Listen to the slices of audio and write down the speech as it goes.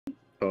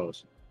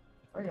Pause.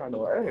 I got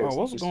no ass. Oh,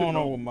 what's going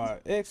on with my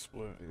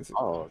exploit?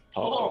 Pause.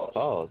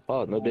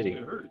 No diddy.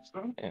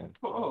 Yeah.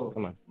 Oh.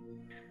 Come on.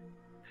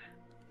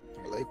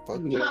 Like, fuck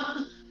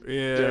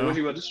Yeah. What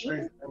you about to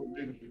stream? I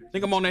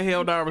think I'm on the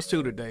Helldivers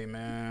 2 today,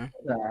 man.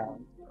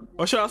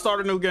 Or should I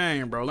start a new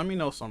game, bro? Let me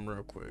know something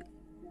real quick.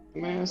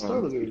 Man,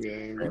 start a new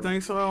game, bro. You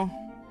think so?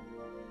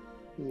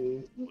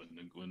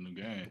 Win the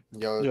game.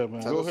 Yo, Yeah,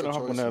 man. Go ahead and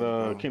hop on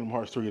that Kingdom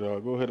Hearts 3,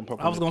 dog. Go ahead and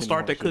pop. I was gonna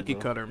start that Kingdom cookie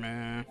Hearts 3, cutter,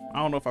 man. I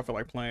don't know if I feel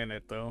like playing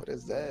it though. What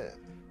is that?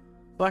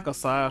 It's like a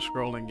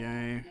side-scrolling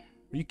game.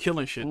 You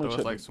killing shit though.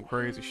 It's like some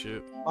crazy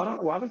shit.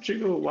 Why don't you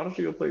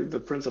go play the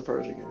Prince of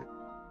Persia game?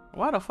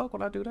 Why the fuck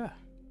would I do that?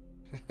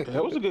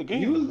 That was a good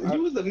game.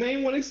 You was the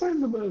main one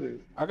excited about it.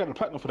 I got a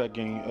platinum for that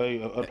game.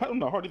 A platinum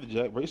not hard either,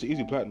 Jack, but it's an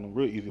easy platinum,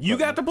 real easy. You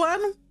got the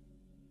platinum?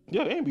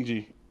 Yeah, and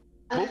BG.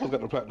 Both of us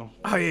got the platinum.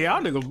 Oh yeah,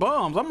 y'all niggas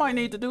bums. I might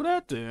need to do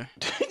that then.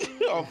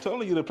 I'm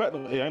telling you, the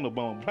platinum. Hey, I ain't no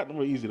bum. Platinum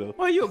real easy though.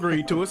 Well, you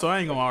agreed to it, so I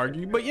ain't gonna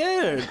argue. But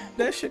yeah,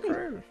 that shit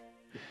crazy.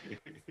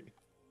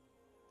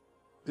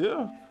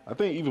 Yeah, I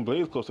think even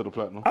Blaze close to the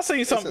platinum. I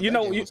seen something. You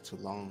know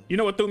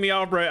what threw me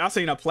off, bro? I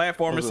seen a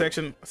platformer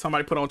section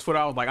somebody put on Twitter.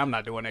 I was like, I'm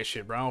not doing that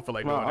shit, bro. I don't feel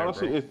like doing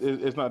honestly, that, bro.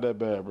 it's not that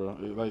bad, bro.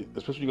 Like,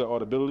 especially you got all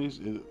the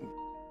abilities.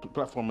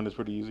 Platforming is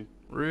pretty easy.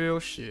 Real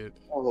shit.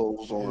 Oh, it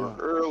was on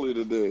early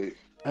today.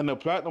 And the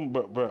platinum,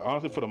 but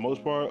honestly, for the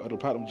most part, the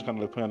platinum just kind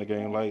of like playing the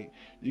game. Like,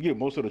 you get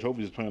most of the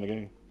trophies just playing the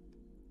game.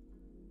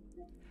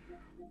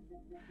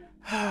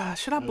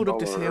 Should I boot up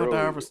this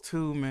Helldivers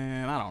 2,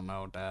 man? I don't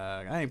know,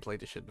 dog. I ain't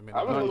played this shit in a minute.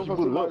 I don't know if I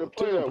can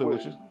play that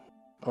with you.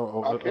 I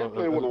can't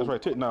play with them. That's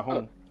right, Tit not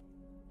home.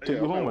 Tit,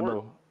 you home or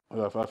no?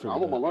 Yeah, I feel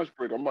I'm on my lunch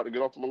break. I'm about to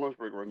get off to my lunch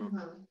break right now.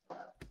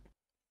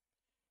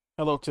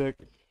 Hello, Tick.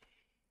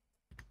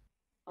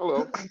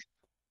 Hello.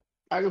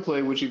 I could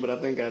play with you, but I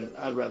think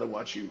I'd rather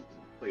watch you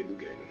play the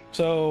game.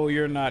 So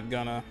you're not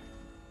gonna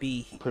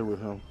be play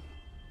with him?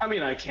 I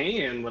mean, I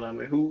can, but I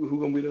mean, who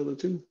gonna be the other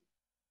two?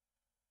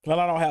 Well,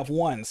 I don't have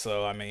one,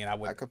 so I mean,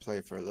 I could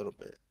play for a little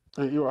bit.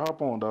 Hey, you a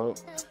hop on, dog.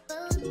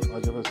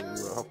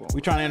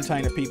 We trying to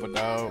entertain the people,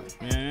 dog.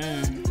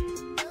 Yeah.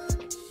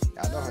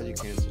 I know how you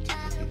can entertain the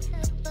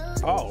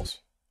people.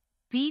 Pause.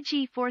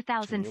 BG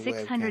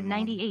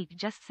 4698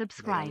 just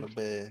subscribed.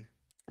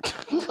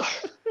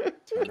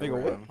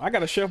 Nigga, what? I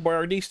got a Chef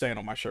Boyardee stain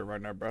on my shirt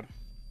right now, brother.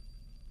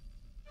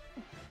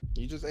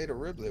 You just ate a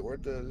riblet.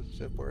 Where'd the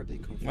Chef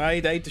Boyardee come from? I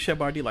ate the Chef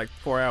Boyardee like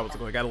 4 hours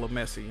ago. It got a little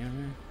messy, you know what I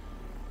mean?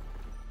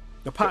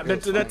 The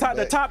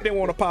top didn't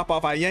want to pop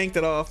off. I yanked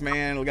it off,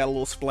 man. It got a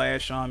little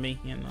splash on me,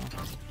 you know.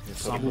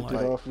 Something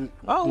like.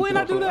 Oh, when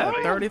I do that?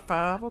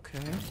 35. Okay.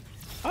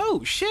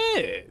 Oh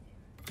shit.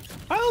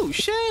 Oh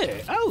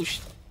shit. Oh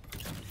shit.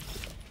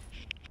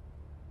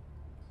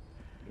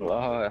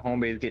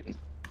 Homebase getting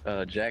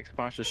Jack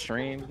sponsor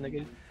streams,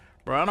 nigga.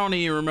 Bro, I don't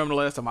even remember the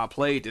last time I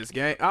played this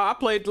game. Last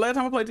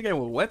time I played the game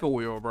with Weapon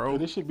Wheel, bro.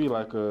 This should be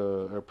like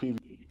a preview.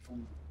 You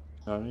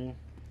know what I mean?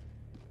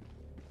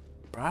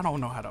 Bro, I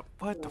don't know how to.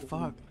 What the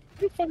fuck?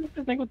 Who the fuck is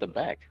this nigga with the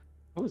back?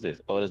 Who is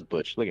this? Oh, this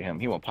Butch. Look at him.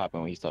 He won't pop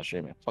in when he starts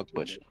streaming. Fuck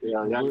Butch. Yeah,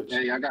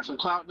 I got some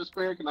clout to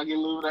spare. Can I get a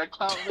little of that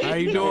clout? How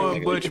you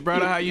doing, Butch,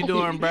 brother? How you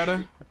doing,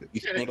 brother? They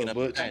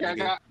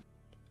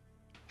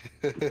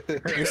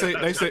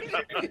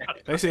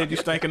said you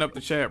stinking up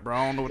the chat, bro.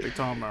 I don't know what they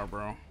talking about,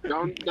 bro.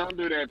 Don't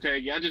do that,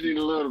 Peggy. I just need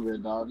a little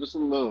bit, dog. Just a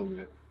little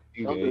bit.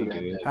 Don't do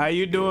that. How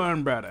you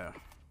doing, brother?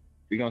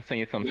 We gonna send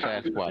you some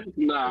Sasquatch.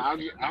 Nah,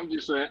 I'm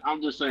just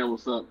saying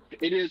what's up.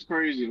 It is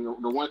crazy.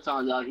 The one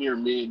time y'all hear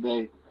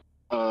midday,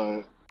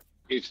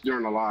 it's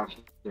during the live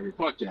stream.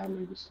 Fuck y'all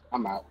niggas.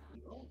 I'm out.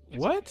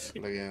 What?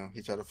 Look at him.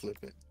 He tried to flip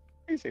it.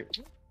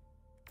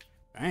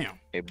 Damn.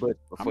 Hey, but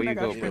before you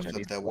go, Butch,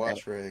 flip that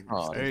watch rig.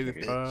 What?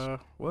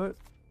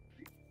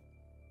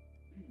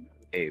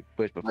 Hey,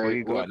 Butch, before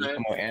you go, I need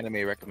some more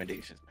anime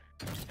recommendations.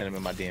 Send them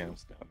in my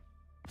DMs.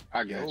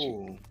 I got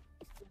you.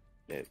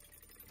 Yeah.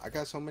 I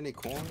got so many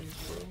coins,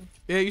 bro.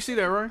 Yeah, you see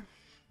that, right?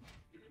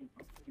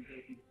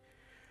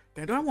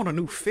 Damn, do I want a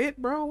new fit,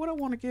 bro? What I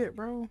want to get,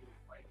 bro?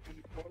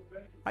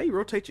 How you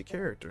rotate your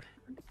character?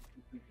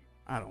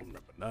 I don't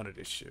remember none of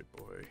this shit,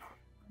 boy.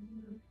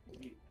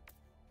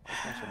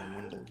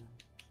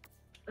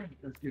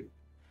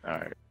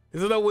 Alright.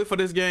 Is it no way for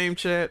this game,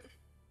 chat?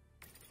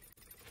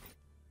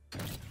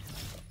 Let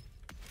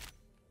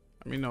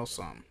me know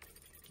something.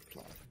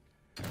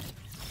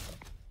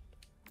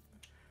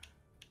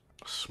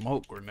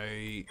 Smoke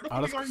grenade.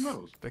 Oh,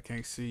 they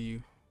can't see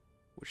you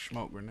with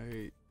smoke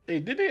grenade. Hey,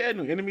 did they add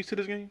new enemies to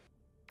this game?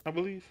 I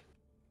believe.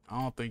 I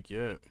don't think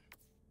yet.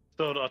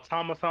 So the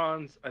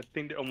automatons, I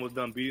think they're almost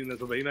done beating this,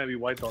 but they might be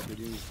wiped off the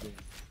game.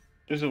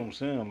 This is what I'm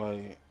saying.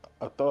 Like,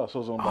 I thought I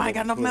saw something. Oh, I ain't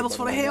got enough medals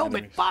for the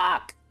helmet.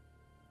 Fuck.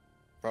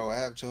 Bro, I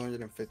have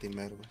 250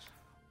 medals.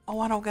 Oh,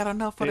 I don't got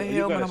enough for the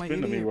helmet. I'm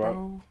an idiot,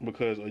 bro.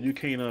 Because you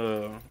can't.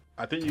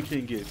 I think you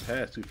can't get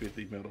past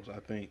 250 medals. I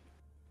think.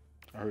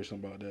 I heard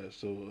something about that.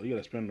 So you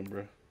gotta spend them,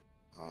 bro.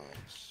 Oh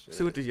shit.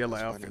 See what the yellow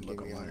outfit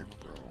looking like,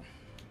 bro.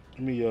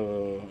 Let me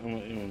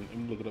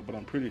look it up, but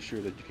I'm pretty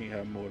sure that you can't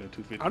have more than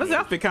 250. Oh, this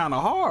outfit kind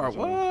of hard.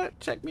 What?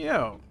 Check me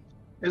out.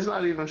 It's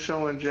not even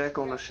showing Jack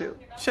on the ship.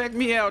 Check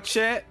me out,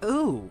 chat.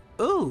 Ooh,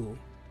 ooh.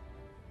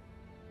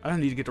 I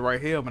need to get the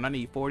right helmet. I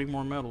need 40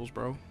 more medals,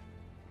 bro.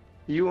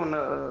 You on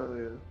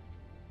the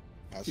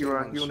you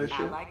on the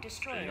ship?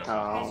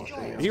 Oh,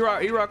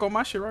 you rock on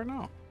my shit right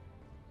now.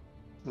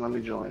 Let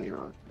me join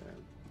you.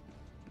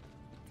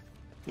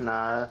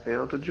 Nah, I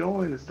failed to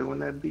join. It's doing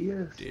that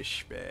BS.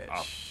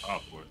 Dispatch. I'll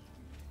for it.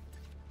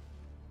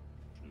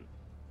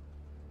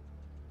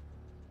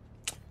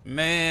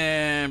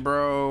 Man,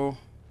 bro.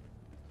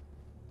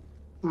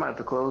 I might have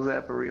to close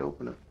that and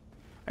reopen it.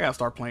 I gotta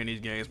start playing these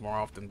games more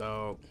often,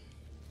 dog.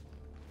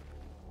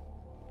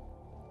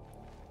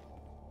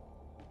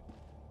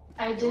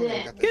 I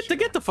didn't.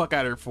 Get the fuck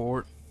out of here,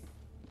 Ford.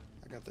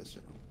 I got this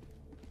shit.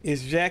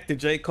 Is Jack the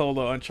J. Cole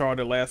or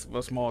Uncharted Last of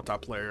Us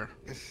multiplayer?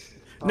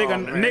 Oh,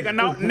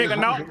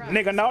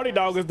 nigga, Naughty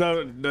Dog is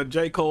the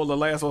J. Cole the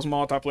Last of Us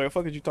multiplayer.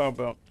 Fuck is you talking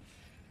about?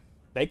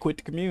 They quit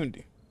the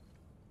community.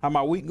 How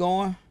my week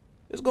going?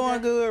 It's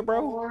going good,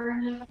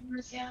 bro.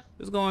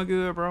 It's going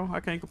good, bro. I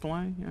can't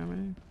complain. You know what I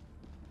mean?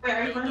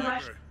 Where are you going to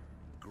watch?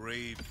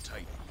 Grave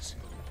Titans.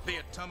 The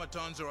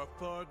automatons are a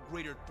far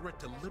greater threat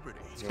to liberty.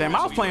 Damn,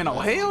 I was playing on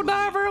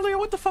Helldiver earlier.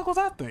 What the fuck was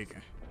I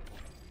thinking?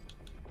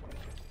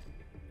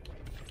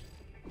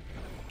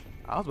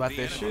 I was about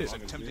that shit.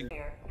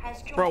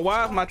 Bro,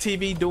 why is my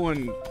TV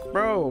doing...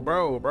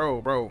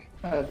 Bro.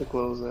 I had to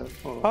close that.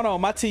 Hold on,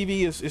 my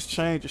TV is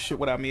changing shit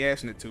without me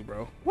asking it to,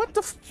 bro. What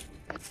the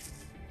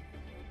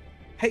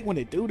hate when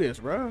they do this,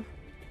 bro.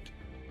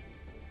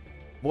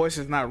 Voice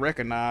is not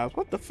recognized.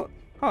 What the fuck?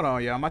 Hold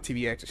on, y'all. My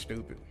TV acting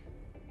stupid.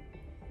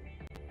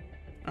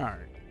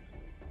 Alright.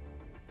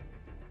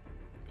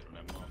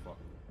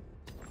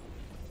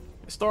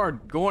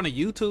 Start going to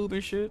YouTube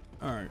and shit.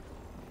 Alright.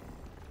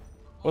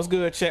 What's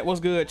good, chat? What's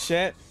good,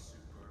 chat?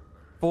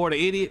 For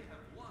the idiot.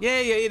 Yeah,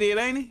 idiot,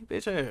 ain't he?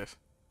 Bitch ass.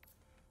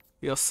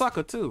 You're a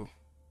sucker, too.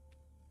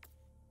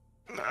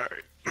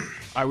 Alright.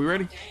 Alright, we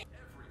ready?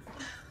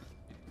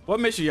 What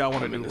mission y'all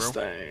want to do, bro?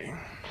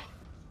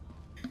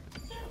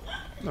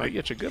 No, you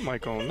get your good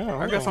mic on now.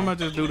 I guess I'm gonna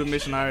just do the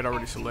mission I had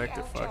already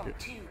selected. Fuck it.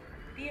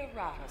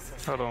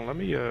 Hold on, let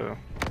me Never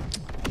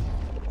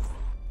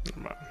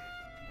mind.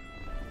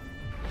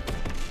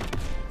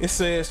 It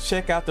says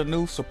check out the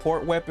new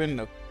support weapon,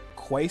 the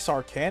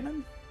Quasar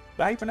Cannon.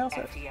 Did I even pronounce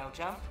that?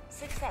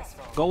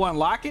 Go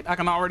unlock it. I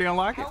can already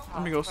unlock it.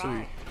 Let me go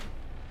see.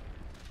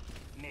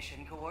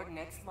 Mission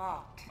coordinates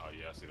locked. Oh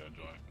yeah, I see that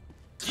joint.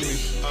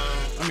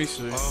 Let me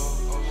see. Looks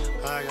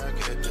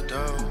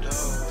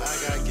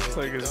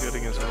like it's good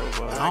against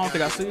robots. I don't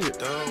think I see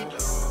it.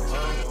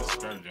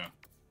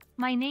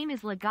 My name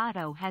is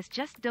Legato has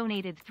just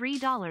donated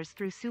 $3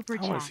 through Super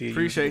Chat.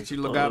 Appreciate you,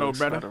 Legato,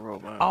 brother.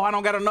 Oh, I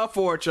don't got enough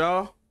for it,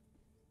 y'all.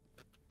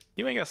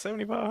 You ain't got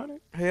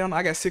 7,500? Hell no,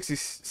 I got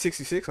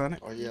 6,600.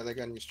 Oh yeah, they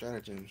got new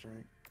stratagems,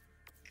 right?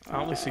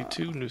 I only see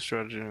 2 new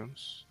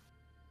stratagems.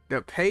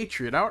 The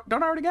Patriot. Don't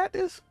I already got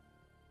this?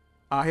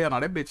 Oh hell no,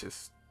 that bitch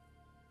is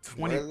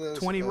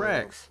 20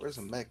 racks. Where's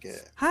the mech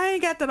at? I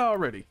ain't got that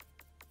already.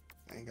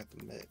 I ain't got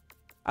the mech.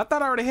 I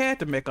thought I already had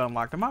the mech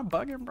unlocked. Am I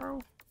bugging,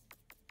 bro?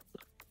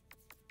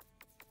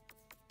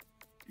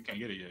 You can't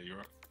get it yet, you're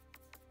right.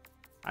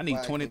 I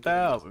need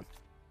 20,000.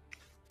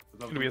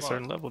 It's gonna be a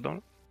certain level, don't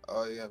it?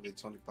 Oh, you gotta be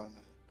 25.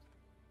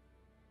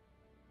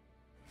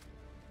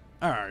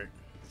 Alright.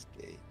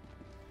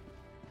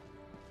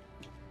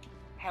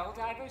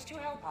 Helldivers to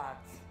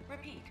Hellpods.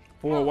 Repeat.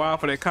 For a while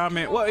for that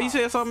comment. What? He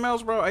said something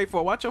else, bro? Hey,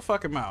 for watch your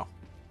fucking mouth.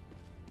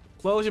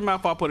 Close your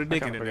mouth. I'll put a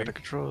dick in it. The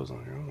controls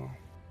on here. Hold on.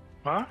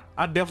 Huh?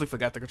 I definitely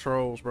forgot the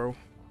controls, bro.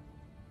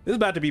 This is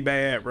about to be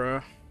bad,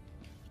 bro.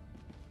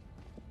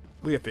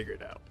 We'll figure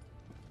it out.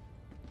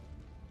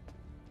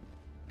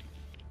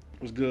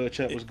 What's good,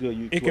 chat? What's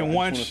good? It can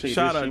one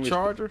shot a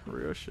charger?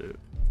 Real shit.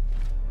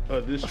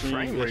 This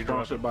stream is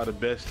sponsored by the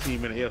best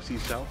team in the AFC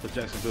South, the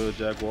Jacksonville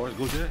Jaguars.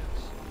 Go Jacks.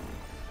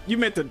 You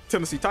meant the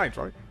Tennessee Titans,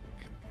 right?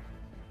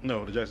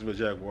 No, the Jacksonville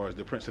Jaguars,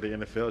 the prince of the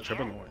NFL,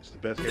 Trevor Lawrence, the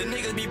best.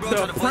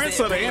 The prince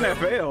of the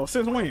NFL?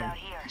 Since when?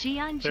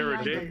 Gian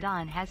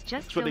Don has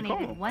just donated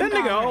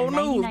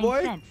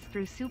 $1.99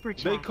 through Super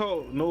Chat. They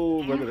call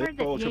they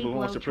call Trevor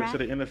Lawrence the prince of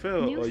the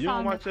NFL. You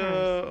don't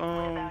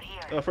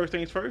watch First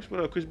Things First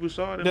with Chris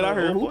Broussard? Did I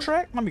hear who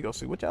track? Let me go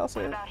see what y'all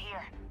said.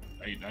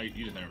 Hey,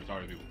 you just never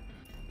retarded people.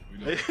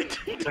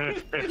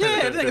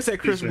 Yeah, the nigga said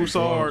Chris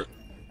Broussard.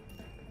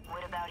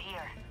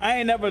 I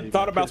ain't never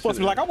thought about supposed to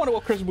be like, I wonder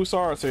what Chris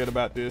Broussard said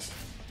about this.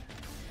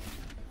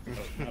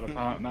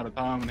 Not a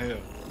time in hell.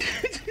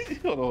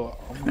 Hold on,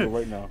 I'm gonna go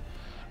right now.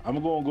 I'm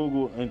gonna go on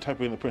Google and type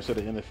in the prince of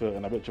the NFL,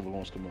 and I bet Trevor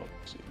Lawrence come up.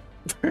 See.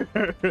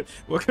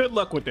 Well, good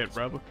luck with that,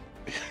 brother.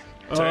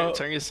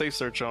 Turn your safe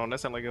search on. That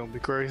sounds like it's gonna be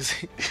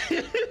crazy.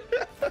 Yeah,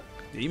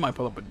 you might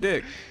pull up a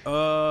dick.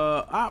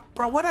 Bro,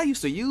 what I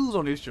used to use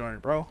on this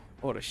joint, bro?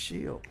 Oh, the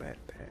shield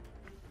backpack.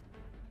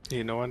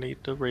 You know I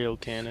need the rail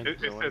cannon. It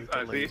says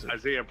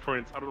Isaiah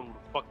Prince. I don't know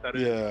what the fuck that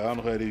is. Yeah, I don't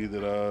know how to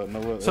either. Know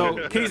what? So,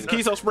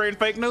 Kiso spreading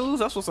fake news?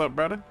 That's what's up,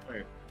 brother.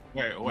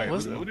 Wait,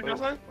 What's what did you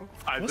say?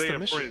 Isaiah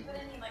mission?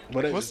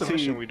 Prince. What's the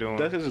mission we doing?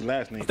 That's his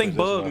last name. I think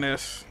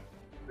Bugness.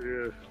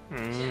 Yeah.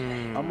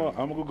 I'm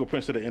gonna Google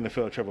Prince of the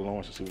NFL Trevor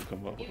Lawrence to see what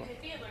comes up.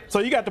 So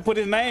you got to put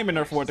his name in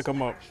there for it to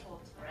come up.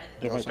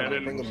 Bring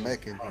a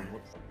mech in here.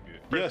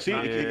 Yeah, see,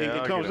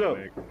 it comes up.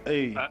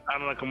 Hey. I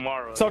don't know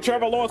Kamara. So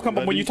Trevor Lawrence come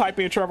up when you type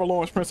in Trevor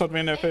Lawrence Prince of the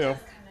NFL.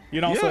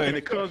 You don't say. And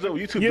it comes up.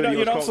 YouTube you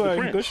videos don't called The say.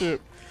 Prince. Good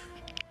shit.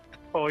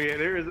 Oh yeah,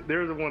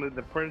 there's one of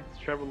the Prince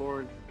Trevor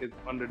Lawrence is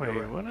under Wait,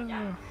 direct. what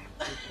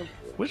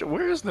is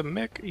where is the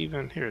mech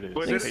even? Here it is.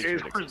 But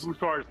it's Prince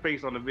Bouchard's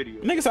face on the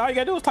video. Nigga, so all you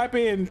gotta do is type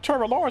in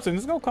Trevor Lawrence and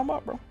it's gonna come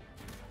up, bro.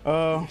 Put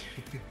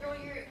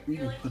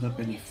up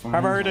any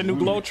Have I heard the new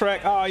Glow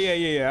track? Oh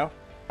yeah.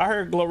 I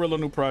heard Glorilla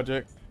new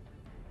project.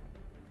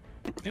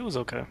 It was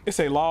okay. It's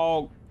a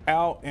log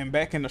out and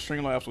back in the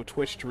Streamlabs with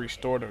Twitch to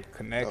restore the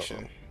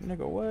connection.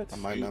 Nigga, what? I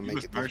might not make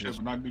it. Starship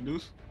but not Big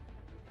Deuce?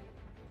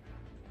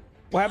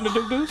 What happened to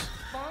Duke Deuce?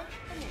 I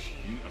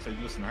said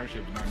you listen to her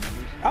shit, but not Big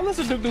Deuce. I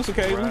listen to Duke Deuce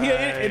occasionally.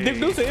 Right. Duke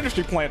Deuce an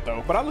industry plant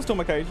though, but I listen to him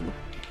occasionally.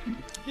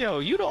 Yo,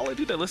 you the only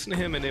dude that listen to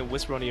him and then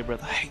whisper under your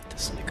breath, I hate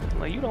this nigga.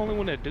 Like, you the only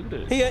one that do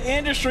this. He an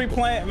industry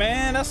plant,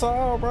 man. That's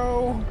all,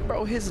 bro.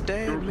 Bro, his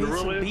dad made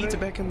some beats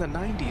back in the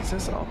 90s.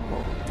 That's all.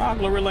 Nah,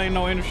 Glorilla ain't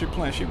no industry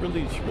plant. She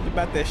really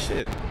about that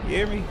shit. You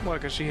hear me? Why?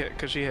 Cause she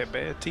had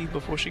bad teeth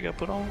before she got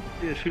put on.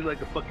 Yeah, she was like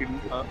a fucking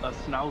a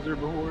schnauzer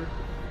before.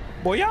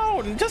 Boy,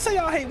 y'all just say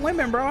y'all hate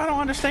women, bro. I don't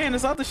understand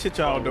this other shit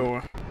y'all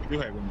doing. You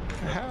hate women.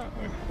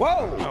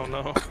 Whoa! Oh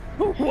no.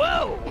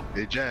 Whoa!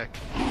 Hey Jack.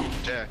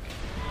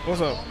 What's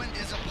up?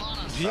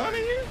 Gianni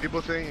here?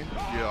 People saying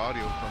your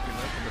audio fucking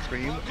up on the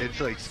screen.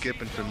 It's like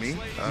skipping for me.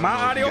 My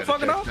audio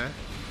fucking up?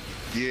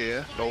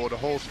 Yeah, the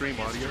whole stream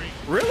audio.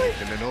 Really?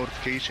 And the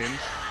notifications,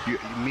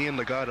 me and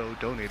Legato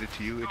donated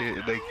to you.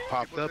 It like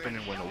popped up and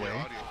it went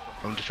away.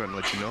 I'm just trying to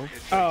let you know.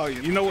 Oh,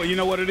 you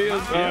know what it is?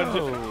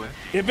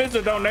 If it's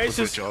a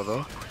donation. What's y'all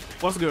though?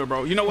 What's good,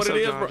 bro? You know what it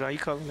is, bro? John, you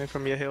calling in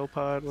from your Hell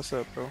Pod? What's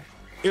up, bro?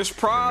 It's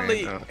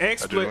probably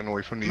explicit.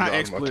 Not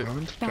explicit.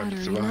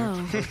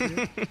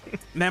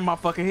 Now my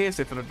fucking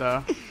headset finna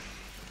die.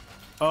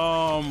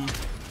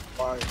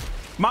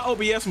 My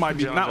OBS might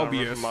be not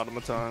OBS.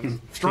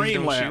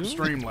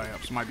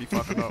 Streamlabs might be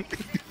fucking up.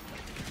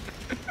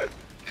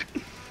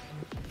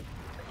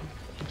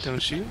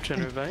 Don't shoot,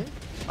 Genevieve.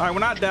 All right,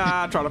 when I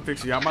die, I try to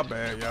fix y'all. My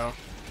bad, y'all.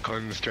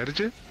 Calling the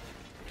strategy?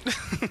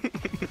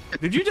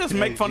 Did you just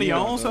make fun of your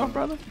own self,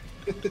 brother?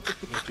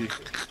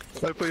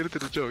 I played into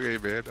the joke, hey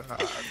man.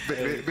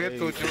 Man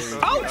threw a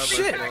joke. Oh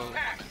shit!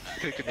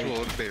 Take control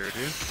of the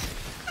narrative.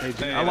 Hey,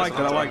 I like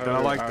that.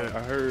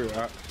 I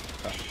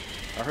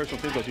heard some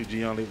things about you,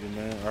 Gian, lately,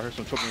 man. I heard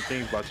some troubling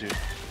things about you.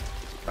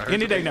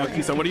 Any day now,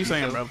 Kisa. What are you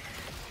saying, bro?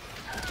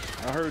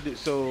 I heard it.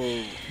 So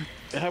it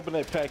happened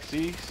at PAX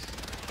East.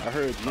 I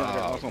heard Gian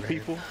got some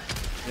people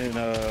and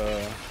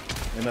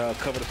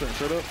covered a certain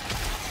setup.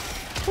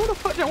 Who the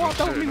fuck y'all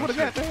walked over me with a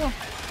goddamn?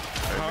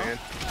 Man.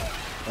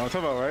 I'm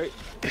talking about, right?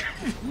 I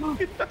know what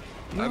you're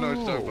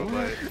talking about,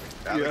 but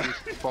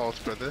allegations are false,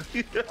 brother.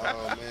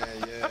 Oh man,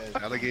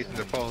 yeah. Allegations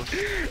are false.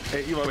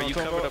 Hey, you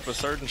covered up a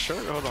certain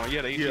shirt? Hold on,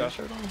 yeah, the ATL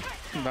shirt on?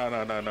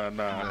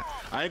 Nah.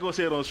 I ain't gonna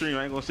say it on stream.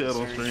 But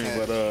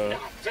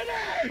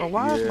Well,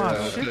 why is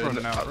my shit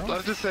running out, bro?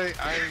 Let's just say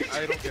I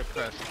don't get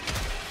pressed.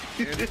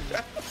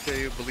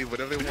 They believe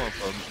whatever they want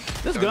from.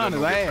 This gun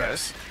is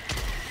ass.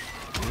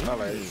 I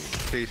like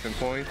case in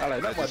point. I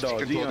like that my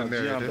dog Gian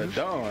the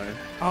Don.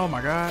 Oh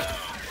my god.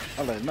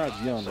 I like not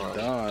Gian the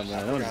Don, man.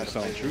 That don't even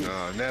sound true.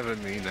 No, never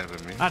me.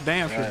 I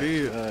damn sure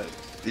did.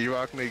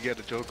 E-Rock may get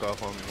a joke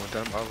off on me one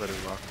time. I'll let it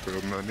rock for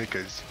a minute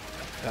because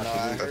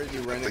I heard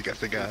you ran into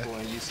the guy. people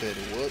and you said,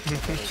 whoops, I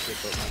gotta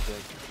pick up my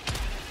drink.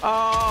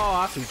 Oh,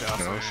 I see that.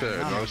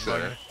 No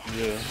sir.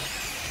 Yeah.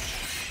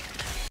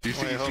 Do you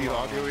see the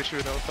audio issue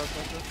that I was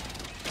talking about?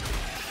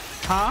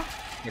 Huh?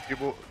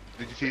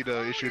 Did you see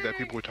the issue that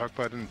people were talking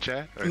about in the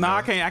chat? Nah,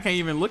 I can't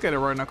even look at it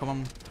right now because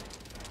I'm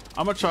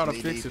gonna try to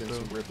fix it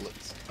though.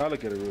 I'll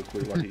look at it real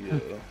quick while he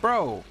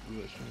bro.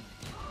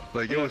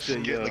 Like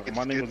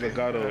my name is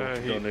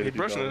Legato. He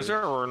brushing his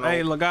hair or no?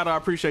 Hey Legato, I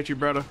appreciate you,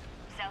 brother.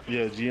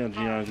 Yeah, Gian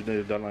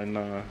donated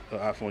 $9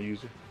 iPhone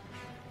user.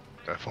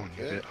 iPhone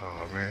user.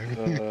 Oh man.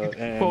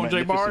 And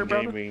J Bar,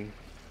 brother. Gaming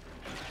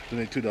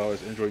donated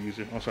 $2 Android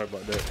user. I'm sorry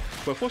about that.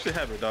 But force to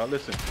have it, dog.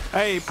 Listen.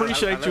 Hey,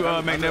 appreciate you,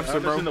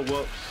 Magnificent, bro. I listen to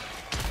Whoops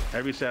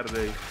every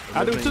Saturday.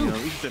 I do too.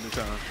 Eastern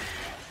time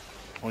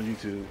on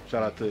YouTube.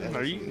 Shout out to.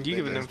 Are you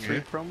giving them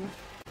free promo?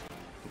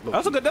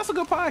 That's a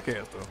good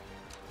podcast though.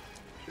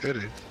 It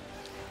is.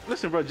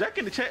 Listen, bro, Jack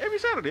in the chat every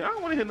Saturday. I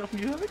don't want to hear nothing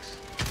from you, Alex.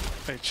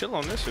 Hey, chill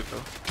on this shit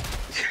though.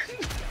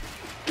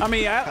 I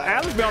mean,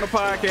 Alex be on the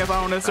podcast.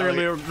 I don't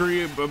necessarily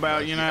agree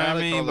about, you know what I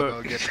mean,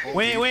 but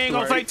we ain't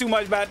gonna say too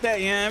much about that.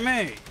 You know what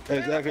I mean?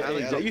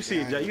 Exactly. Jack, you see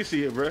it, Jack. You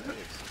see it, bro.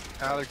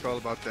 Alex all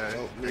about that.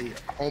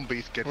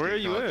 Homebase gets. Where are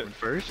you at?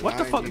 First. What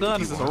the fuck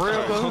gun is this? A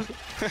real gun?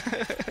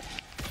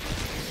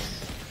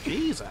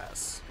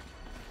 Jesus.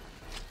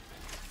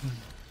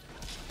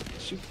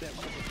 Shoot that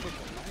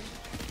motherfucker, man.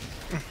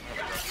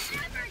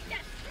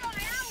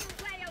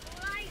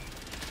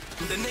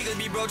 The niggas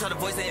be broke, try to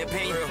voice their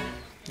opinion.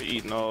 Be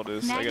eating all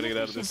this. I gotta get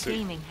out of this city.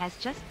 Gaming has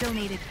just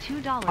donated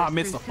 $2 I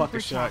missed through a fucking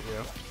Super shot, Chat.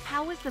 yo.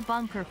 How is the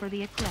bunker for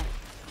the Eclipse?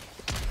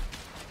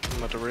 I'm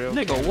not the real.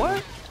 Nigga,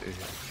 what?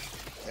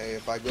 Hey,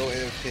 if I go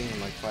AFK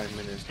in like 5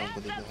 minutes, don't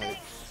believe the hype.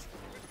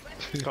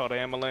 It's called the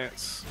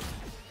ambulance.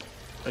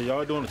 Are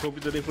y'all doing the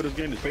trophies today for this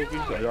game? The trophies?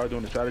 Are y'all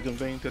doing the stratagem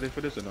thing today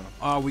for this or no?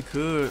 Oh, we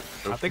could.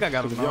 I think I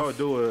got If enough. y'all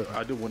do it,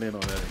 I do one in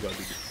on that. If y'all do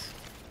this.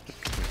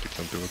 Get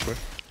something real quick.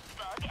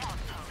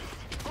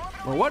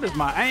 Bro, what is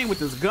my aim with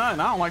this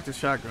gun? I don't like this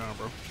shotgun,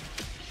 bro.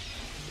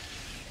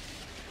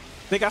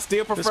 Think I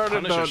still This prefer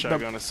Punisher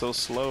shotgun is so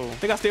slow.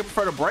 Think I still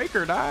prefer the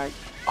breaker, dog.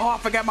 Oh, I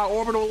forgot my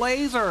orbital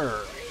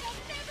laser.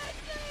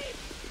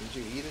 Did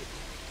you eat it?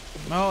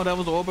 No, that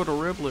was orbital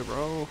riblet,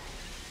 bro.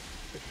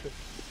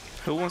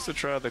 Who wants to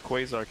try the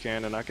quasar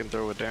cannon? I can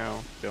throw it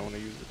down. They don't want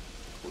to use it.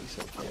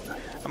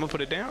 I'm gonna put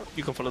it down.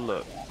 You can pull it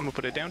up. I'm gonna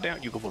put it down.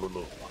 You can pull it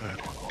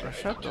up. Bro,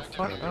 shut the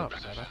fuck up,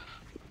 man.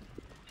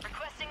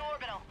 Requesting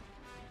orbital.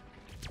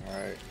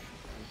 Alright,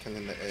 I'm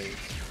killing the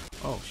eggs.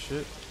 Oh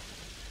shit.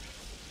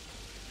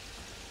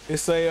 It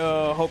say,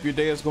 hope your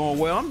day is going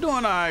well. I'm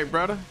doing alright,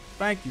 brother.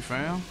 Thank you,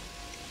 fam.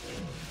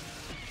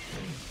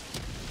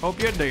 Hope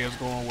your day is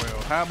going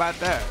well. How about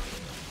that?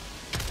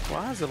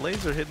 Why is the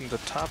laser hitting the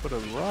top of the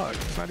rock?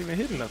 It's not even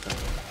hitting nothing.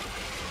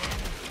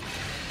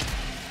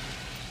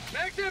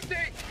 Max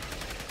empty.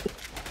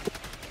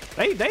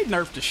 They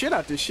nerfed the shit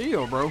out this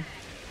shield, bro.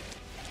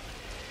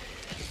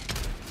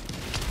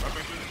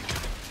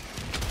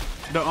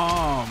 The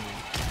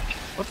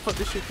what the fuck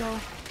this shit called?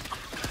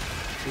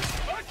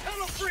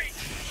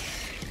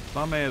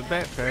 Bum ass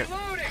backpack.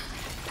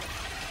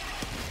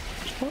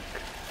 Fuck.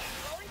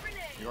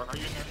 Are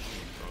you in there?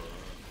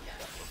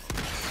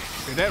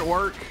 Did that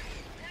work?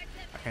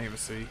 I can't even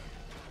see.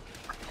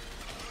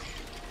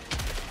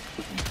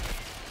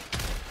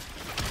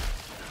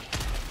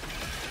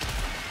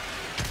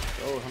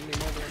 Oh, how many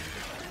more?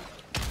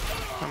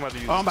 I'm about to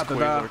use I'm about to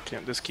die.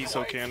 this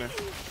Kiso cannon.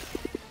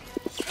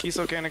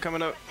 Kiso cannon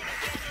coming up.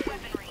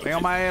 They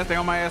on my ass, they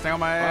on my ass, they on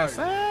my ass.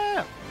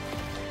 Ah!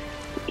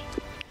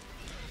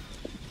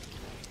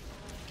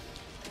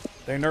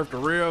 They nerfed the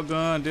real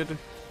gun, did they?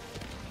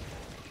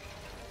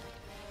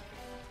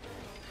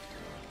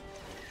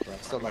 Bro, I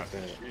still like the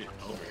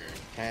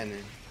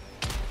cannon.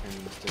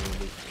 And still a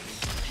big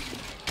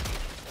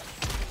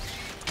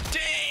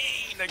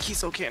Dang, that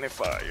Kiso cannon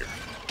fire.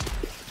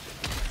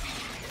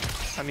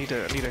 I need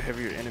a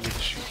heavier enemy to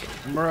shoot.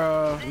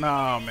 Bruh,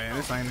 nah, man,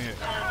 this ain't it.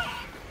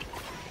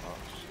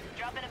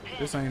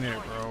 This ain't it,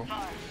 bro.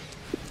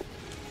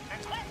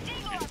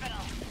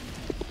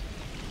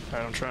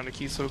 Alright, I'm trying to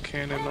Kiso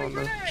cannon on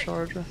the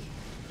charger.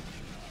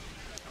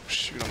 Oh,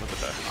 shoot, I'm about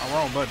to die. I'm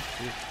wrong button.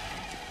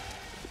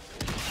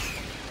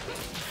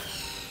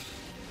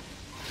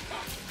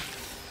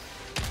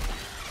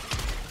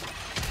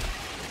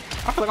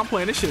 I feel like I'm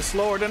playing this shit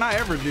slower than I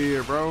ever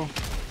did, bro.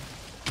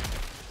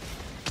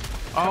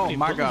 Oh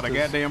my god, a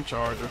goddamn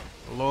charger.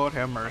 Lord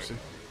have mercy.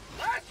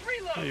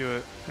 Where you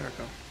at? Here I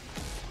come.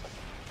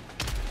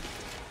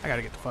 I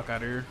gotta get the fuck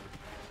out of here.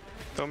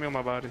 Throw me on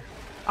my body.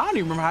 I don't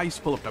even remember how I used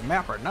to pull up the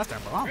map or nothing,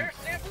 bro. I'm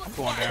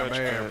going down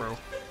bad, bro.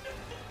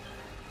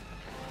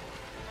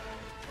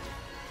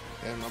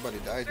 Damn, nobody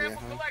died yet,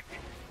 huh?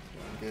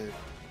 Good.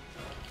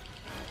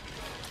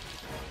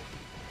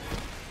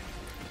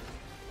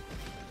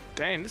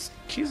 Dang, this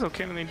Kiso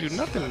cannon ain't do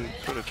nothing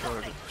for the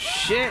charger.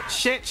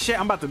 Shit.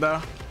 I'm about to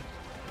die.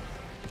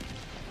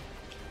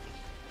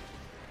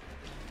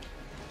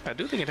 I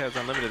do think it has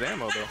unlimited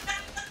ammo, though.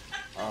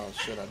 Oh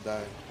shit, I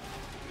died.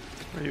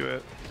 Where you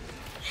at?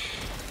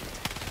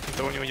 I'm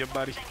throwing you on your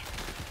body.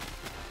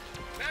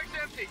 Max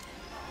empty.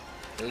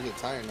 There's a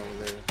titan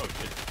over there.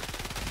 Okay.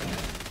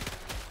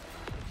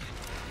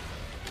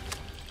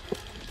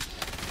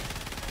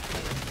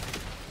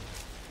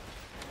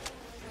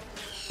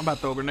 I'm about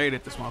to throw a grenade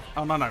at this motherfucker.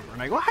 Oh, no, not a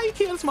grenade. Well, how you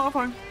kill this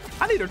motherfucker?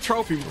 I need a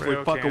trophy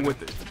for fucking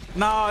with it.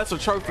 No, it's a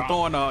trophy for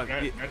throwing But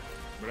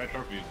that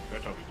trophy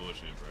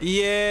bullshit, bro.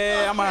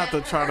 Yeah, I'm gonna have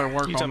to try to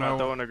work You on talking that. about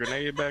throwing a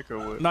grenade back or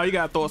what? No, you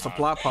gotta throw a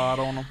supply pod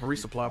on them, a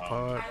resupply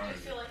pod.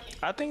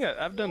 I think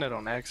I've done that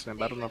on accident,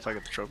 but I don't know if I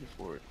get the trophy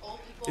for it.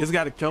 It's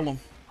gotta kill them.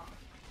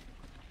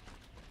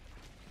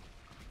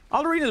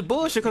 All the reason is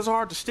bullshit because it's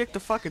hard to stick the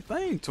fucking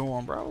thing to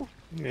them, bro.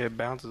 Yeah, it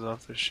bounces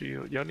off the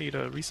shield. Y'all need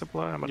a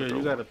resupply? I'm Yeah,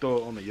 you gotta throw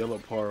it on the yellow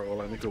part or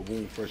like make a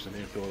wound first and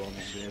then throw it on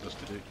the shit. That's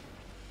the dick.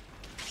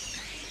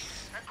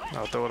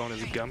 I'll throw it on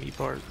his gummy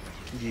part.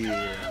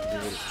 Yeah.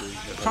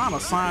 Trying to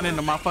sign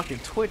into my fucking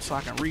Twitch so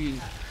I can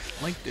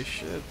re-link this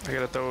shit. I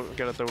gotta throw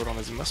it on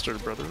his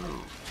mustard, brother.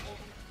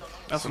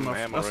 That's Some enough.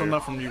 ammo That's right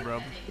enough from you,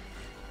 brother.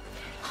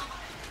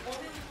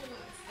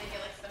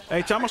 Hey,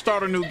 I'm gonna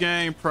start a new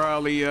game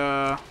probably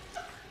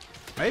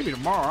maybe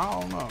tomorrow.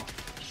 I don't know.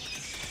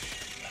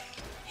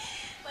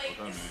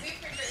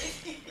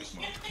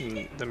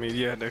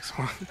 Yeah, next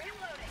one.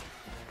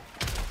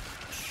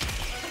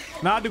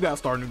 No, I do gotta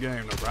start a new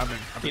game though, bro. I've been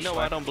You know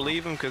why I don't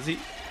believe him? Cause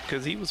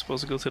he was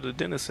supposed to go to the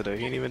dentist today.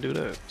 He didn't even do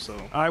that. So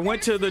I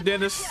went to the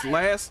dentist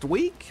last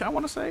week. I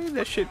want to say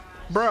that shit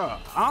Bro,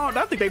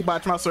 I think they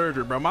botched my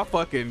surgery, bro. My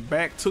fucking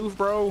back tooth,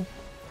 bro.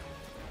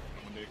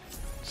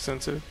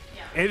 Sensitive.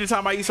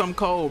 Anytime I eat something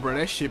cold, bro,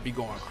 that shit be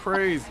going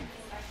crazy.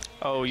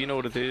 Oh, you know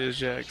what it is,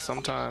 Jack?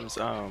 Sometimes,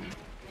 how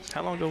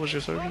long ago was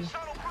your surgery?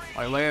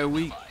 Like last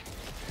week.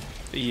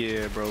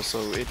 Yeah, bro. So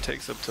it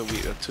takes up to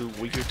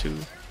a week or two.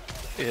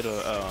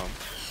 It'll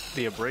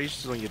the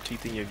abrasions on your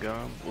teeth and your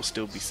gum will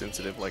still be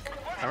sensitive. Like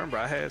I remember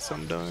I had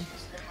something done,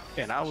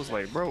 and I was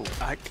like, bro,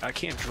 I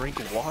can't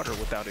drink water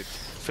without it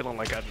feeling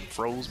like I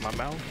froze my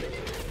mouth.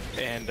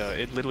 And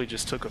it literally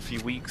just took a few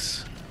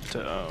weeks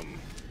to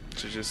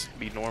just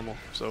be normal.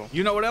 So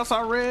you know what else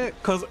I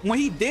read? Cause when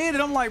he did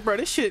it, I'm like, bro,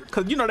 this shit.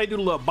 Cause you know they do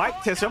the little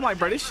bite test. I'm like,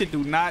 bro, this shit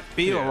do not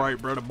feel right,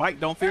 bro. The bite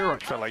don't feel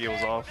right. Felt like it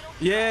was off.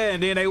 Yeah,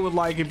 and then they was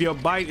like, if your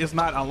bite is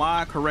not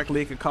aligned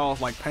correctly, it could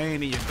cause like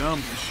pain in your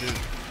gums and shit.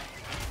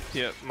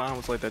 Yeah, mine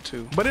was like that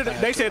too. But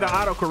they say the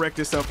auto correct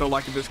itself though,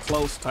 like if it's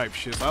close type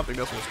shit. So I think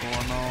that's what's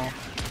going on.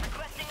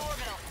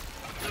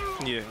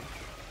 Yeah.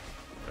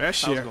 That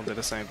shit. I was gonna do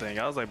the same thing.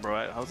 I was like, bro,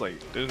 I was like,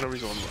 there's no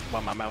reason why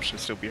my mouth should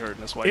still be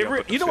hurting. That's why.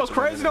 You know what's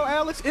crazy though,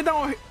 Alex? It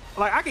don't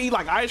like I can eat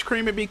like ice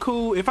cream and be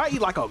cool. If I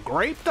eat like a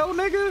grape though,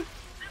 nigga.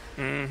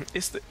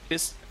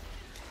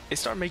 It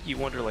start making you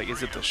wonder, like,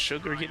 is it the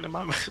sugar getting in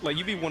my mouth? Like,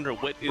 you be wondering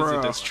what is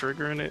it that's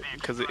triggering it,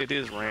 because it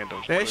is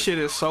random. That shit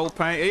is so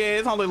painful. Yeah,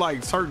 it's only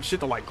like certain shit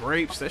that like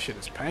grapes. That shit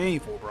is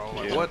painful, bro.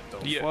 Like, what the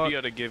fuck? You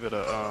gotta give it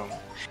a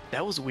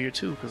that was weird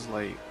too, because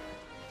like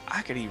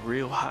I could eat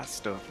real hot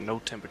stuff, no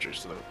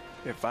temperatures though.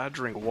 If I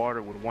drink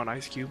water with one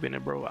ice cube in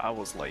it, bro, I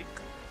was like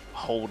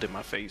holding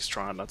my face,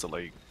 trying not to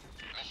like.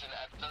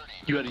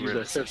 You gotta use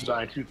that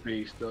Sensodyne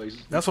toothpaste though.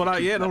 That's what I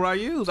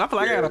use. I feel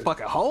like I got a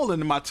fucking hole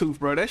in my tooth,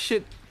 bro. That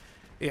shit,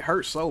 it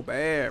hurts so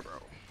bad, bro.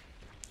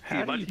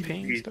 How do you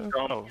ping stuff?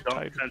 Oh,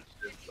 tight.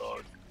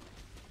 All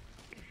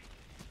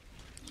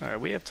right,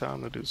 we have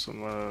time to do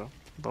some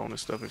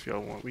bonus stuff if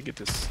y'all want. We get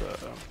this.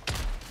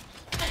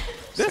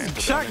 This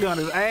shotgun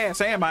is ass,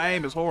 and my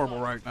aim is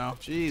horrible right now.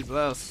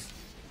 Jesus.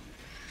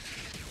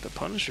 The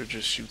Punisher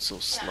just shoots so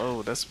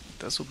slow. That's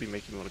what be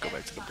making me want to go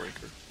back to the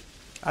Breaker.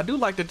 I do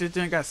like that this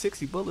thing got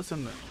 60 bullets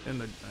in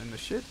the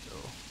shit though.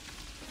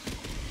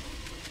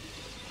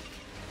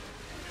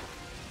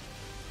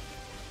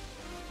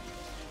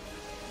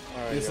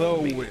 Right, it's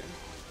over with.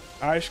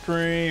 Ice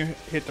cream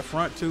hit the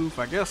front tooth,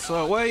 I guess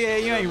so. Well, yeah,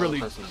 you ain't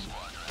really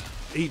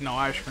eating no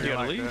ice cream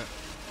like that.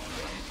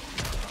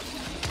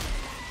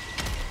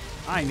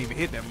 I ain't even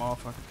hit that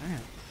motherfucker. Damn.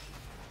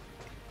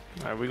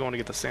 All right, we're going to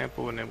get the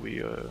sample and then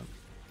we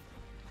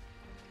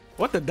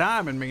What the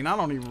diamond mean? I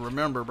don't even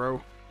remember,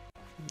 bro.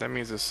 That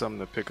means it's something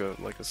to pick up,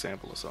 like a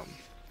sample or something.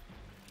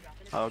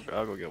 I'll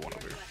go get one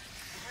over here.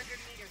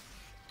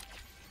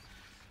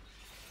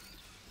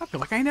 I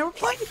feel like I ain't never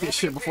played this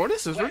shit before.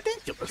 This is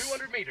ridiculous.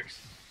 200 meters.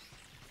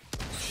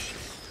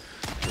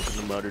 Welcome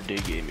to modern day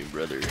gaming,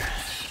 brother.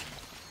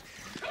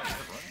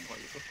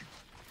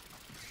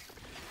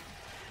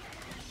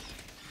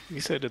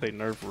 You said that they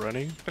nerf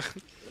running?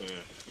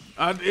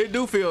 It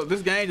do feel,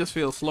 this game just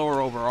feels slower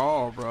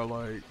overall, bro.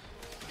 Like,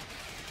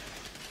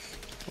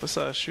 what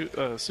size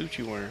suit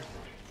you wearing?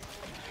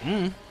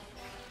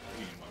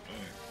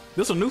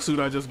 This is a new suit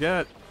I just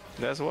got.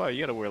 That's why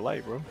you gotta wear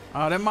light, bro.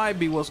 That might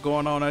be what's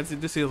going on.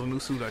 This is a new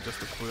suit I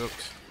just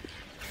equipped.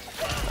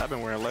 I've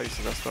been wearing light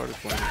since I started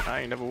playing.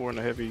 I ain't never worn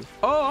a heavy.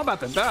 Oh, I'm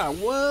about to die.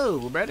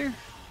 Whoa, brother.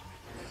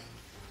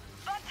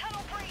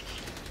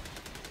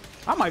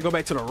 I might go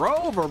back to the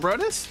rover, bro.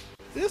 This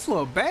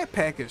little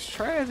backpack is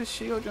trash. This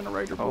shield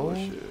generator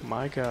bullshit. Oh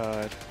my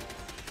god.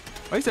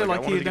 Oh, he said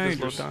like he's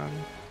dangerous.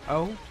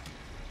 Oh.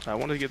 I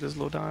wanted to get this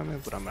little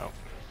diamond, but I'm out.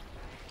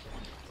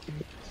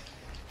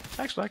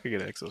 Actually, I could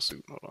get an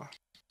exosuit. Hold on.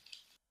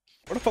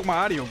 Where the fuck my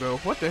audio go?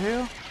 What the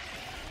hell?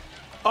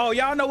 Oh,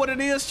 y'all know what it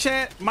is,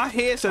 chat? My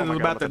headset is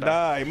about to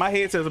die. My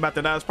headset is about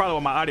to die. It's probably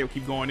why my audio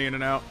keep going in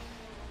and out.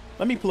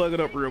 Let me plug it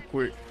up real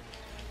quick.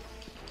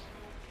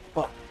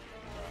 Fuck.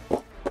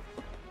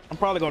 I'm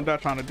probably gonna die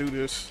trying to do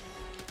this.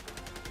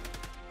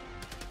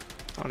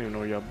 I don't even know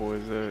where y'all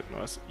boys at.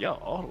 No,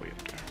 y'all all the way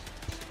up there.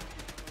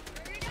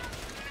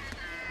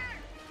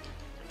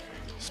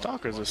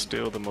 Stalkers are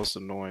still the most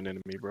annoying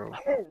enemy, bro.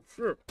 Oh,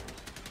 shit.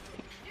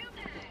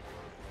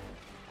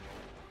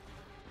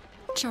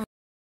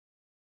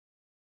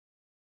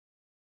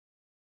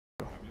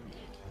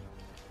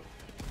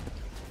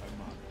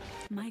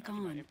 Mic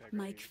on.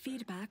 Mic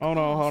feedback. Hold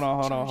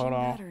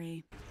on.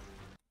 Battery.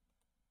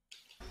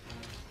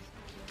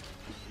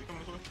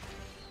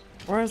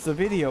 Where's the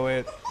video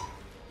at?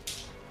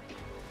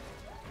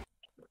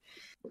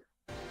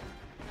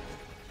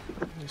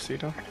 You see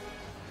though?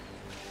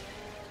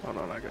 Hold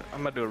on,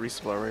 I'm gonna do a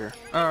resupply right here.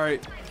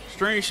 Alright.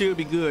 Stream should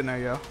be good now,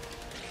 y'all.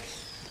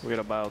 We got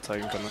a Bio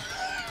Titan coming.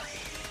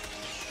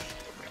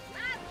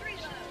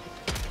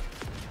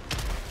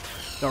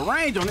 The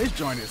range on this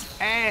joint is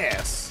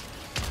ass.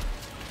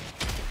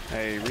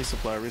 Hey,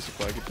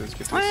 resupply, get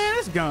this. Man,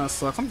 this gun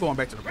sucks. I'm going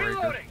back to the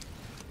Breaker.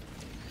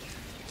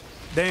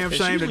 Damn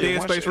shame the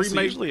Dead Space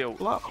remake.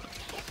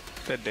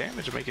 That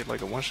damage make it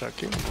like a one-shot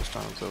kill most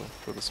times though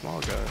for the small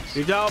guys.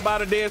 Did y'all buy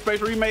the Dead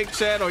Space remake,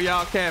 chat, or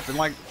y'all capping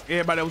like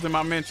everybody that was in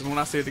my mentions when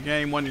I said the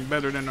game wasn't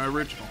better than the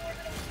original?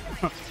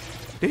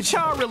 Did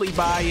y'all really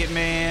buy it,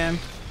 man?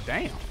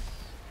 Damn.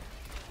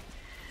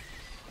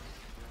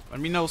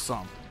 Let me know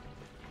something.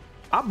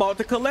 I bought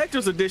the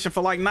collector's edition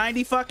for like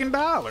 $90 fucking.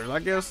 I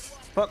guess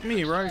fuck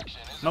me, right?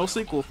 No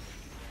sequel.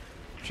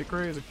 Shit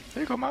crazy.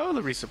 They got my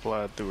other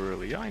resupply through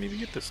early. Y'all ain't even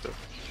get this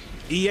stuff.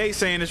 EA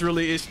saying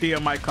it still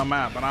might come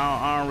out, but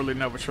I don't really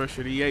never trust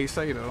what EA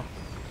say though.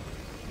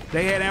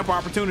 They had ample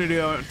opportunity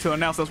to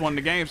announce that's one of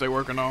the games they're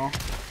working on,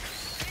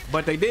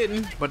 but they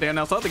didn't. But they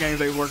announced other games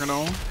they was working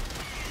on,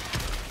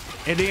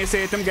 and then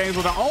said them games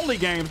were the only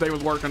games they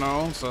was working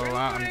on. So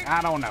I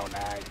don't know,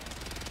 dog.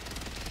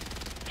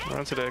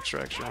 Run to the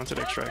extraction. Run to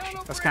the extraction.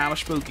 That's kind of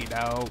spooky,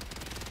 dog.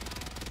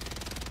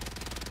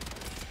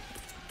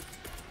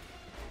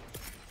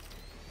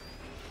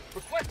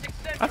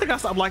 I think I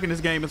stopped liking this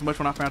game as much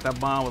when I found out that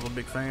Bond was a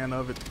big fan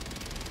of it.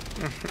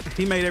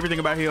 He made everything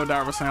about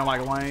Helldivers sound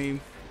like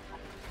lame.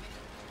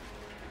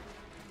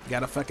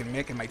 Got a fucking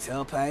mech in my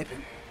tailpipe.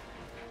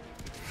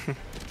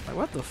 Like,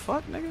 what the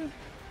fuck, nigga?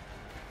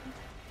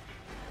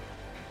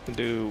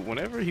 Dude,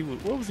 whenever he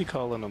was, what was he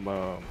calling them?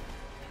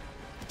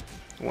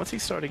 Once he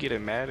started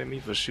getting mad at me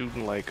for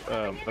shooting like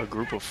a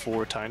group of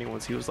 4 tiny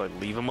ones, he was like,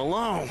 "Leave him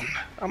alone."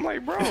 I'm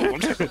like, bro,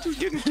 I'm just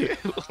getting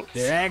killed.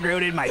 They're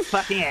aggroed in my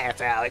fucking ass,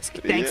 Alex.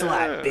 Thanks a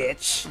lot,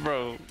 bitch.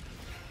 Bro,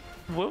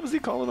 what was he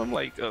calling them?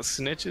 Like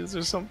snitches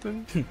or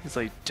something? He's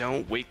like,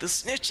 "Don't wait the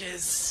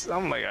snitches."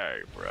 I'm like, all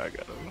right, bro, I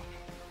got him.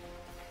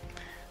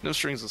 No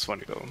strings was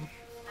funny though.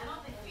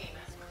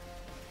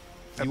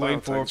 I'm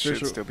waiting for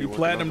official. You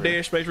Platinum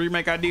Dead Space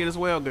remake I did as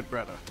well, good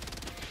brother.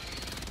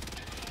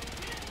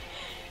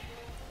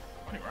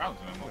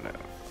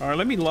 All right,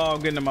 let me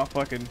log into my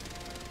fucking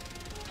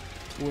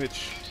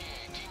Twitch.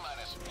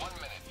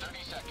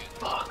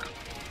 Fuck.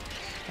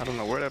 I don't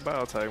know where that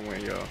battle tag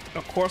went, y'all.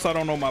 Of course, I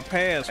don't know my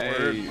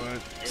password, Hey,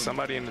 but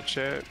somebody in the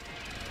chat.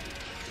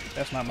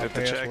 That's not my if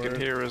password. If the chat can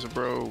hear us,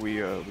 bro, we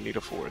need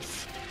a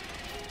 4th.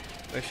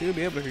 They should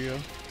be able to hear.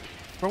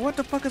 Bro, what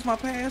the fuck is my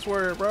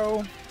password,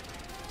 bro?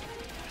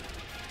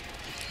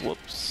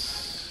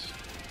 Whoops.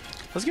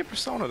 Let's get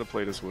Persona to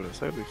play this with us.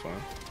 That'd be fun.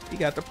 He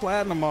got the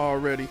platinum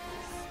already.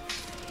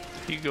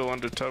 He can go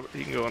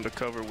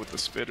undercover with the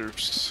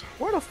spitters.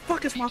 Where the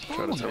fuck is my phone?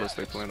 Try to tell us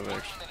they plan of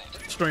action.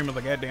 Stream is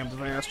a goddamn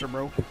disaster,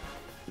 bro.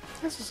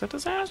 This is a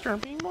disaster,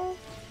 people.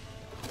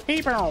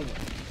 People.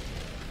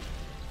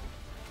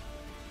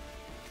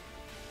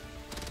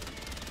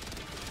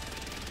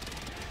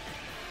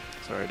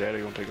 Sorry, Daddy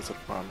gonna take us to the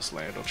promised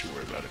land. Don't you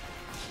worry about it.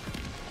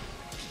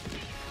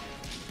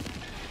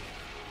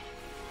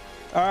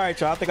 All right,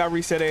 y'all. I think I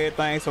reset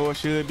everything, so it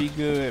should be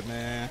good,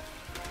 man.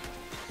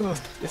 Ugh,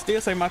 it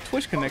still say my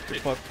Twitch connector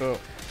fucked up.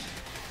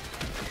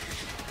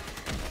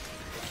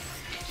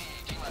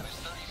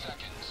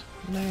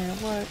 Man,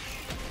 what?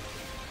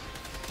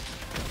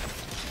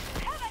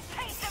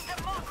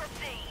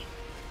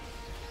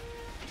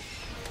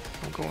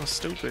 I'm going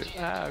stupid.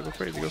 Ah, go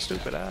crazy, go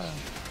stupid. Ah.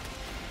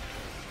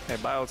 Hey,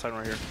 bio time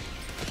right here.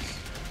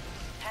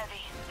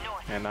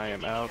 And I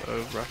am out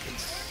of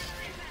rockets.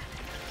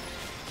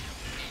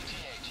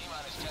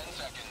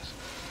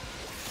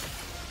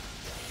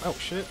 Oh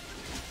shit.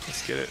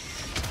 Let's get it.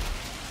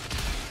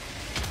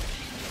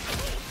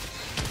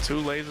 2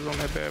 lasers on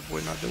that bad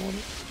boy, not doing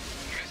it.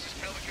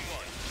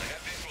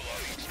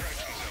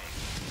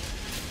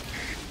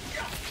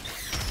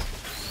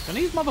 Can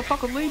these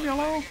motherfuckers leave me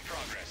alone?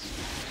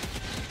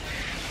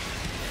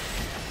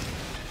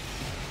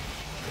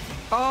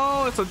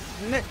 Oh, it's a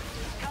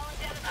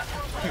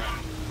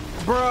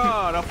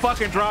bruh, the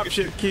fucking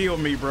dropship killed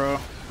me, bro.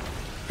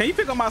 Can you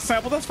pick up my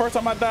sample? That's the first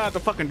time I died.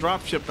 The fucking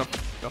dropship,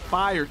 the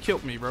fire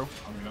killed me, bro.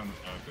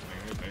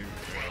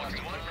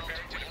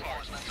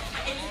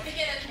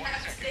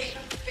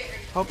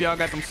 Hope y'all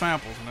got them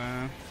samples,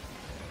 man.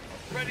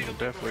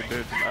 Definitely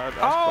did.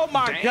 Oh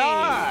my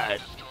god!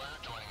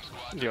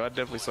 Yo, I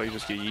definitely saw you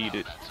just get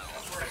yeeted.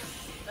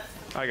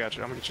 I got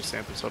you. I'm gonna get your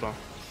samples. Hold on.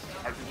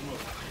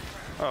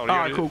 Oh,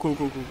 alright, cool.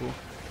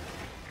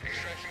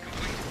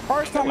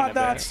 First time I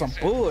died to some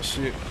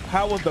bullshit.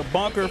 How was the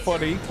bunker for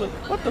the eclipse?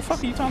 What the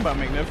fuck are you talking about,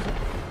 Magnificent?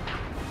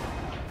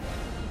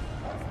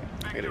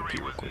 Get it,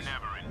 real quick.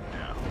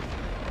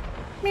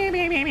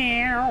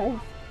 Meow.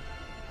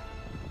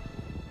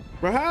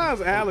 Bro, how is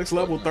Alex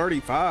level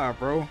 35,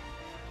 bro?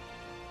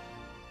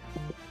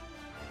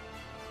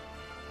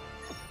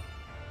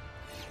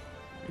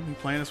 You be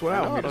playing this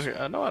without me.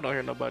 I know I don't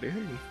hear nobody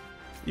here.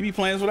 You be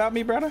playing this without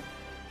me, brother?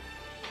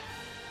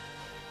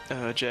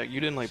 Jack, you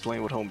didn't like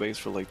playing with Homebase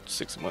for like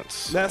 6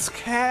 months. That's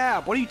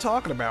cap. What are you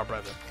talking about,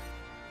 brother?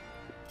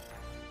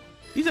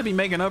 You just be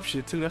making up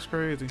shit too. That's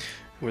crazy.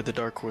 We're the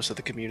dark horse of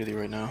the community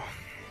right now.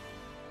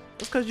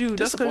 That's cause you.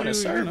 That's cause you.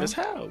 Service.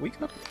 How we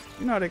got?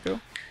 You know how they go.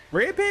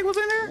 Red Pig was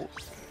in there.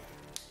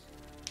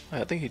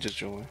 I think he just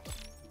joined.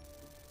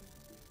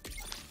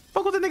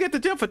 Fuck was the nigga at the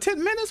gym for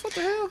 10 minutes? What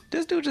the hell?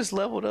 This dude just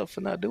leveled up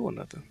for not doing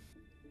nothing.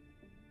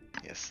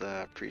 Yes,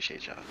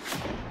 appreciate y'all.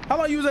 How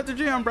long you was at the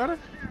gym, brother?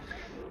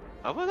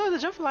 I was at the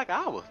gym for like an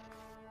hour.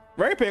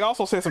 Ray Pig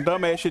also said some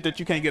dumbass shit that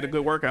you can't get a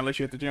good workout unless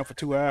you're at the gym for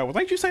 2 hours.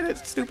 Ain't you say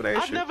that stupid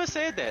ass shit? I never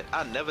said that.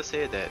 I never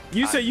said that.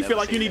 You said you feel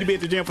like you need to be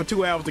at the gym for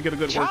 2 hours to get a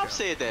good Chop workout.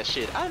 said that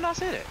shit. I did not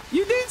say that.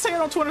 You did say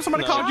it on Twitter.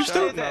 Somebody called you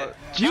stupid.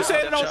 You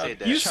said it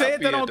on. You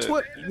said that on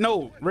Twitter.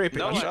 No, Ray Pig.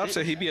 No, Chop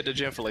said he'd be at the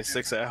gym for like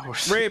 6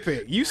 hours. Ray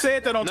Pig. You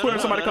said that on Twitter.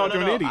 Somebody called you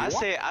an idiot.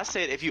 I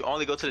said if you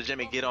only go to the gym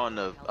and get on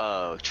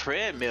the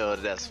treadmill,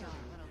 that's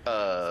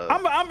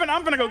I'm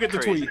gonna go get the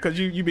tweet because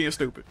you being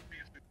stupid.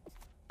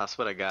 I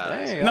swear to God.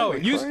 Dang,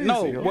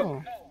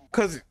 No,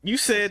 because you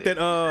said that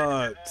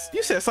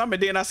you said something,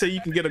 then I said you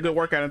can get a good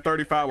workout in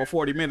 35 or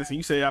 40 minutes, and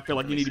you said I feel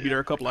like you need to be there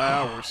a couple of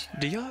hours.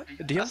 Do y'all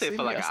I said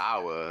for like an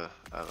hour.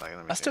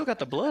 I still got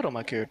the blood on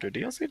my character. Do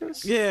y'all see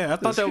this? Yeah, I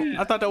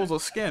thought that was a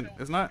skin.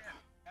 It's not.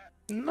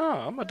 No,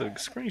 I'm about to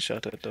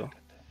screenshot that though.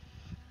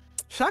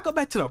 Should I go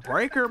back to the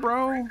breaker,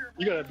 bro?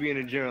 You gotta be in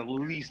the gym at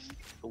least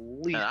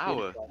an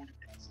hour.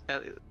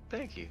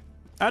 Thank you.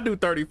 I do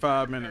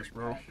 35 minutes,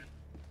 bro.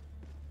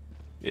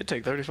 It'd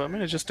take 35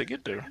 minutes just to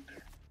get there.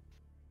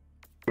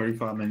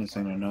 35 minutes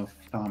ain't enough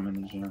time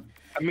in the gym.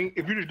 I mean,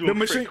 if you're just doing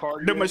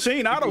cardio, the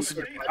machine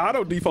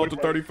auto default to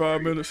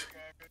 35 minutes.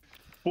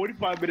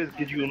 45 minutes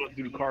gets you enough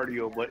to do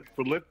cardio, but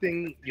for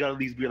lifting, you gotta at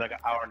least be like an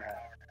hour and a half.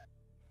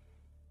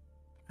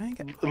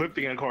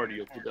 Lifting and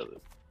cardio together.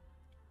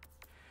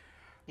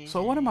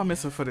 So what am I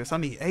missing for this? I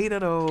need 8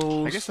 of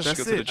those. I guess I should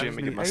go to the gym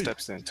and get my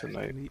steps in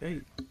tonight. I need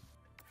 8. I'm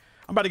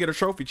about to get a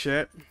trophy,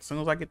 chat. As soon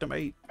as I get them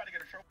 8.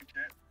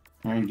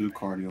 I don't do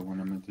cardio when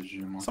I'm at the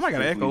gym. Somebody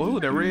got an echo. Who,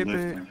 that red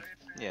pig?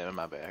 Yeah,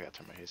 my bad. I gotta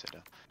turn my headset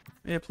down.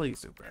 Yeah,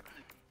 please do, brother.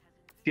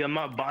 See, I'm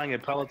not buying a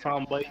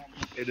Peloton bike,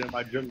 and then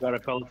my gym got a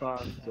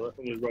Peloton, so I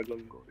think it's right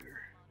going to go there.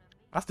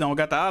 I still don't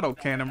got the auto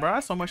cannon, bro.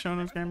 That's so much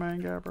on this game I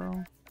ain't got,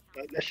 bro.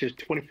 That's just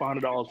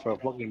 $2,500 for a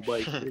fucking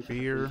bike.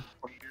 Beer.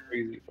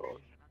 Crazy, bro.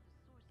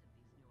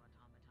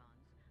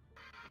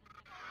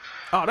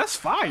 Oh, that's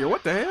fire.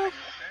 What the hell?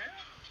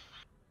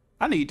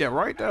 I need that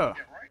right there.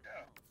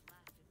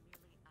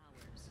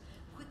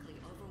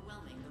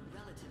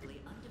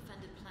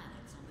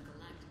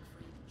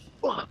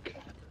 Fuck.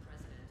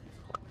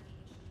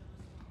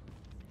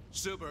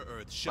 Super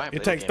Earth.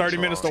 It takes 30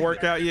 minutes to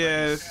work out.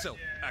 Yeah.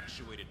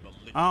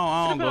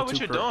 I don't go what too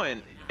you're crazy.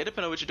 doing. It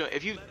depends on what you're doing.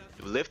 If you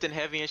lifting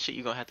heavy and shit,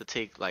 you're gonna have to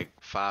take like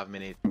 5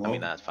 minute. I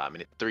mean, not 5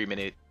 minute, 3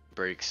 minute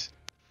breaks.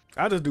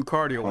 I just do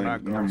cardio when I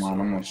go. Never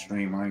mind, I'm on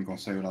stream. I ain't gonna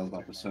say what I was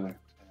about to say.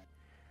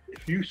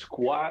 If you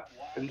squat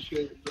and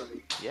shit,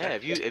 yeah.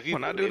 If you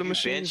when I do the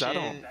machines, I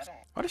don't.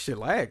 Oh, this shit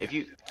lag. If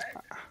you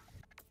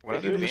when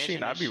I do the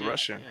machine, I be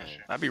rushing.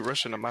 I be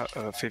rushing about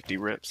 50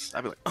 reps.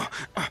 I be like,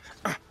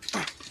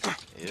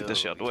 get this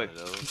shit out the way.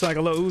 It's like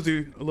a little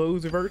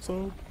Uzi Vert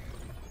song.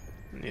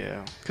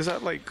 Yeah, cause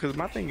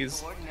my thing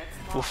is,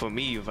 well, for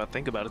me, if I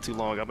think about it too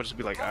long, I'm gonna just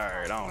be like, all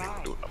right, I don't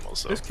even do it no more.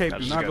 So This cape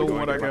does not go with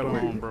what I got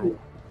on, bro.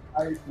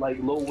 I like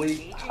low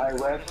weight, high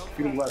reps.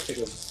 You don't want to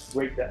take a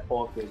break that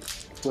often.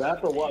 So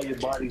after a while, your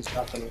body's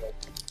not gonna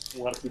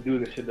want to do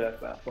the shit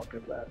that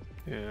fucking fast.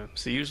 Yeah.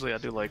 So usually I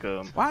do like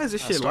Why is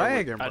this shit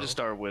lagging, bro? I just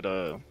start with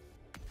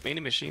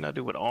any machine I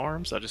do with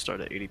arms. I just start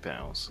at 80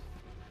 pounds.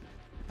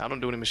 I don't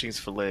do any machines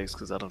for legs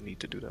because I don't need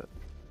to do that.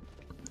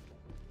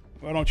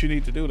 Why don't you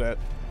need to do that?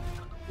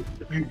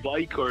 If you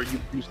bike or you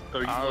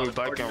I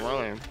bike and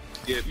run.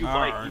 Yeah, if you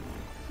bike,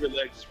 your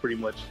legs is pretty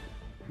much.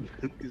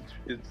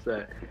 It's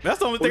That's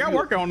the only thing I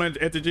work on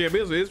at the gym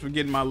is for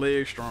getting my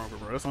legs stronger,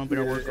 bro. That's the only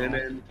thing I work on.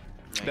 Then,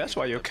 that's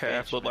why your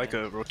calf look like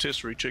a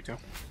rotisserie chicken.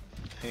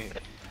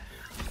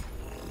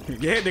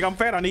 Yeah, nigga, I'm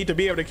fat. I need to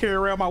be able to carry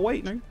around my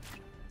weight, nigga.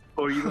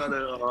 Or you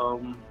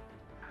gotta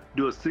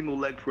do a single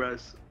leg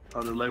press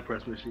on the leg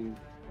press machine.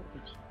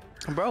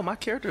 Bro, my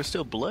character is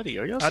still bloody.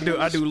 Are y'all?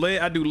 I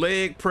do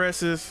leg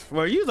presses.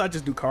 Well, usually I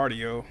just do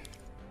cardio.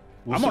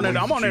 I'm on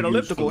that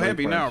elliptical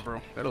heavy now,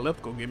 bro. That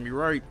elliptical get me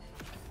right.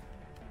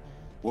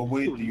 What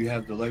weight do you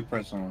have the leg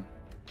press on?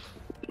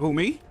 Who,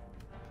 me?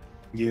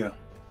 Yeah.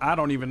 I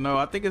don't even know.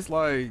 I think it's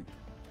like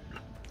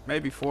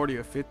maybe 40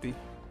 or 50.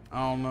 I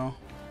don't know.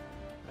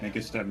 Make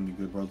it 70,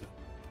 good brother.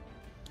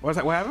 What's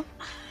that? What happened?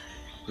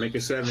 Make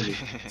it 70.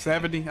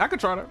 70. I could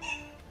try that.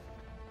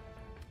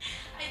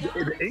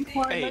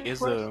 Hey,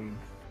 is I haven't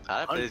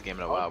played this game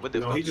in a while. What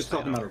the fuck? He's just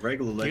talking about a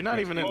regular leg. You're not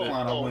even in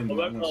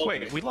the.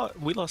 Wait, we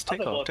lost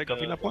Takeoff. Takeoff,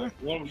 you not playing?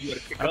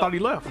 I thought he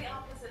left.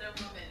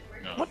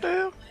 What the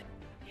hell?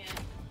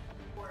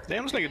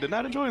 Damn, this nigga did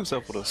not enjoy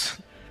himself with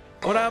us.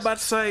 What I was about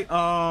to say,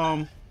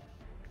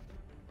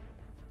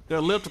 the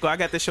elliptical, I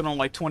got this shit on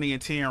like 20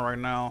 and 10 right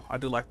now. I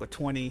do like the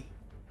 20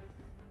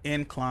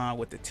 incline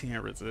with the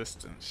 10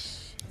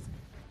 resistance.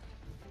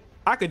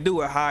 I could do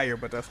it higher,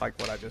 but that's like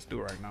what I just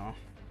do right now.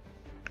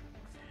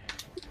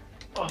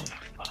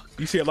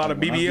 You see a lot of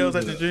BBLs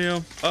at the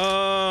gym?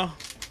 I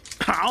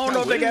don't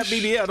know if they got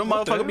BBL. Them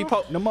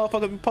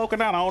motherfuckers be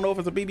poking out. I don't know if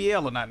it's a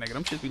BBL or not, nigga.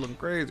 Them shit be looking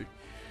crazy.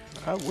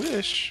 I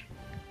wish.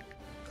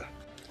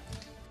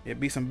 It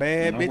be some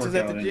bad bitches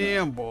at the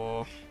gym,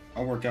 boy.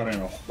 I work out in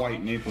a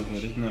white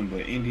neighborhood. It's nothing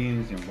but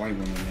Indians and white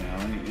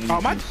women now.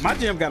 Oh, my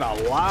gym got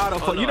a lot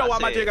of. Oh, no, you know why I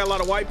my said- gym got a lot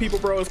of white people,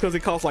 bro? It's because it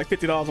costs like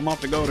 $50 a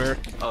month to go there.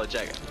 Oh,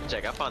 Jack,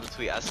 I found the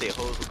tweet. I said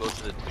hoes will go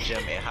to the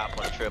gym and hop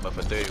on the treadmill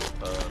for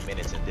 30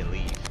 minutes and then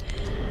leave.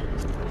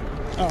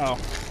 Oh.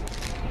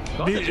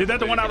 Is that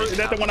the one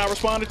I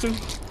responded to?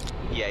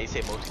 Yeah, he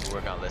said most people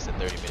work out less than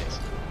 30 minutes.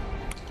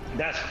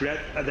 That's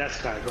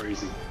kind of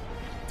crazy.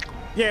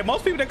 Yeah,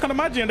 most people that come to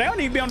my gym, they don't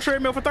even be on the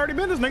treadmill for 30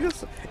 minutes,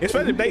 niggas.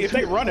 Especially if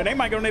they running, they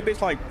might get on that bitch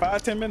like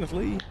 5-10 minutes,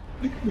 leave.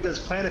 Because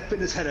Planet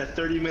Fitness had a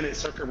 30-minute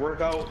circuit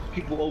workout,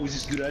 people always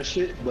just do that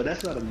shit, but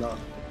that's not enough.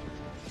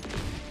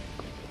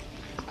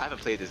 I haven't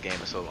played this game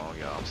in so long,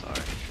 y'all. I'm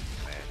sorry.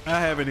 I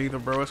haven't either,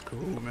 bro. It's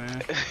cool,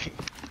 man.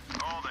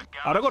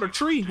 Oh, they go to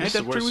tree. Ain't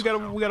that the tree we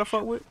gotta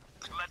fuck with?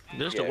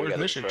 This the worst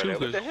mission too.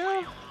 What the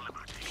hell?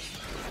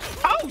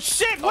 Oh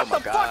shit! What the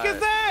fuck is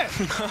that?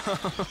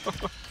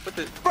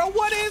 Bro,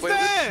 what is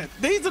that?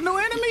 These are new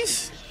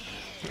enemies?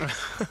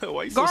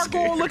 Why you so Gargoyle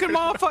scared? looking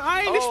motherfucker.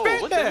 I ain't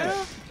expect that.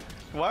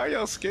 Why are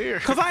y'all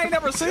scared? Cause I ain't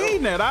never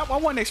seen that. I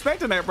wasn't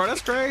expecting that, bro.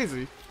 That's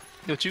crazy.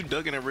 But you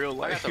dug in real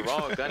I life. got the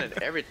wrong gun and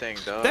everything,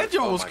 dog. That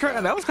joint was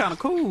crazy. That was kind of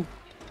cool.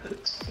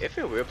 It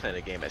feel weird playing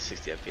the game at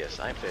 60 FPS.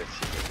 I ain't playing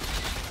 60.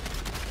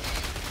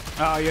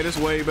 Oh yeah, this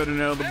way better than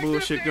the other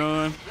bullshit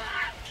gun.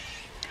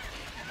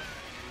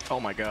 Oh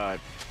my god.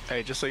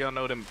 Hey, just so y'all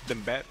know, them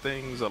bat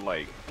things are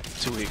like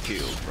 2-hit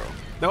kills, bro.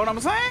 Know what I'm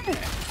saying?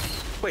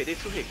 Wait, they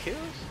 2-hit kills?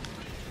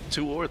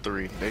 2 or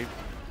 3.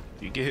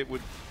 You get hit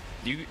with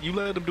you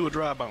let them do a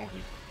drive-by on you.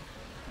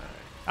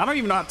 I don't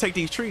even know how to take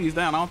these trees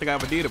down. I don't think I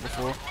ever did it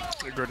before.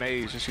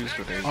 Grenades, just use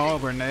grenades. Oh,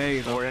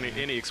 grenades. Or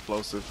any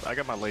explosive. I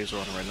got my laser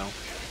on it right now.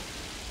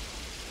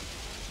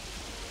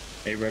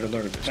 Hey, red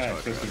alert.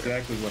 That's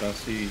exactly what I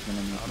see when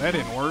I'm. Oh, that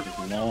didn't work.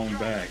 Long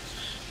backs.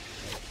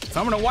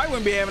 Some of the white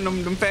women be having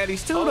them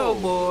fatties too, though,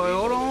 boy.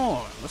 Hold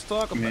on. Let's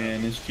talk about it.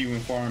 Man, it's few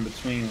and far in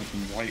between with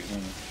them white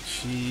women.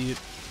 Shit.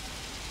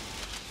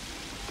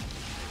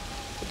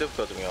 What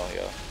difficulty we on,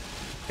 y'all?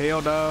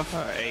 Hell,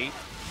 8.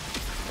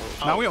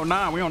 No, we on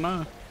 9. We on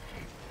 9.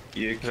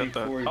 Yeah, keep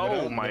forward.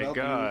 Oh my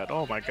god.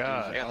 Oh my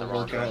god. I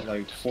work out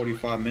like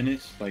 45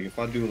 minutes. Like if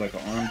I do like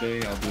an arm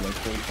day, I'll do like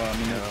 45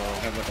 minutes. I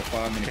have like a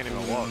 5-minute Can't even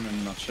cool walk. down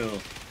and I'll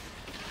chill.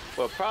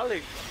 Well,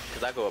 probably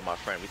because I go with my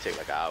friend. We take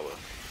like an hour.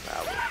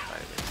 90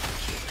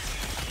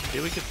 minutes.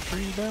 Did we get the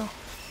trees down?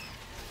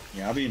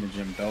 Yeah, I'll be in the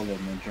gym double the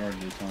majority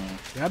of the time.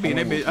 Yeah, I be in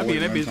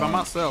that bitch by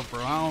myself,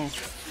 bro. I don't.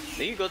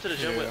 Then you go to the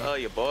gym with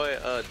your boy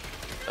in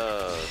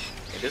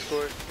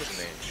Discord. What's his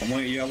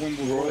name? I went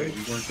with Roy.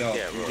 We worked out.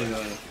 Yeah, we Roy.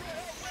 did,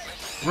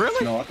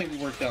 Really? No, I think we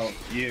worked out.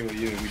 Yeah, we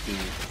did.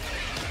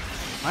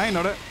 I ain't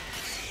know that.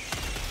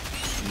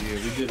 Yeah,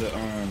 we did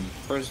a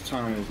first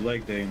time it was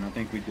leg day, and I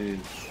think we did.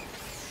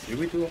 Did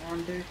we do an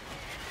arm day?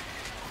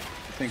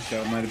 I think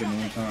so. It might have been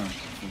one time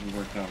we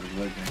worked out with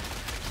leg day.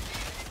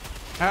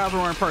 How's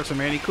Roy in person,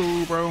 man? He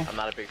cool, bro? I'm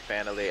not a big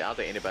fan of Lee. I don't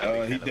think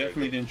anybody. He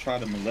definitely didn't try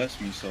to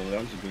molest me, so that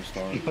was a good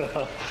start.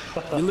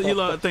 You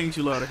love the things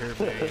you love to hear,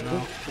 man. You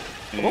know.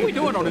 What we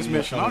doing on this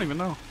mission? I don't even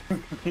know.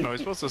 No,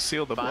 he's supposed to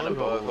seal the Find the bug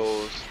bug holes.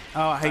 holes.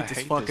 Oh, I hate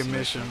this fucking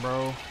mission,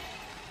 bro.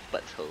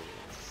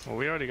 Buttholes. Well,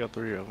 we already got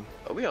 3 of them.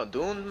 Are we on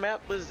Dune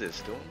map? What is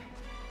this, Dune?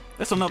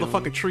 That's another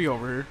fucking tree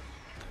over here.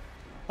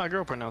 My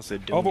girl pronounced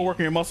it Doom.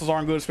 Overworking your muscles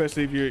aren't good,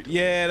 especially if you're.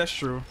 Yeah, that's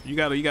true. You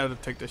gotta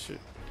take that shit.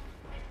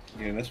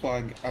 Yeah, that's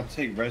why I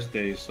take rest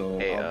days. So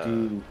Hey,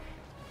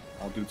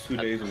 I'll do 2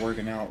 days of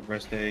working out,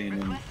 rest day,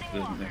 and then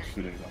the next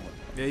 2 days I'll work.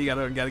 Yeah, you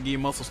gotta give your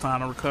muscles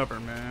time to recover,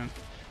 man.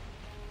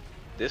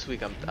 This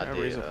week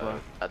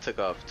I took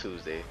off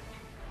Tuesday.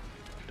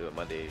 Do it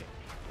Monday,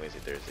 Wednesday,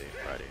 Thursday,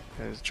 Friday.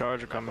 His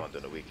charger coming. On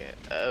during the weekend.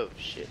 Oh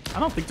shit.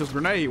 I don't think this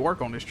grenade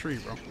work on this tree,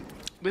 bro.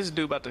 This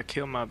dude about to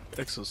kill my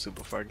exosuit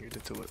before I get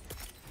into it.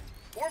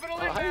 Orbital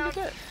How you inbound.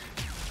 get that?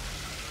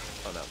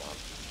 Oh no, mom.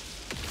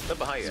 Look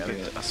behind you.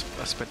 I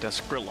spent that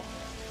Skrilla.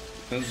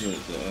 Because the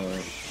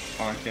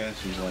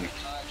podcast is like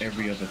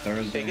every other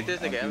Thursday. Hey, get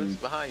this nigga Evans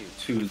behind you.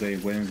 Tuesday,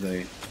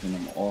 Wednesday, then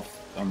I'm off.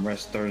 I'm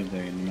rest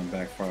Thursday, and then I'm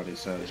back Friday,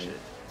 Saturday.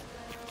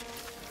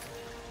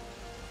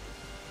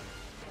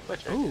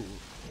 Ooh,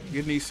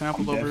 getting these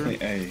samples over here.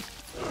 Hey,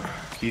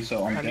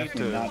 Kiso, I'm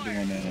definitely not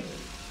doing that.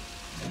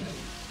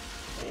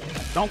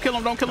 Don't kill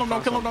him! Don't kill him!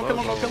 Don't kill him! Don't kill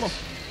him! Don't kill him!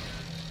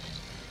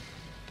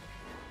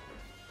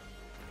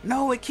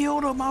 No, it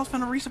killed him. I was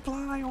finna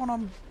resupply on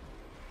him.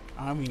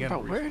 I mean, Bro,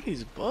 where are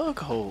these bug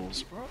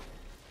holes, bro?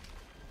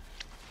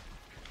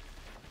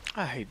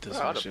 I hate this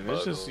Where are the mission. bug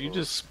It's just you holes?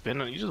 just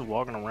spinning, you just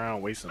walking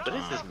around wasting What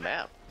time. is this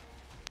map?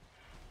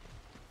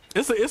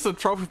 It's a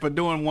trophy for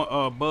doing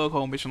one bug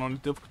hole mission on the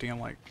difficulty in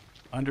like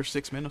under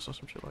 6 minutes or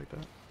some shit like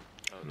that.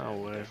 No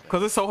way.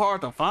 Cause it's so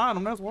hard to find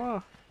them. That's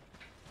why.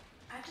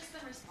 I've just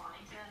been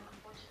responding to them,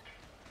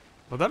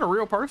 unfortunately. Was that a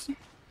real person?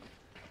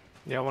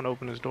 Yeah, I want to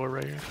open this door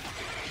right here.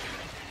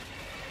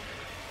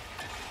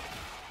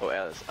 Oh,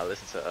 Alice, I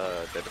listened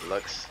to the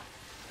deluxe,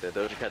 the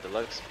Doja Cat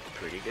deluxe.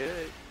 Pretty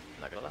good.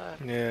 Not gonna lie.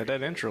 Yeah,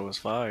 that intro was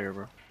fire,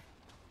 bro.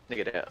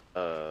 Nigga, that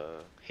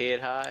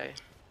head high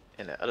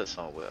And the other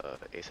song with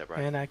A$AP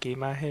Rocky. And I keep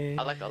my head.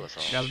 I like the other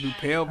songs. Gotta do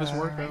pelvis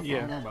workout. Yeah. I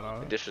don't know about all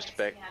that.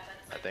 Disrespect.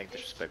 I think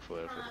Disrespectful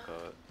is what it's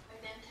called.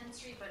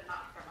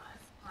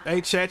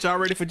 Hey, chat, y'all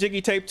ready for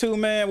Jiggy Tape 2,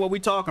 man? What we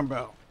talking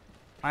about?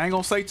 I ain't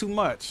gonna say too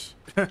much.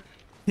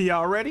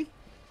 Y'all ready?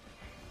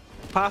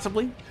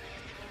 Possibly.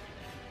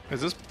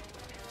 Is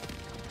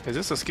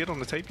this a skit on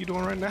the tape you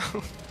doing right now?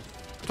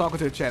 Talking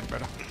to the chat,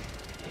 brother.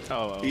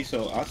 See,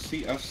 so I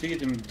see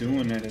them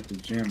doing that at the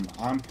gym.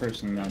 I'm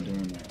personally not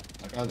doing that.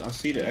 Like I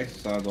see the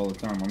exercise all the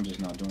time. I'm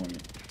just not doing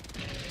it.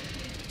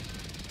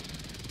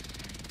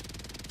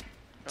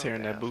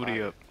 Tearing that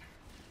booty up.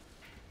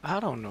 I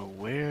don't know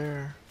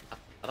where.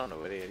 I don't know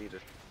where they at either.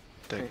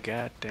 The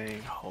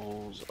goddamn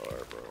holes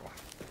are, bro.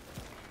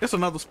 It's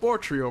another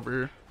sport tree over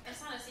here.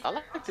 I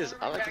like this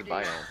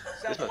biome.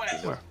 This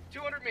must be new.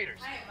 200 meters.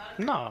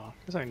 No,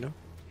 this ain't new.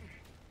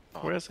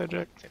 Where's that,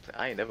 Jack?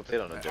 I ain't never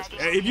played on no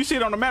Justice. Hey, if you see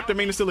it on the map, that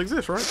means it still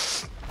exists,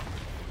 right?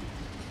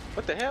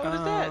 What the hell is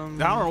that? I don't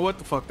know what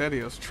the fuck that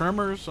is.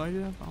 Tremors, I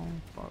guess. I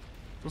don't fuck.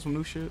 That's some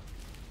new shit.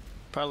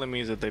 Probably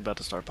means that they about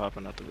to start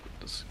popping out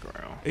this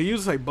ground. It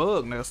used to say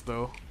bug nest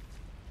though.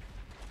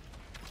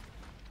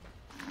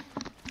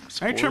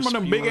 Ain't trimming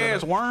them big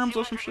ass worms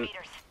or some shit.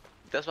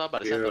 That's what I'm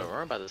about to say.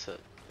 I'm about to say.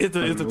 Is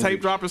the tape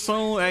dropping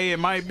soon? Hey, it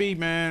might be,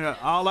 man.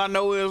 All I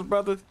know is,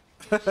 brother,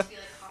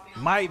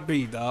 might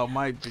be, dog.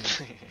 Might be.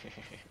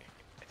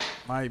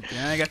 Might be.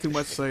 I ain't got too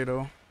much to say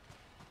though.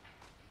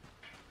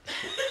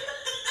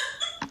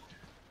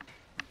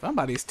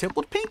 Somebody's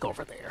tippled pink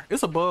over there.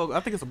 It's a bug. I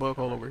think it's a bug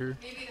hole over here.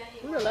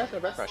 Who that laughing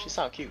at the restaurant? She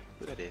sound cute.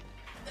 Who that is?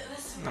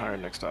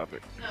 Alright, next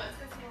topic.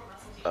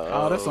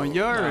 Oh, that's on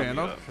your end.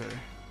 Okay.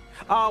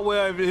 Oh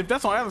well, if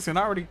that's on Allison,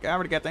 I already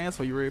got the answer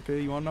for you, Red Pill.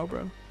 You wanna know,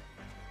 bro?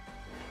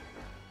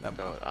 No,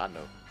 I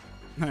know.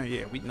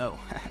 Yeah, we know.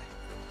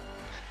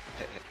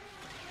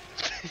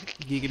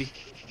 Giggity.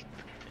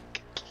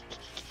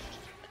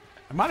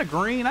 Am I the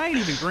green? I ain't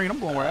even green. I'm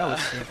going where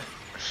Alice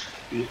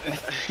is.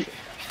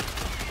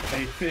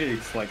 Hey,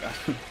 Figs, like,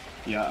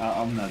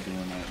 yeah, I'm not doing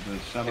that.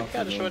 But shout out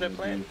to show that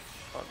plan.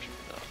 Oh,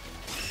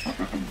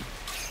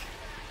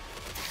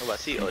 I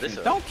see. Oh, this.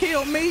 Don't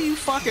kill me, you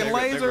fucking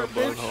laser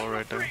bitch. Hole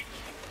right there.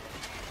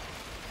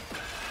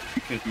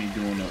 Catch me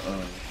doing a.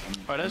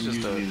 Oh, that's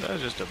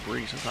just a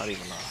breach. It's not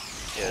even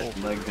a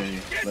leg day.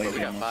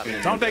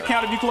 Don't that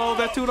count if you close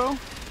that too, though?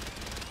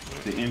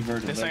 The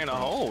inverted. This ain't a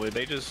hole.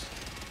 They just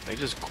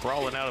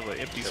crawling out of an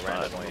empty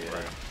spot.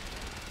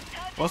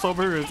 What's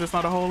over here? Is this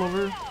not a hole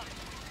over here?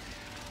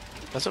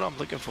 That's what I'm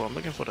looking for. I'm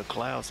looking for the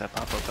clouds that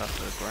pop up out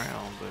the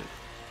ground, but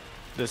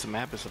this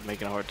map is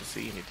making it hard to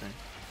see anything.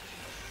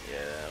 Yeah,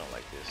 I don't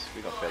like this.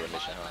 We gonna fail the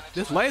mission, huh?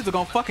 This laser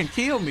gonna fucking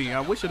kill me. I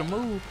wish it'd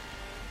move.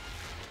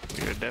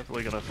 You're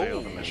definitely gonna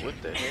fail the mission.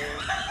 What the hell?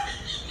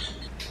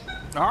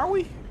 Are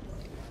we?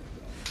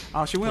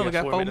 Oh shit, we only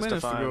got 4 minutes to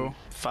go.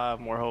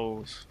 5 more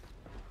holes.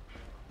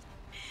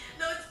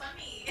 No, it's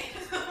funny.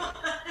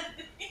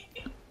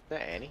 Is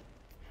that Annie?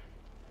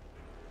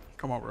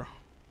 Come on, bro.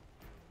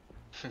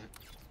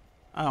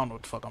 I don't know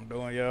what the fuck I'm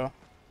doing, y'all.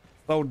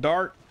 So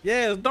dark.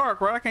 Yeah, it's dark,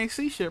 bro. I can't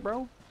see shit,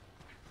 bro.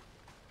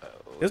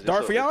 It's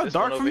dark for y'all. It's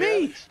dark for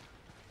me.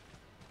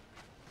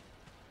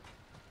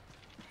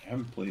 I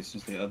haven't played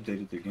since they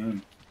updated the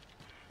game.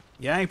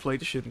 Yeah, I ain't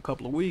played this shit in a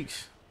couple of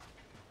weeks.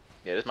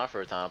 Yeah, this is my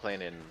first time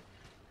playing in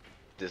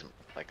this,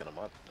 like in a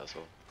month. That's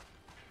all.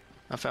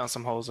 I found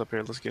some holes up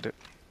here. Let's get it.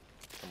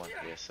 Come on,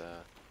 yes.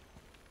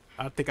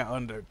 I think I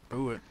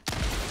underthrew it.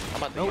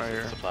 I'm about to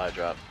use the supply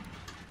drop.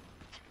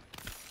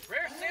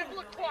 Rare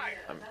sample acquired.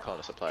 I'm calling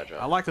a supply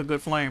drop. I like a good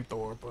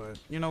flamethrower, but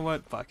you know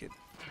what? Fuck it.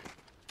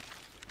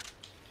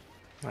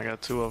 I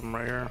got 2 of them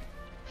right here.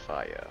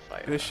 Fire.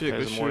 Good shit.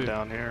 There's good more shit.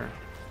 down here.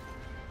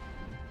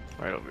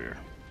 Right over here.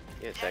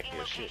 Yeah, exactly.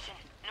 Good shit.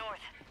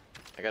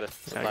 I got a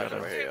supply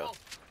drop right here, yo.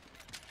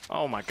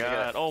 Oh my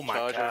god. Oh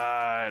my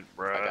god,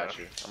 bro. I got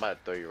you. I'm about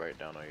to throw you right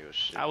down on your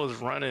shit. I was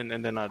running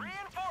and then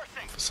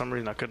for some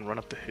reason I couldn't run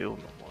up the hill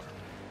no more.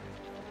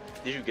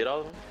 Did you get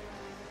all of them?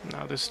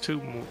 No, there's 2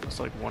 more. There's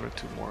like 1 or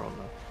 2 more on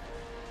the.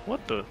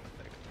 What the?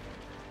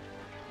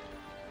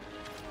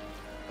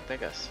 I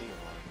think I see one.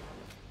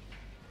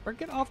 Bro,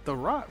 get off the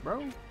rock,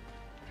 bro.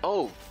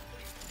 Oh!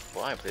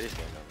 Well, I ain't played this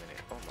game in a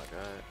minute. Oh my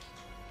god.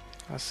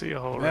 I see a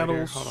hole right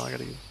here. Hold on, I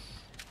gotta use.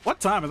 What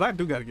time is I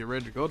do gotta get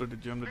ready to go to the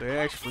gym today,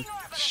 actually.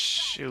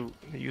 Shoot,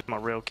 I used my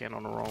rail can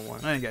on the wrong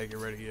one. I ain't gotta get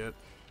ready yet.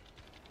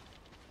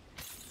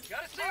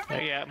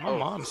 Hey, yeah, my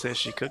mom says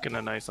she cooking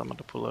tonight, so I'm about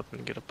to pull up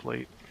and get a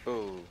plate.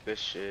 Oh, good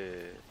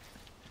shit.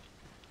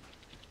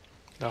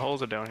 The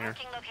holes are down here.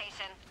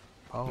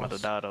 I'm about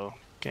to die though.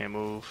 Can't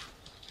move.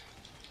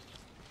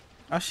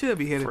 I should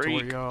be headed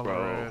Freak, toward y'all,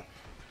 bro.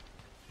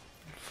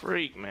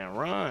 Freak, man,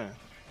 run.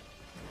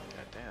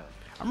 God damn.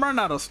 I'm running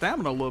out of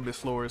stamina a little bit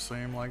slower, it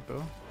seems like,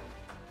 though.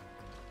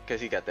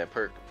 Because he got that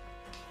perk.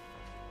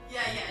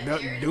 Yeah.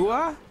 Do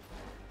I?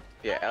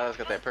 Yeah, Alex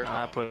got that perk.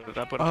 I put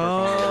a perk on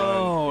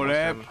Oh,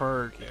 that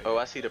perk. Oh,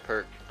 I see the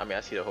perk. I mean,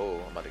 I see the hole.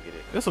 I'm about to get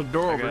it. There's a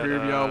door over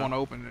here if y'all want to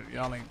open it.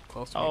 Y'all ain't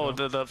close to Oh,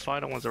 me, the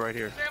final ones are right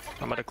here.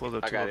 I'm about to close the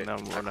 2 of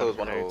them. I closed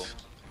one hole.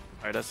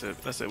 Alright, that's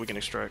it. That's it. We can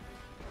extract.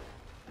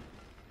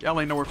 Y'all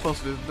ain't nowhere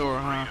close to this door,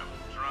 huh?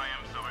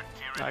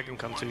 I can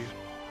come to you.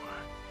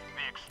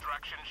 The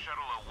extraction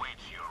shuttle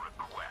awaits your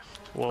request.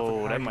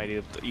 Whoa, that might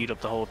eat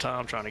up the whole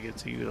time trying to get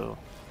to you though.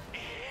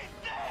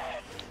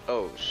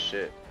 Oh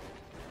shit.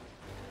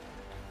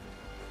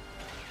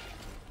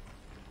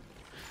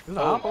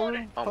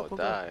 Oh, almost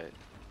died.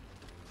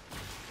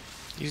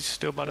 You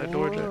still by that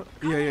door, Jack?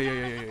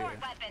 Yeah.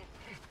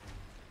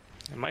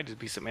 It might just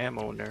be some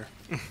ammo in there.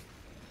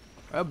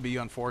 That'd be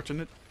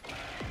unfortunate.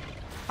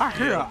 I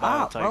hear a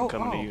op, bro.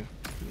 Coming to you.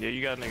 Yeah,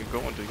 you got a nigga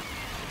going to you.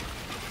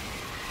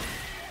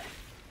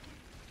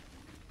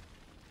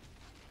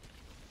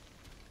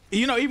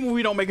 You know, even when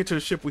we don't make it to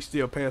the ship, we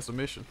still pass the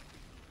mission.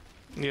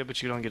 Yeah,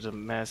 but you don't get to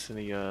mass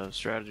any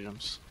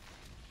stratagems.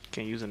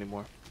 Can't use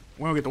anymore.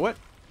 We don't get the what?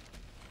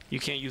 You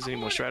can't use any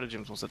more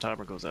stratagems once the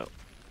timer goes out.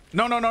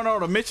 No.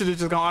 The mission is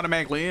just gonna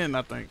automatically end,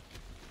 I think.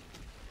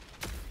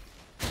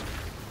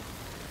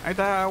 Ain't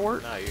that how it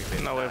works?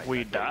 No, if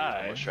we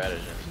die,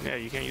 stratagems. Yeah,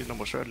 you can't use no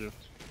more stratagems.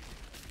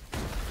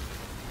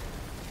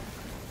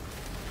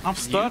 I'm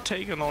stuck. You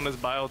taking on this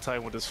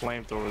biotype with this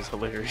flamethrower is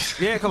hilarious.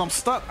 Yeah, cause I'm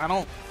stuck. I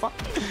don't. Fuck.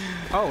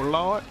 Oh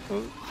lord.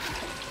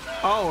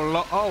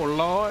 Oh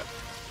lord.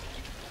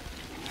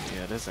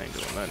 Yeah, this ain't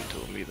doing nothing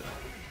to him either.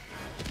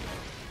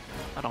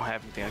 I don't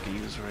have anything I can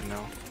use right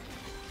now.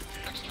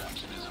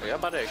 Are y'all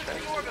about to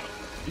extract?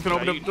 You can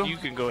open up the door? You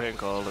can go ahead and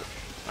call it.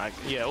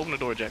 Yeah, open the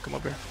door, Jack. Come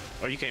up here.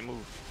 Or you can't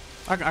move.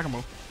 I can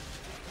move.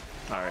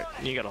 Alright,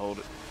 you gotta hold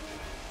it.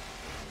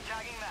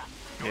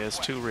 Yeah, it's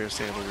 2 rare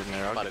samples in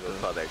there. I'm about to go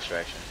call the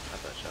extraction. I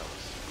thought y'all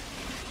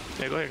was...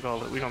 Yeah, go ahead and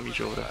call it. We gonna meet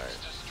you over there.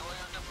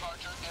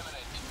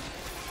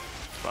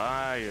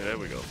 Fire, there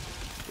we go.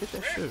 Get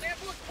that shit.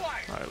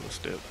 Alright, let's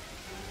dip.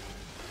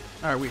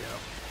 Alright, we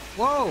have.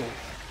 Whoa!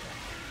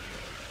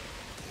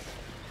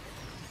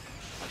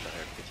 I thought I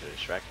had to get to the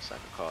extraction so I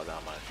can call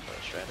down my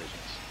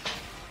strategies.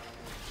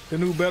 The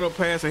new battle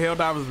pass of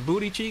Helldivers is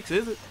booty cheeks,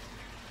 is it?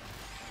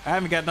 I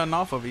haven't got nothing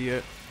off of it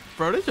yet.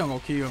 Bro, this junk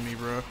gonna kill me,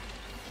 bro.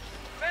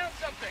 Found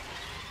something.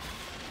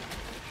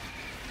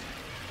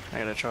 I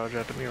gotta charge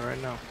out to me right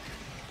now.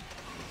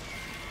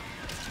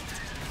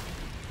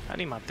 I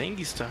need my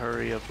thingies to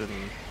hurry up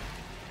and...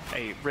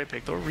 Hey, Red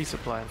Pick, throw a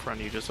resupply in front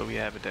of you just so we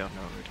have it down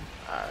there already.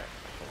 Alright.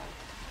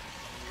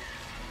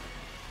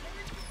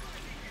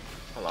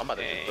 Hold on, I'm about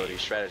to throw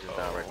these strategies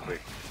down right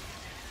quick.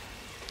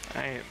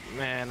 I ain't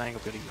gonna be able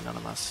to use none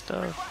of my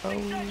stuff.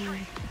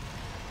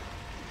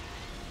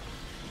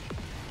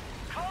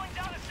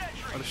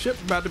 Oh, the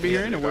ship's about to be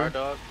here anyway.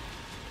 Dog.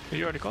 Did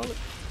you already call it?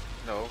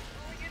 No.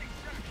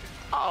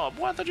 Oh,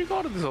 boy, I thought you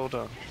called it this whole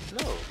time.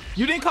 No.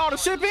 You didn't call the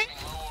shipping?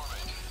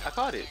 I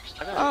caught it.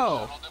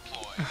 Oh.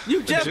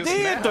 You just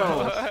did,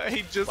 though.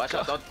 He just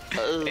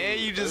and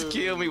you just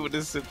killed me with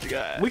this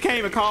guy. We can't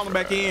even call him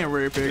back in,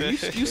 Red Pig.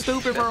 You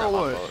stupid, bro, or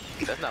what?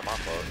 That's not my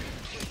fault.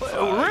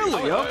 Oh,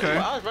 really? Okay.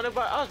 I was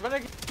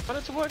running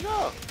towards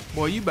y'all.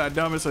 Boy, you about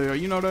dumb as hell.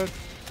 You know that?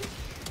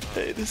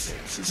 Hey, this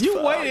is you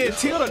fine. waited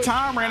until the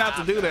time ran out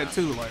to do that,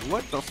 too. Like,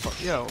 what the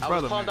fuck? Yo, I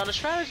brother, was calling down the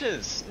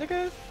strategists,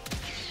 nigga.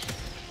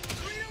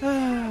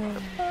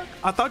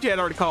 I thought you had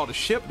already called the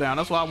ship down.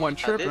 That's why I wasn't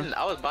tripping. I didn't.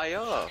 I was by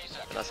y'all.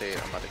 And I said,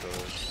 I'm about to go.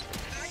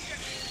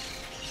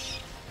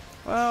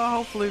 Well,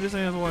 hopefully this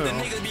ends well.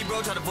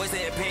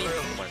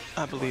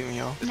 I believe in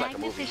y'all.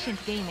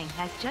 Magnificent Gaming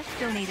has just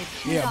donated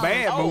 $2 Yeah,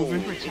 bad movie.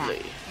 super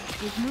chat.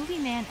 Is Movie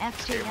Man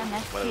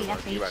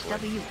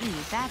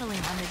FJMSKFHWE battling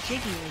on the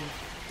Jiggy League?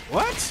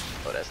 What?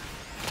 Oh, that's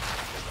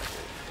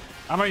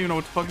I don't even know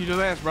what the fuck you just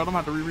asked, bro. I'm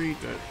about to reread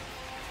that.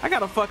 I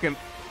got a fucking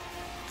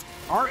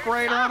arc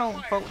raider. I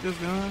don't fuck with this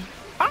gun.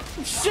 Ah,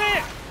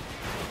 shit!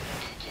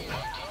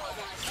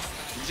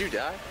 Did you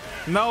die?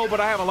 No, but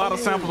I have a lot of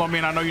samples on me,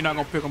 and I know you're not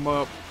gonna pick them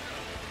up.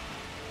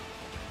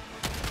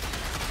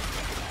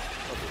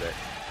 Don't do that.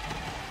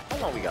 How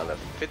long we got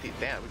left? 50.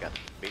 Damn, we got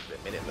basically a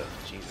minute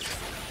left. Jesus.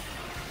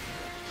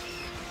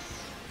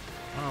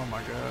 Oh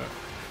my god.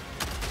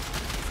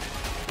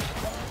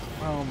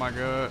 Oh my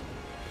god.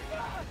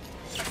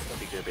 That'll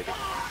be good, baby.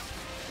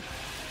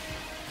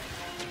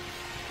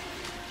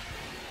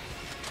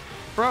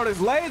 Bro, this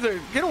laser,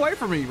 get away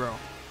from me, bro.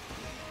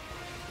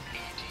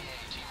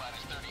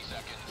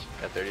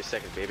 Got 30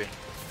 seconds, baby.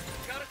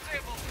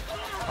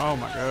 Oh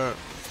my god.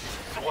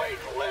 Sweet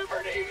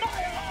liberty,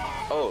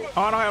 Oh.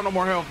 Oh, I don't have no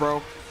more health,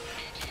 bro.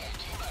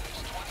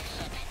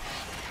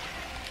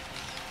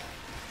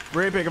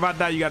 Red Pick, if I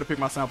die, you gotta pick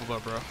my samples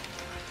up, bro.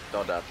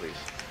 Don't die, please.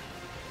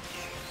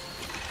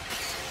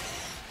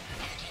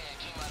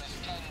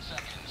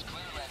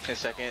 10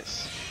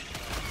 seconds.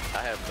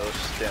 I have no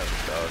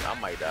stems, dog. I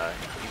might die.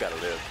 You gotta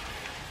live.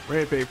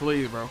 Red Pig,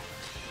 please, bro.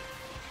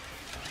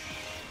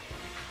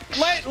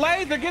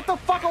 Laser, get the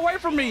fuck away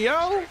from me,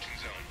 yo!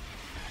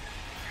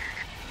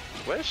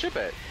 Where's the ship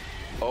at?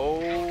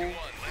 Oh.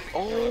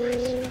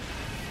 Oh.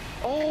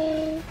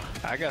 Oh.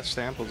 I got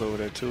samples over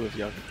there too if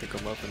y'all can pick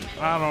them up. And,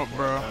 I don't,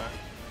 bro.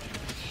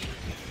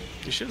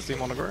 You should have seen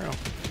them on the ground.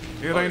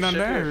 It ain't nothing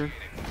there.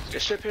 The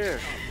ship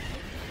here.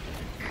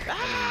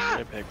 Ah!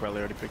 Red Pig probably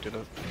already picked it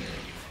up.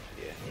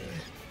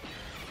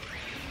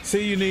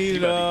 See, you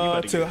need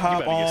to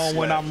hop on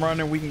when I'm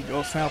running. We can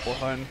go sample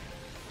hunting.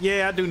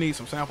 Yeah, I do need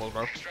some samples,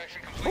 bro.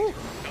 Ooh.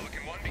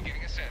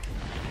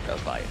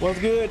 That's fire.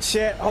 What's good,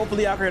 chat?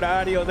 Hopefully y'all can hear the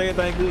audio.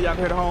 Everything good. Y'all can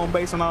hear the home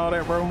base and all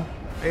that, bro.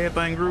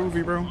 Everything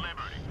groovy, bro.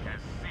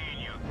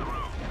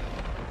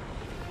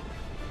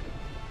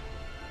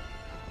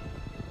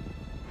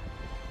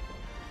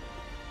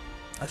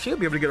 I should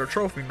be able to get a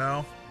trophy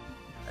now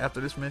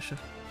after this mission.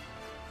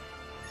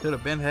 Should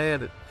have been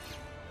had it.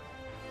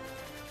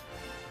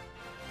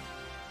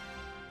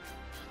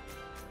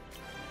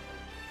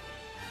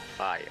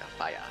 Fire,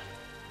 fire.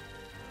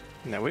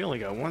 Now we only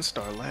got 1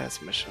 star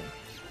last mission.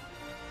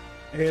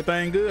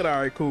 Everything good?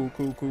 All right, cool.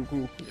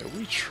 Yeah,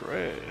 we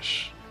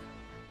trash.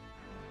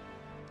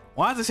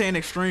 Why is it saying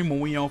extreme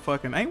when we on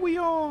fucking? Ain't we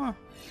on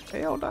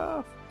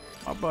Helldive?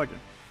 I'm bugging.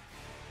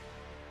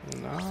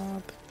 Nah,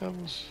 I think that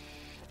was.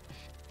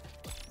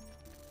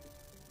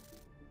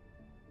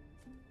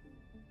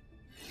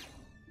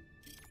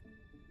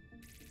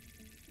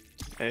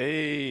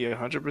 Hey,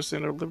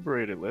 100% are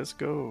liberated. Let's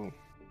go.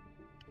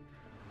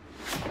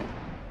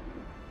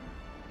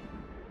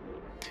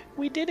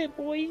 We did it,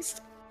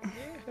 boys. Did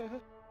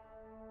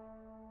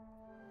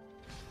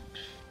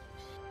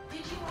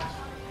you watch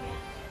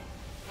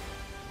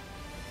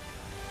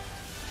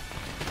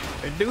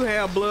They do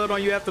have blood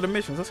on you after the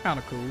missions. That's kind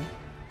of cool.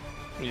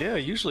 Yeah,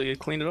 usually it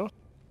clean it off.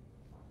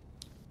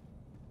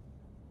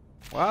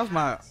 Why's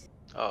my?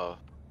 Oh.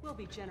 Will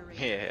be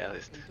Yeah, at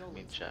least.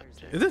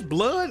 Is this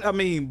blood? I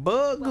mean,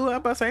 bug glue. I'm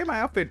about to say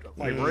my outfit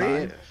like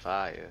red.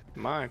 Fire.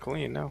 Mine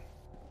clean now.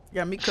 You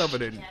got me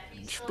covered in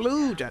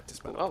splooge at this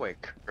point. Oh, wait,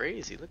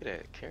 crazy. Look at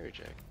that carry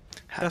jack.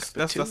 That's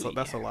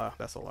a lie.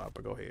 That's a lie.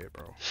 But go ahead,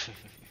 bro.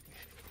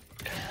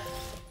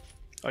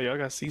 Oh, y'all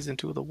got season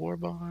 2 of the War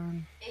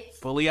Bond.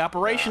 Fully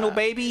operational,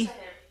 baby.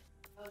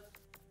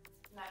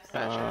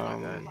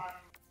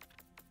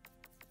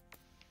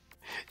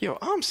 Yo,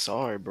 I'm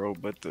sorry, bro,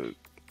 but the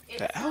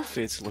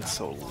outfits look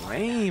so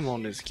lame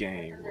on this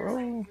game,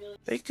 bro.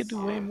 They could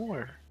do way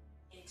more.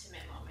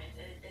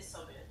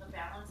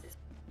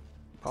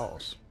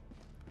 Pause.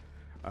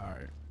 All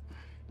right.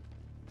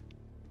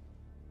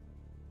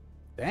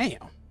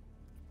 Damn.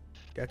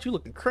 Got you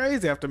looking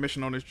crazy after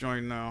mission on this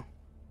joint now.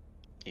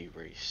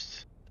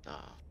 Erased. Nah.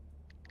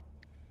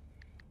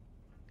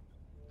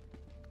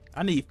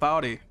 I need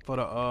 40 for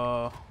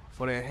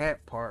that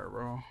hat part,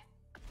 bro.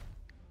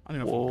 I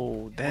need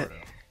Whoa,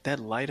 that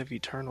Light of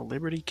Eternal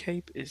Liberty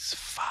cape is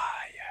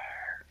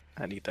fire.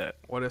 I need that.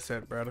 What is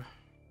that, brother?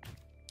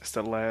 It's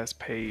the last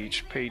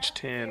page, page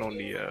 10 on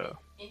the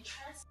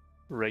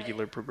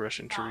regular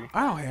progression tree.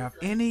 I don't have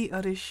any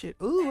of this shit.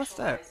 Ooh, what's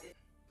that?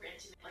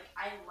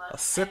 A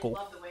sickle.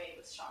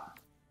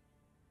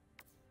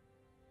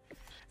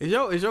 Is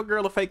your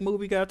girl a fake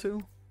movie guy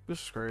too?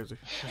 This is crazy.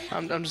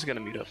 I'm just gonna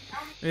mute up.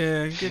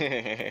 Yeah,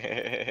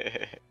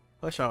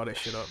 hush all that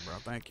shit up, bro.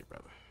 Thank you,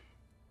 brother.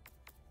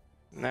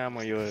 Now I'm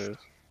on your ass.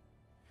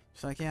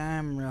 It's like, yeah,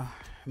 I'm a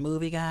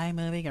movie guy,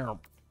 movie girl.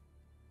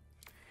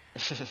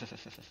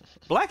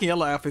 Black and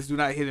yellow outfits do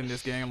not hit in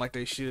this game like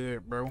they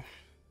should, bro.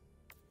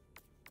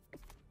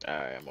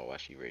 Alright, I'm gonna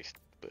watch you race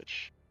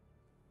Butch.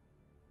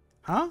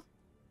 Huh?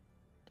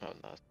 Oh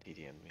no, he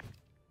DM'd me.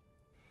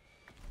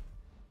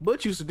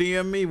 Butch used to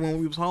DM me when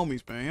we was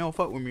homies, man. He don't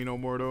fuck with me no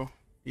more though.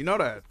 You know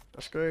that?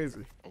 That's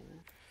crazy. Ooh,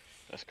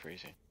 that's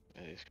crazy.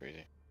 That is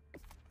crazy.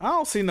 I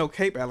don't see no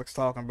cape Alex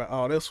talking about.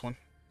 Oh, this one.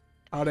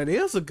 Oh, that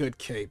is a good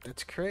cape.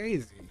 That's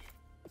crazy.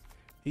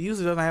 He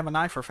usually doesn't have an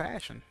eye for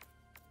fashion.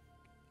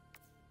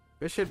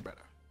 This shit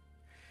better.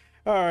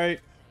 All right.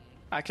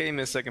 I came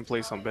in second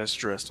place on best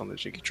dressed on the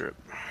Jiggy trip.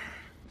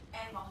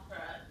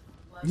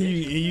 I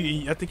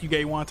think you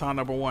gave Wonton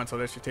 #1, so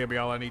that should tell me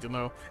all I need to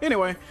know.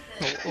 Anyway.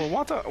 Well,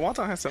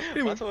 Wonton has some.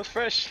 Wonton was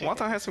fresh.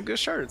 Wonton has some good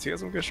shirts. He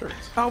has some good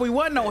shirts. Oh, we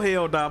wasn't on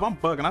Helldive. I'm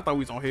bugging. I thought we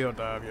was on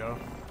Helldive, y'all.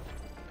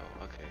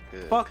 Oh, okay,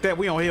 good. Fuck that.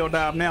 We on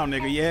Helldive now,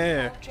 nigga.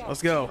 Yeah.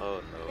 Let's go.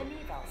 Oh no.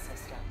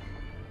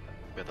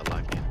 We got the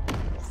lock in.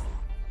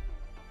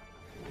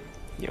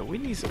 Yo, we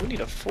need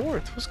a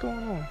fourth. What's going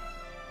on?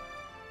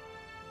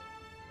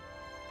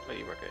 Where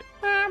you work at?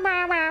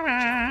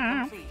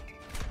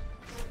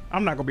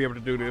 I'm not gonna be able to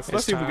do this.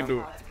 Let's see if we can do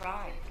it.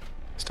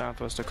 It's time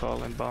for us to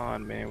call in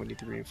Bond, man. We need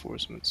the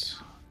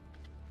reinforcements.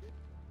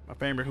 My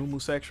favorite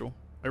homosexual.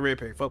 They ready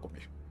to pay. Fuck with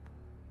me.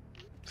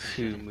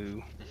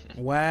 Humu.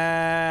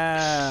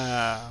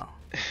 Wow.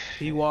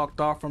 He walked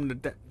off from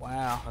the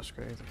wow, that's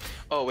crazy.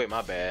 Oh wait,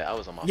 my bad. I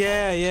was on my phone.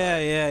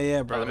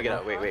 Yeah, bro. Let me get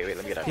out. Wait,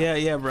 let me get out.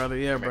 Yeah, brother.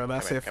 Yeah, Come here, brother. I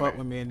said fuck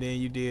with me, and then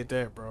you did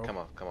that, bro. Come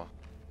on.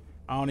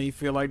 I don't even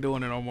feel like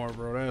doing it no more,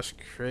 bro. That's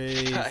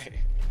crazy.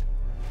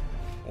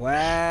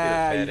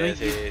 Wow.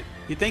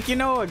 You think you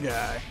know a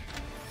guy?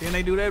 Then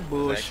they do that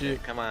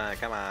bullshit. Come on.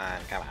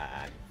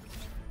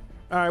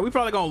 All right, we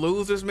probably gonna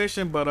lose this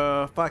mission,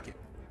 but fuck it.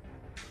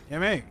 You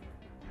know what I mean?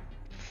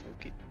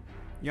 Fuck it.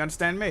 You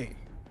understand me?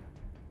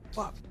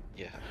 Fuck.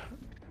 Yeah.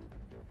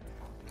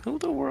 Who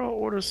the world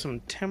orders some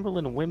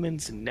Timberland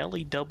women's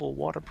Nelly double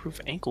waterproof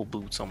ankle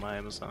boots on my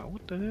Amazon?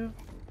 What the hell?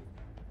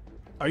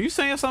 Are you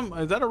saying something?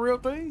 Is that a real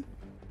thing?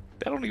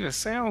 That don't even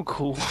sound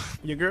cool.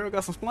 Your girl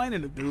got some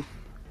explaining to do.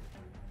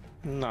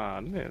 Nah,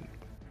 man.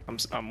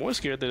 I'm more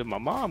scared that my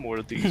mom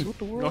ordered these. What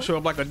the world? Gonna show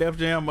up like a Def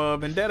Jam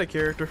Vendetta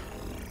character.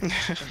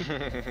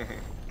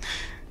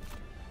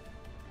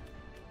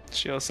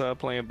 She outside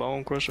playing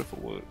Bone Crusher for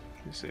what?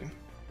 Let me see.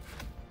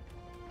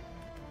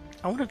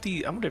 I wonder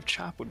if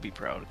Chop would be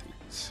proud of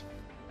these.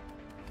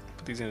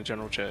 Put these in the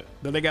general chat.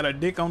 Do they got a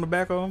dick on the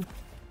back of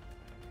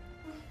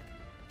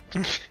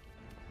them?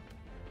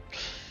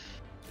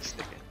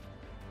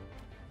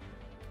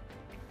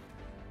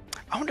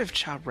 I wonder if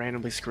Chop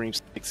randomly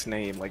screams Tick's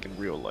name like in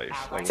real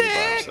life, like Tick! by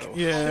himself.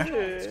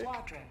 Yeah.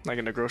 Like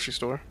in the grocery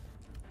store.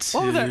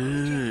 What was that?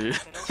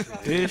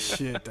 This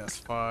shit, that's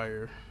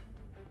fire.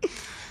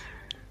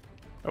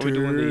 Are we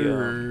doing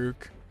the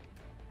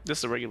this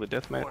is a regular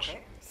death match?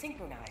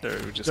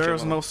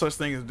 There's no such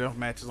thing as death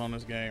matches on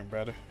this game,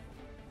 brother.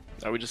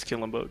 Are we just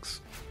killing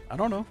bugs? I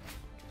don't know.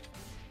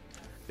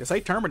 It's a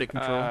terminate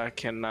control. I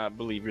cannot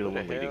believe you're the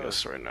one leading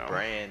us right now.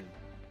 Brand.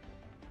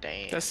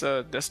 Damn. That's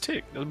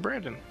Tick. That's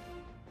Brandon.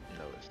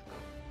 No, it's not.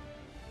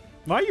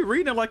 Why are you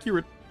reading it like you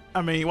were?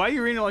 I mean, why are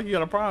you reading it like you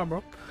got a problem,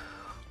 bro?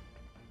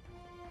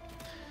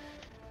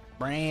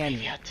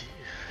 Brandon.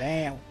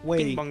 Damn.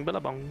 Wait. Bing bong,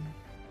 billa bong.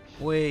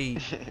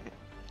 Wait.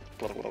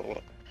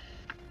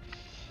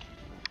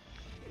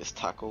 It's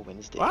Taco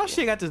Wednesday. Why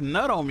she got this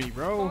nut on me,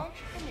 bro?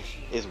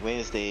 It's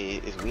Wednesday.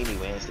 It's Weenie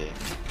Wednesday.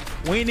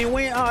 Weenie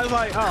Wednesday. Oh, it's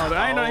like, oh,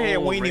 I ain't know he had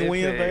Weenie Red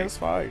Wednesday. Pig. That's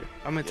fire.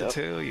 I meant to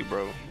tell you,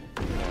 bro.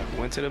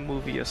 Went to the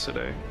movie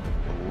yesterday.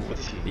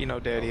 You know,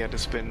 Daddy had to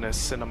spend the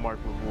Cinemark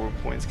reward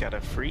points. Got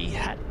a free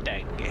hot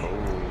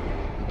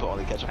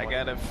dog. I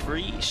got a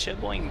free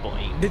shaboing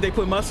boing. Did they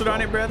put mustard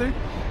on it, brother?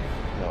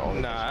 No.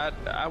 Nah,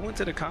 I went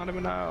to the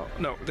condiment aisle.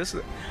 No,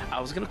 I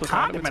was gonna put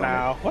Condiment condiments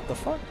aisle? on it. What the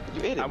fuck?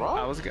 You ate it, bro?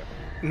 I was gonna.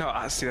 No,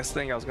 I see. That's the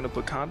thing. I was gonna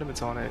put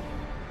condiments on it.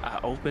 I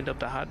opened up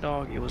the hot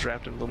dog. It was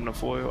wrapped in aluminum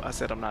foil. I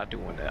said, I'm not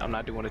doing that. I'm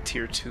not doing a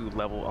tier 2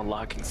 level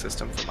unlocking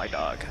system for my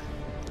dog.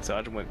 So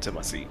I just went to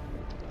my seat.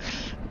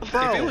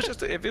 Bro.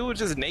 If it was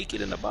just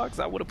naked in the box,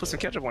 I would have put some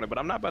ketchup on it. But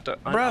I'm not about to.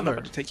 I'm Brother, not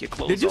about to take your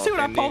clothes did you off see what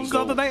I and then posted the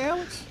other day,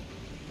 Alex?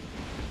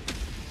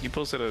 You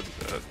posted a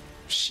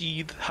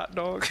sheathed hot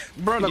dog.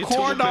 Bro, the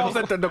corn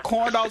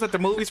dogs at the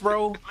movies,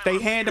 bro. They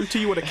hand them to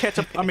you with a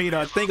ketchup. I mean,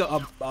 a thing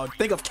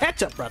of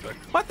ketchup, brother.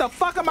 What the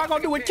fuck am I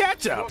gonna do with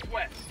ketchup?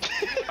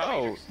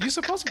 Oh, you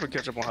supposed to put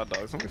ketchup on hot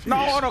dogs? No,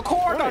 on a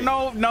corn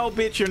dog. No,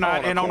 bitch, you're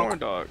not. On a corn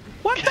dog.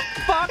 What the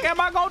fuck am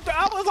I gonna do?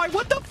 I was like,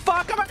 what the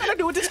fuck am I gonna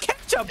do with this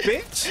ketchup,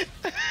 bitch?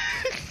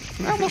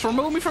 They almost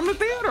removed me from the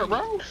theater,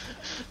 bro.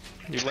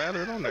 You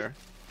lathered on there.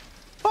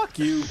 Fuck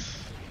you.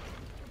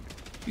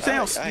 You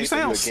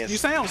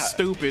sound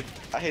stupid.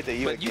 I hate that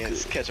you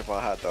against ketchup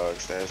on hot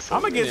dogs.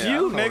 I'm against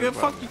you, nigga.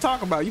 Fuck you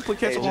talking about? You put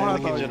ketchup on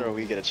hot dogs. In general,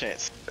 we get a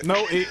chance.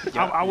 No,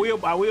 I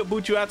will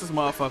boot you out this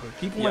motherfucker.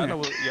 Keep playing.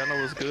 Y'all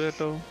know what's good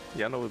though?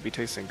 Y'all know what be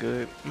tasting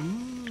good?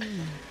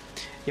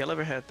 Y'all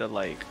ever had the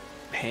like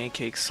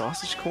pancake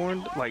sausage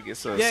corn? Like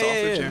it's a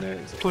sausage in there.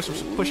 Put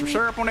some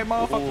syrup on that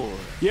motherfucker.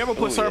 You ever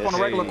put syrup on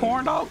a regular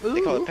corn dog?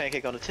 They call it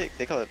pancake on the tick.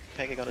 They call it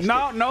pancake on the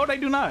stick. No, they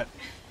do not.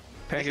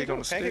 Pancake on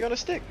the stick. Pancake on the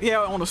stick.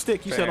 Yeah, on the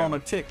stick. You said on a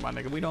tick, my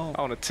nigga. We don't.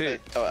 On a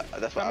tick. Oh,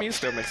 that's what I mean, it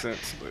still makes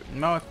sense. But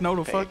no,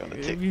 the fuck.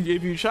 If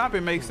you shop,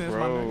 it makes sense,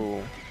 my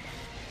nigga.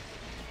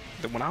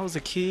 When I was a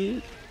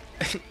kid,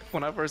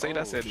 when I first ate,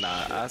 I said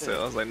nah. I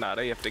was like nah.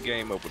 They have to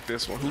game up with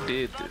this one. Who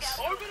did this?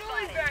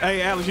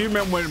 Hey, Alex, you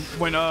remember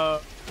when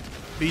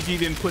BG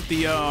didn't put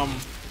the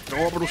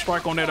orbital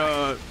strike on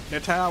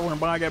that tower and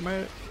Bond got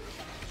mad?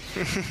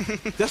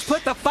 Just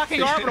put the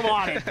fucking orbital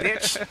on it,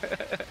 bitch.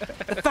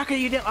 The fuck are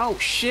you doing? Oh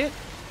shit.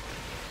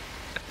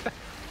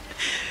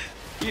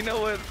 You know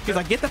what? He's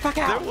like, get the fuck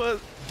out.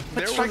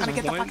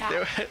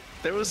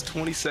 There was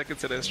 20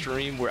 seconds of that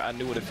stream where I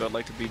knew what it felt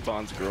like to be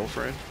Bond's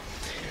girlfriend.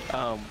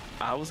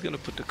 I was gonna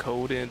put the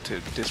code in to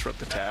disrupt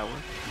the tower.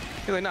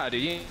 He's like, nah,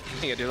 dude, you ain't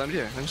gonna do it. Let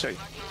me show you.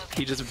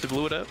 He just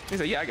blew it up.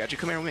 He's like, yeah, I got you.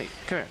 Come here with me.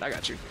 Come here, I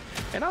got you.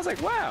 And I was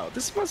like, wow,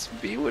 this must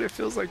be what it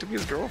feels like to be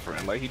his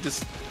girlfriend. Like, he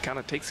just kind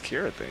of takes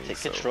care of things. Take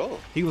control.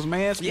 He was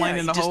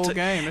mansplaining the whole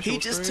game. He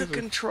just took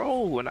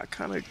control, and I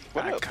kind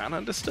of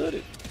understood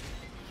it.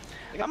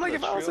 I'm like,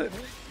 if I was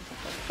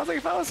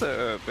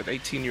an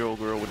 18-year-old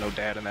girl with no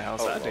dad in the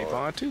house, I'd date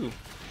Bond too.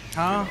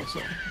 Huh? You know,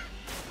 so.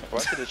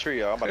 Watch the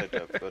tree, y'all. I'm about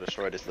to go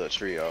destroy this little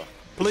tree, y'all.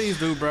 Please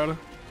do, brother.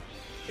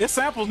 It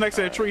samples next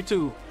to that tree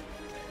too.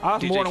 I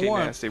was more than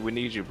one. Nasty, we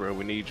need you, bro.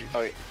 We need you.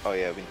 Oh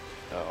yeah, we.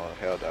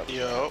 Helldivers.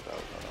 Yo.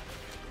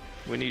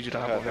 We need you to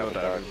hop on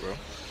Helldivers, bro.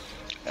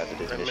 After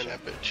this mission.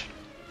 That bitch.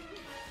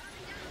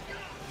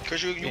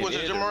 Cause you went to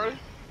the gym already?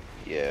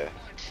 Yeah.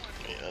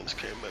 Yeah, I just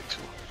came back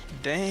too.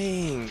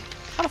 Dang.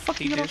 How the fuck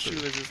he dissed you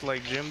as his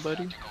like gym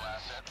buddy?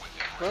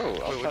 Bro,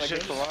 I'm trying to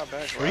get the line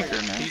back.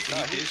 Freaker, man. He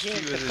dissed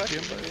you as his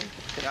gym buddy.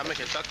 Yeah, I'm in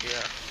Kentucky,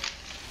 yeah.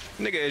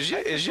 Nigga,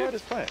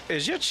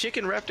 is your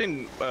chicken wrapped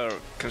in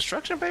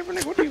construction paper,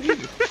 nigga? What are you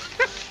eating?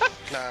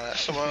 Nah,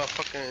 that's some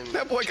motherfucking.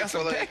 That boy got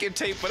some packing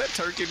tape for that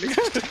turkey,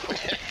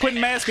 nigga.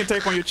 Putting masking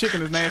tape on your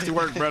chicken is nasty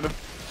work, brother.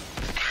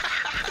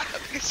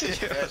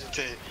 said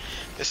agitate.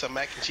 It's a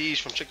mac and cheese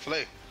from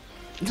Chick-fil-A.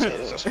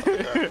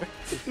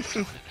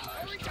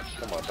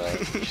 Come on, dog.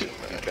 You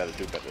gotta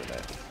do better than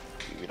that.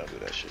 We don't do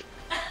that shit.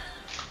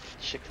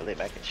 Chick-fil-A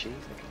mac and cheese?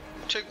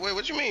 Wait,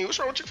 what you mean? What's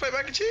wrong with Chick-fil-A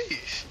mac and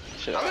cheese?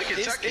 I'm in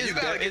Kentucky. You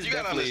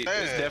gotta understand.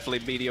 It's definitely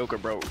mediocre,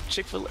 bro.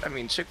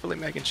 Chick-fil-A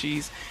mac and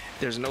cheese.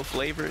 There's no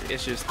flavor.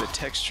 It's just the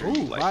texture.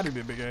 Ooh, body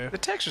be big ass. The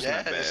texture's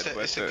not bad.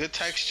 It's a good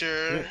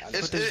texture.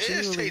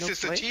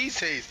 It's a cheese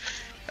taste.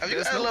 If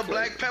you add a little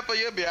black pepper,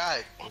 you'll be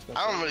alright.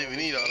 I don't really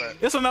need all that.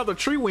 It's another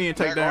tree we ain't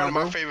take down,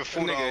 bro. My favorite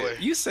food all the way.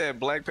 You said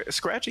black pepper.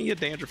 Scratching your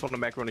dandruff on the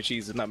macaroni and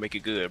cheese does not make it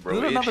good, bro.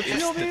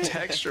 The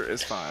texture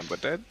is fine,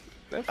 but that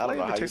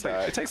flavor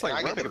tastes like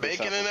I get the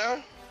bacon in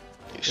there.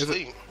 You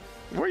sleep.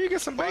 Where you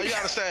get some bacon? Well, you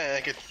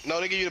understand. No,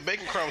 they give you the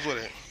bacon crumbs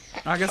with it.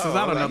 I guess it's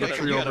not another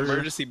tree over here.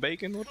 Emergency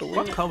bacon?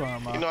 What color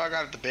am I? You know, I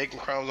got the bacon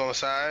crumbs on the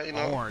side, you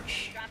know.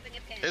 Orange.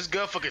 It's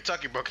good for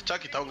Kentucky, bro.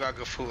 Kentucky don't got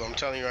good food. I'm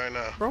telling you right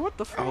now. Bro, what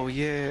the fuck? Oh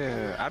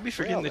yeah, I be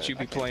forgetting that you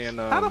be playing.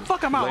 How the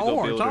fuck am I Lego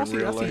orange? I see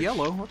life.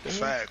 yellow. What the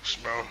Facts,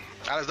 bro.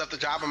 I just left the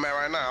job I'm at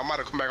right now. I'm about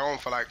to come back home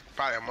for like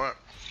probably a month.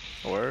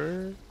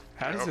 Word.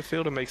 How does it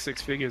feel to make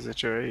 6 figures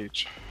at your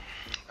age?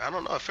 I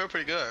don't know. It feel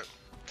pretty good.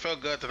 It feel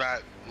good that I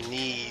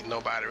need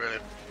nobody really.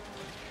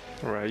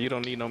 Right. You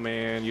don't need no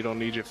man. You don't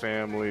need your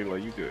family.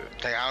 Like you good.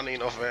 Hey, I don't need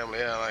no family.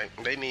 Yeah, like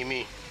they need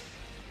me.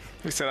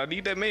 He said, I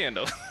need that man,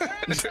 though. Oh,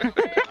 look at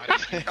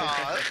him.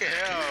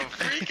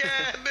 Freak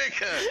ass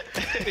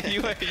nigga.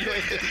 you ain't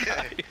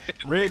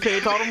Red K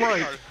taught him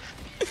right.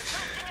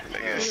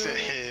 Nigga said,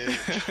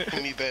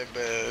 you need that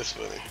bad. That's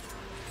funny.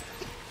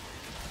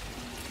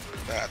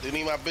 Nah, I do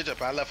need my bitch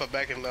up. I left her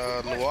back in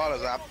New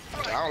Orleans. I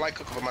don't like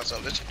cooking for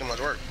myself. This shit too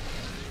much work.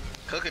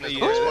 Cooking is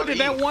Ooh, did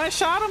that one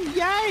shot him?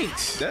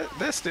 Yikes.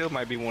 That still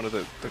might be one of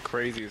the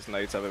craziest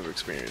nights I've ever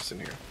experienced in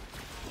here.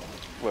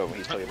 Well, when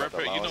he's playing about the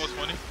you know what's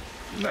funny?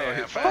 No,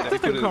 he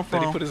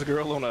put his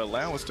girl on an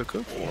allowance to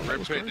cook for him.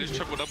 Red Pit, this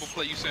triple double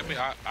play you sent me,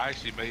 I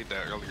actually made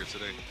that earlier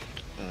today.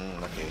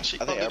 Okay. She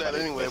gonna do that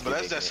anyway, but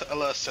that's just a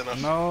little sinner.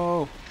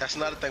 No. That's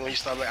another thing when you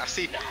start like, I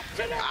ain't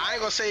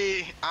gonna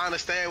say I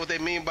understand what they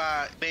mean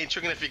by they ain't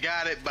tricking if you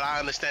got it, but I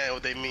understand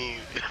what they mean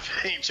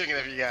if they ain't tricking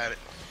if you got it.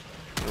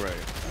 Right.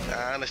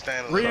 I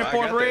understand.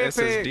 Reinforced red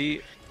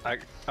SSD. I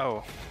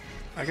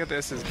got the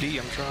SSD.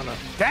 I'm trying to.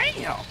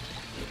 Damn.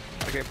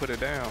 I can't put it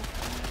down.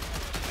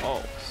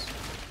 Oh.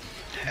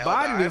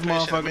 Body this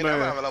motherfucker.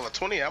 I'm not level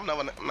 20. I'm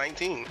level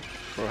 19.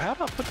 Bro, how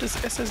do I put this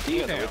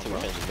SSD down,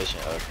 bro?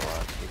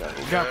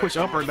 You gotta push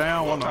up or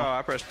down. Oh,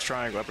 I pressed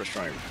triangle. I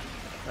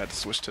had to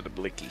switch to the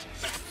blicky.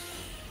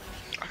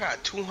 I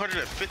got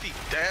 250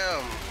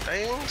 damn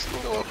things.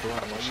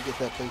 When you get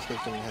that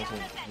PlayStation,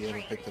 you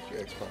haven't picked up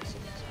your Xbox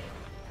since.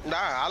 Nah,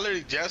 I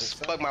literally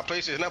just plugged my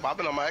PlayStation up. I've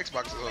been on my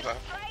Xbox this whole time.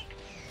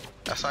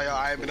 That's how y'all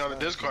I ain't been on the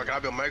Discord, cause I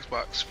be on my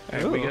Xbox.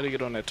 Hey, we gotta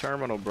get on that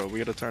terminal, bro. We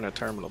gotta turn that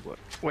terminal, bro.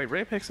 Wait,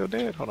 Red Pack's still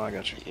dead? Hold on, I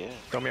got you. Yeah.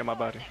 Throw me on my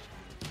body.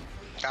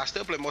 I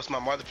still play most of my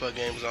multiplayer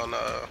games on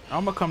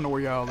I'm gonna come to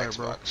where y'all at,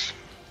 bro.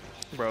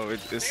 Bro,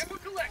 it's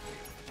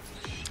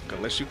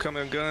unless you come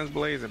in guns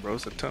blazing, bro.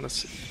 It's a ton of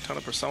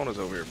personas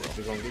over here, bro.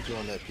 We're gonna get you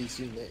on that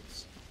PC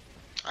next.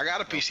 I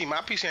got a PC. My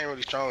PC ain't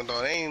really strong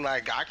though. It ain't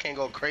like I can't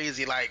go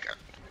crazy like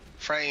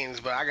frames,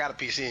 but I got a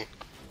PC.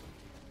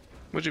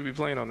 What you be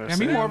playing on there? Yeah,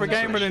 me more of a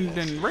gamer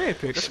than Red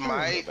Pick.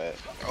 Smite,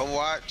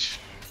 Overwatch,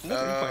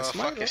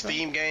 fucking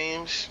Steam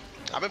games.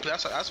 I've been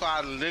that's why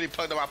I literally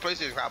plugged up my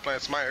PlayStation. I was playing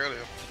Smite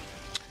earlier.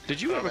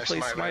 Did you ever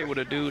play Smite with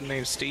a dude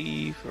named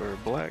Steve or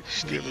Black?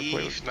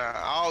 Steve? Nah,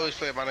 I always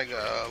play with my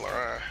nigga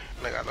Lauren.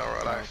 Nigga I know in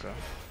real life.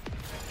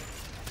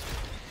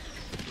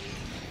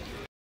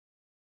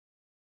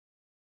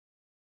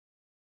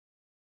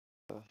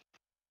 Okay.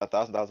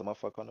 $1,000 a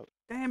motherfucker on it.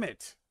 Damn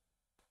it.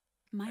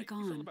 Mic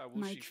on.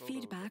 Mic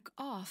feedback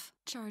off.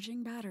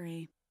 Charging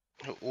battery.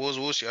 What's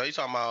Wooshie? Are you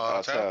talking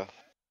about Tell?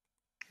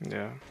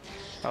 Yeah.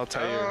 I'll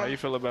tell you. How you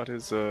feel about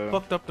his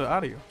fucked up the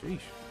audio.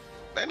 Jeez.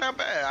 They not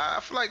bad. I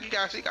feel like he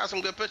got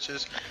some good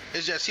pictures.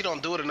 It's just he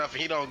don't do it enough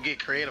and he don't get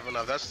creative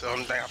enough. That's the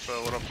only thing I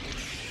feel with him.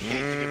 He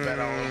needs to get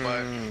better on,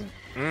 but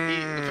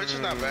the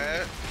picture's not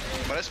bad.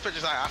 But this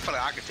picture's like I feel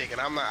like I can take it.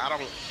 I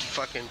don't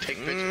fucking take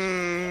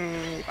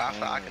pictures. I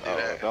feel like I can do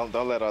that.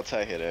 Don't let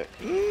Altai hear that.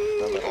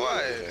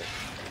 What?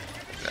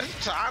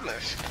 That's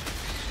honest.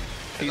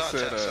 He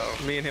said,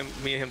 me and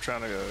him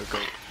trying to go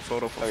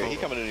photo for photo. He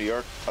coming to New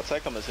York. Altai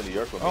coming to New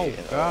York with me. In,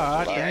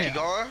 God, yeah, you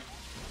going?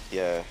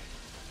 Yeah.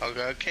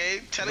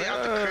 Okay, tell me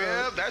out the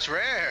crib. That's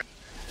rare.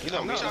 You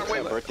know, we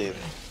our birthday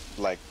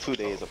like 2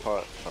 days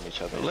apart from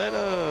each other.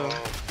 I'm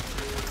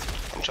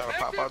trying to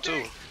pop out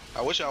too.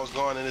 I wish I was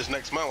going in this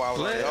next month while I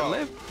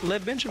was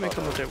let Benjamin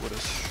come up there with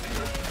us.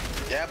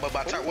 Yeah, but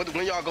by the time when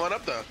y'all going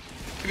up there?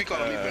 You be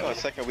calling me Benjamin.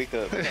 Second week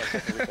of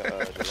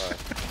July.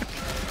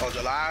 Oh,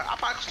 July. I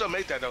probably can still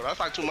make that though. That's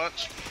like 2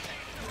 months.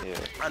 Yeah.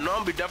 I know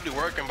I'm be definitely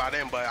working by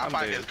then, but I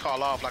probably just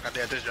call off like I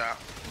did this job.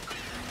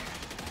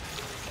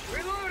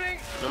 Reloading.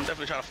 I'm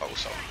definitely trying to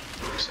focus on.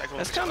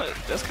 That's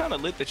kind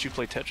of lit that you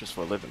play Tetris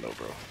for a living though,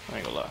 bro. I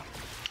ain't gonna lie.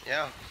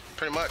 Yeah,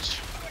 pretty much.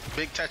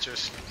 Big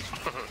Tetris.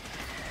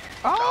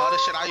 All the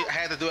shit I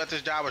had to do at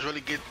this job was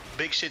really get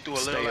big shit through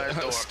a little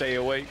ass door. Stay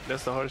awake.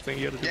 That's the hardest thing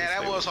you had to do. Yeah,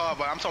 that was hard,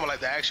 but I'm talking about like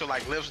the actual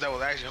like lifts that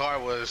was actually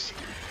hard was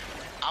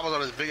I was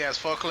on this big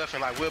ass forklift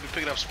and like we'll be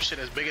picking up some shit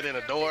that's bigger than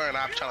the door and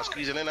I'm trying to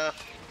squeeze it in there.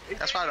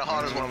 That's probably the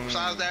hardest one.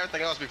 Besides that,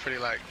 everything else be pretty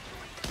like.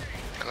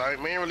 Cause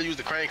we didn't really use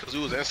the crane because we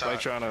was inside. Like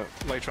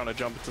trying to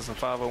jump into some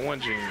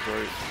 501 jeans,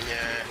 right?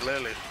 Yeah,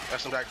 literally.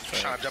 That's some like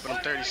trying to jump in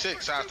them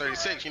 36, size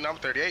 36. You know I'm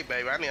 38,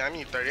 baby. I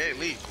need 38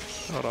 lead.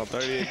 Hold on,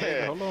 38.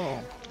 Baby. Hold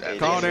on.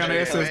 Call down the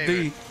SSD.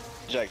 Baby.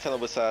 Jack, tell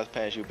them what size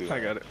pants you be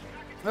wearing. I got it.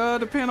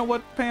 Depending on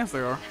what pants they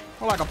are.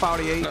 I like a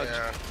 48.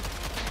 Yeah.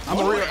 I'm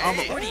a real. I'm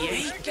a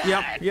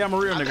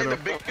real I nigga think though. the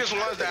biggest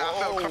ones that I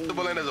felt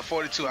comfortable in is a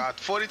 42.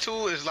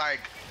 42 is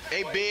like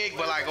they big,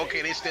 but like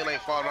okay, they still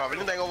ain't falling off.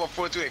 Anything over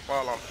 42 ain't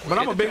fall off. But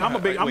I'm a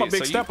big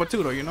so stepper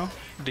too though, you know.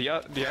 Do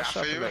y'all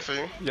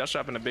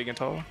shop in the big and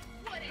tall?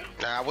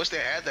 Nah, I wish they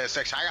had that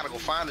section. I gotta go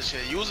find the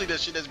shit. Usually the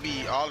shit just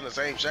be all in the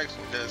same section,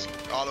 just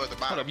all the way at the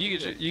bottom. Hold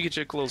up, you get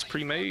your clothes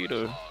pre-made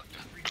or?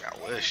 I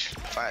wish.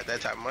 If I had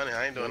that type of money,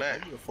 I ain't doing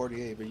that. You're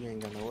 48, but you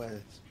ain't got no ass.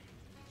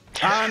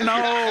 I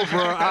know,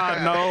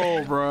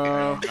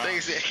 bro.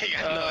 They say he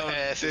got no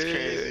ass. It's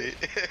crazy.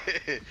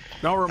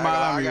 Don't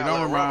remind me.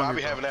 Don't remind me. I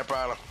be having that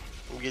problem.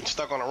 I'm getting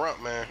stuck on the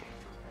rump, man.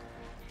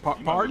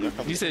 Pardon?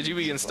 You said you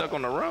be getting stuck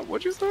on the rump.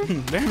 What you say?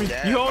 Damn,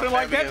 you hold it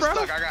like that, bro?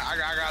 I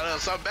got a little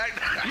something back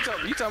there.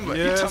 You talking about?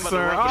 Yes, you talking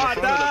sir. about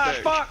the rump in the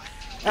front Fuck.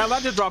 Al, I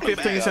just dropped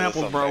 15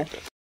 samples, bro.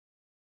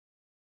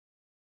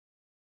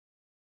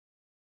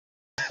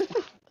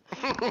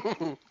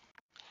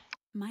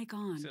 Mic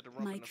on.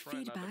 Mic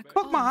feedback.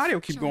 Fuck, my audio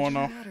keep going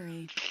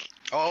on.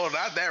 Oh,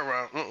 not that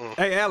rump.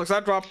 Hey, Alex,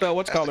 I dropped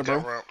what's called it,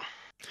 bro.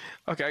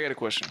 Okay, I got a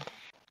question.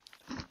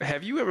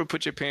 Have you ever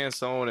put your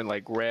pants on and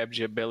like grabbed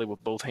your belly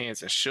with both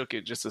hands and shook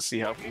it just to see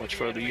how much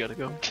further you gotta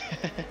go?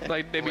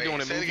 Like they be doing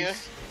it in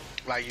movies.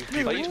 Like you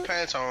put your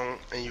pants on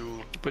and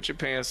you put your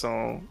pants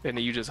on and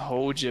then you just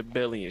hold your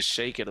belly and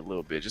shake it a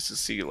little bit just to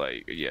see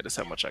like, yeah, that's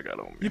how much I got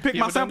on me. You pick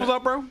my samples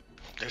up, bro?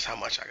 That's how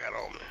much I got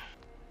on me.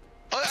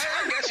 Oh,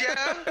 I guess,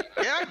 yeah.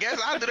 Yeah, I guess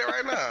I'll do that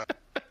right now.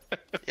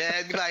 Yeah,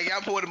 it'd be like,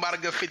 y'all putting about a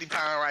good 50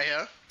 pound right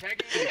here.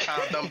 50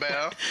 pound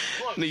dumbbell.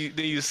 Then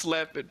you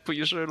slap it, put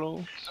your shirt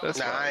on? That's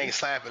nah, fine. I ain't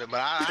slapping it, but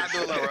I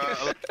do a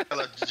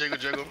little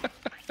jiggle.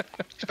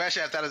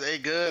 Especially if that is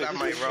good, I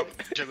might rub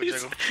jiggle.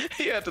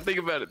 You have to think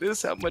about it. This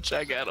is how much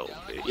I got on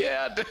me.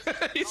 Yeah, I do.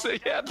 He said,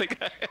 yeah, I think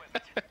I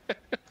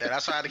Yeah,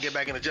 that's why I had to get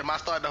back in the gym. I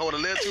started to hold a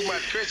little too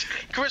much.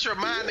 Chris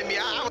reminded me,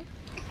 I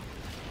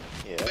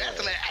have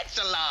to let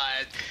extra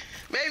large.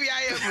 Maybe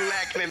I am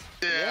lacking in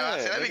I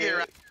said, let me get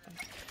right.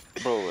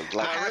 Bro,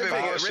 like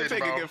Red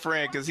Pick a good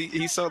friend because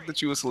he saw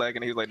that you was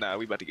slacking. He was like, nah,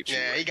 we about to get you.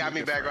 Yeah, he got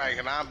me back right,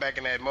 and I'm back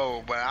in that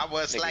mode. But I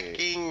was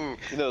slacking.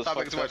 You know, stop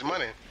making too much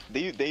money.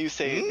 Then you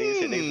say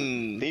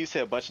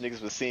a bunch of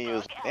niggas was seeing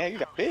you. Man, you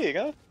got big,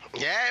 huh?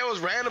 Yeah, it was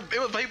random. It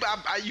was people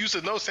I used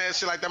to know saying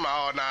shit like that. I'm like,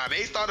 oh nah,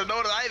 they started to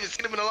know that I haven't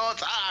seen them in a long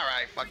time. All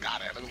right, fuck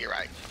out of it. Let me get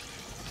right.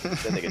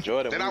 That nigga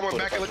Jordan. Then I went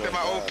back and looked at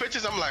my old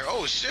pictures. I'm like,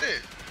 oh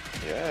shit.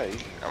 Yeah.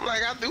 I'm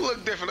like, I do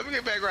look different. Let me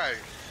get back right.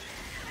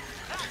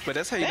 But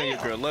that's how you know your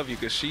girl love you,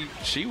 cause she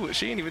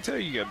didn't even tell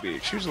you got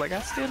big. She was like,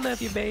 I still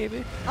love you,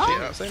 baby.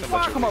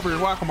 Welcome over here.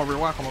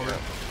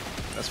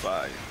 That's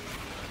fine.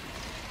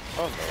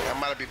 Oh no, I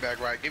might be back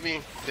right. They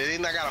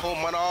didn't. I got a whole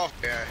month off.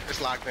 Yeah, it's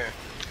locked in.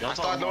 I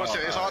started noticing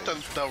it's hard to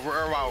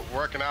worry about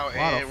working out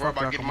and worry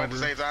about getting money at the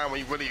same time when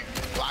you really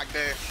locked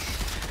in.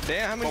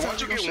 Damn, how many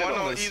times you get one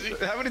on easy?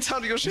 How many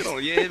times you go shit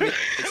on? Yeah,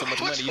 it's so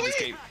much money you just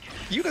can't.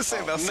 You done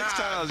said about 6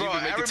 times. Bro, you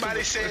been making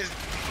everybody says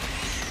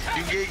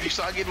you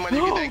start getting money,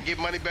 you get that get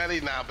money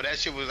belly. Nah, but that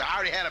shit was, I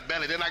already had a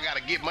belly, then I got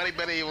to get money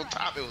belly on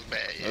top. It was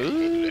bad. Yeah, you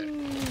can't do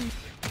that.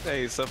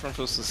 Hey, suffering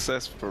for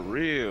success for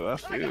real. I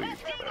feel you.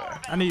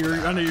 I need your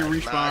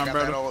respawn, I got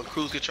brother. that on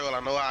cruise control. I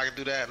know how I can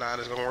do that. Now I'm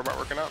just gonna worry about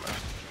working out now.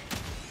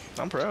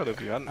 I'm proud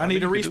of you. I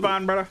need a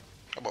respawn, brother.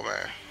 Come on,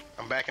 man.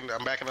 I'm back in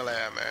the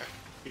lab, man.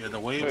 Yeah,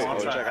 the way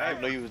Jack, I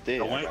didn't know you was dead.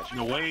 The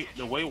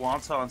way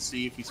Wonton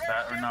see if he's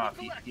fat or not,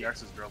 he asks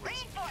his girl.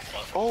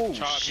 Oh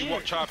shit!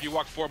 You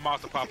walk 4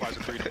 miles to Popeyes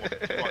in 3 to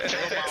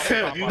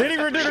 1. Did he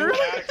really?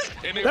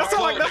 That's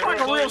like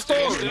a real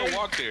story. You still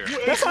walk there.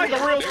 That's like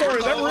a real story.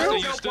 Is that real?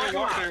 You still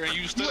walk there and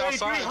you stood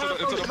outside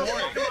into the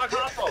morning.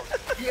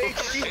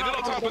 And then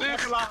on top of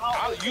this,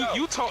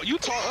 you taught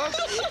us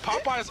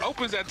Popeyes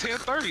opens at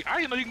 10:30. I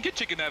didn't know you can get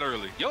chicken that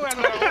early. Yo, at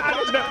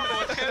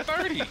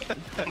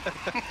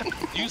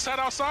 10:30. You sat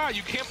outside.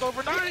 You camped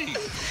overnight.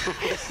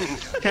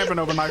 Camping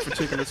overnight for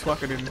chicken is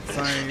fucking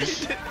insane.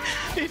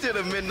 He did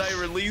a midnight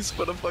release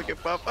for the fucking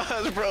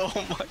Popeyes, bro.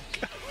 Oh my god.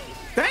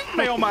 Thank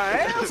me on my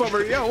ass over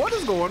here. Yo, what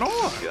is going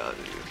on? God,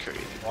 it's crazy.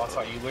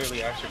 Wonton, you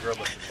literally asked your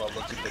girl if I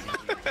look too big.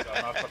 So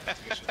I'm not fucking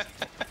taking shit.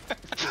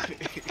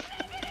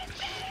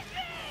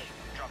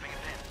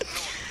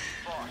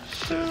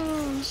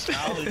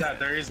 Not only that,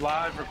 there is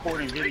live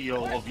recording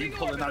video of you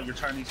pulling out your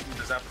Chinese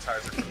food as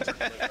appetizer from the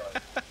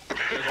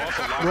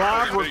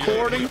live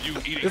recording?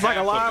 It's like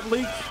a live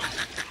leak?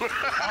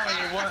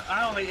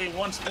 I only ate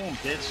one spoon,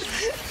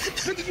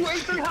 bitch. You ate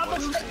 3 hot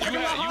dogs.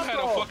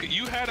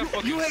 You had a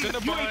fucking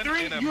Cinnabon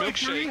and a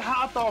milkshake. 3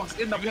 hot dogs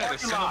in the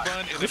parking lot.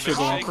 This shit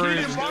going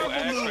crazy. You still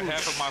asked for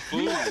half of my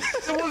food.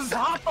 It was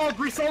hot dog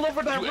grease all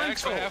over that rental. You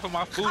asked for half of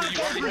my food. You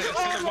already had a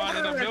Cinnabon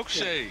and a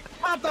milkshake.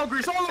 Hot dog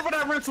grease all over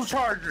that rental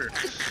charger.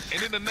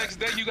 And then the next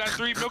day you got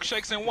 3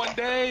 milkshakes in one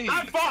day.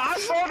 I bought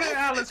it in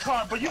Alice's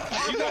car, but you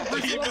got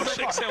 3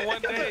 milkshakes in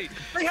one day.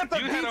 They have to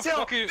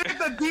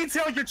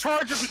detail your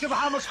charger because of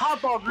how much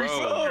hot dog grease.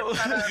 Bro,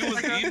 you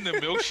was eating the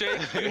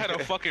milkshake. You had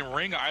a fucking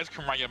ring of ice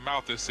cream around your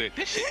mouth and said,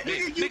 "This shit,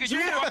 nigga,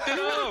 you fucked it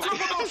up.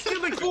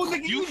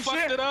 You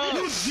fucked it up.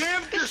 You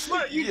jammed your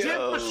slurp. You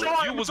jammed your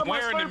straw. You was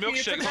wearing the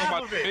milkshake on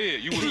my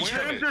bed. You was wearing it. You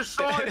jammed your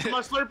straw into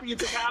my Slurpee and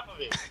took half of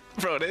it.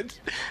 Bro,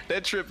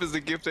 that trip is a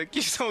gift that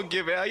keeps on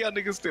giving. How y'all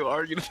niggas still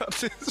arguing about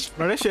this?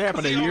 Bro, that shit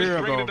happened a year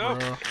ago, bro.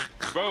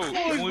 Bro,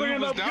 when we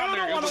was down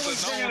there, it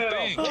was a known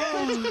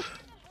thing.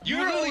 You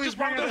really just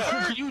brought it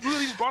up. You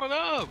really just brought it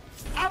up.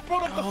 I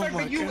brought up the fact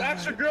that you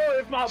asked your girl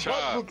if my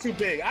butt looked too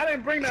big. I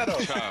didn't bring that up.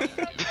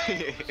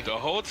 The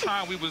whole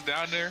time we was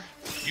down there,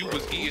 you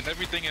was eating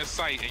everything in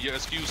sight, and your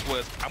excuse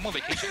was, "I'm on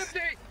vacation."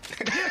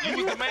 You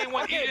was the main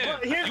one eating.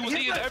 You was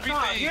eating everything.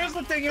 Here's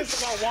the thing is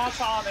about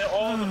Wonton and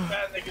all the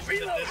fat niggas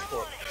in the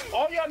Discord.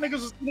 All y'all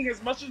niggas was eating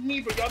as much as me,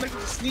 but y'all niggas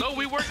was sneaky. No,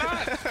 we were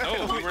not.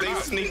 No, we were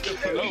not. Sneaky.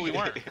 No, we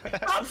weren't.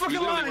 I'm fucking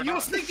lying. You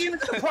were sneaking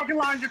into the parking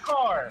lot in your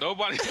car.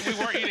 Nobody. We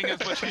weren't eating as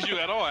much as you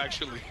at all.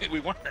 Actually, we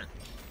weren't.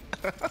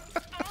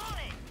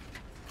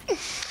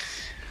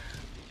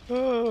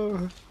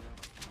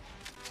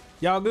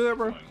 Y'all good,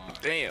 bro?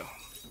 Damn.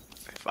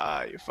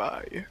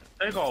 Fire.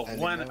 They go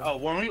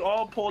when we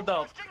all pulled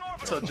up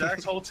to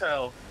Jack's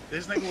hotel.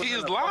 This nigga was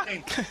in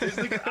lying. This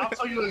nigga, I'll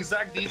tell you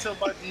exact detail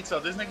by detail.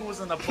 This nigga was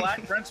in a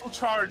black rental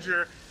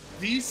Charger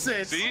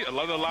V6. See, I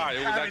love the lie.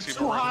 It was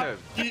actually more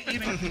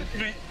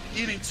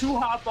eating 2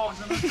 hot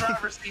dogs in the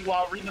driver's seat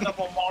while reading up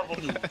on Marvel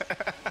news.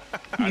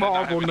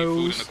 Marvel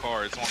news. Food in the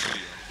car. It's on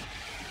video.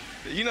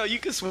 You know, you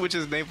could switch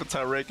his name for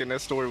Tyrek and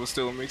that story would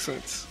still make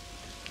sense.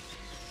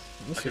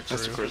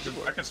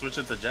 I can switch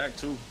it to Jack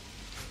too,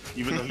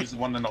 even though he's the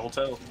one in the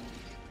hotel.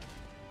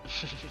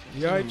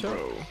 Yeah,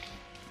 bro.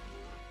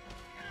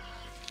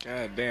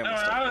 God damn.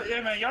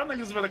 Yeah, man, y'all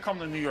niggas better come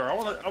to New York.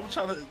 I'm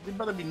trying to. There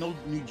better be no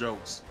new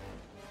jokes,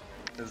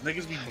 cause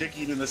niggas be dick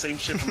eating the same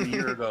shit from a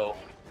year ago.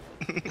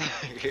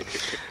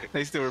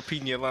 They still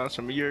repeating your lines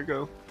from a year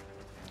ago.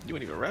 You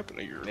ain't even rapping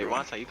a year ago. Hey,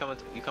 Wonton,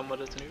 you come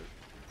with us to New York?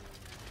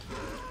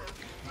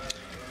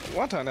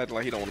 Wonton acting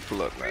like he don't want to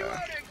pull up, man.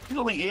 He's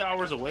only 8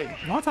 hours away.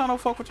 Wonton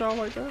don't fuck with y'all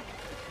like that.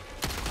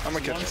 I'm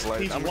gonna catch a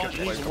flight. I'm gonna catch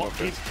a flight. Come up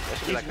there. That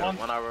should be like a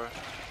 1 hour.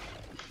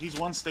 He's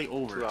 1 state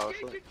over. 2 hour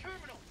flight.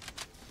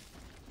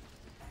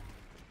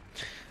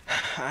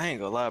 I ain't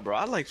gonna lie, bro.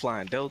 I like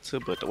flying Delta,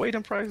 but the way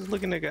them prices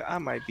looking, nigga, I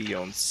might be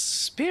on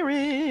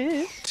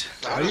Spirit.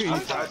 The price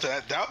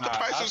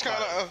was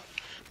kind of.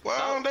 Well,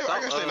 I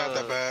guess they're not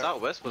that bad.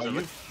 Southwest was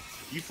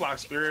you fly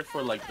Spirit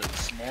for like the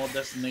small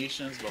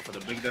destinations, but for the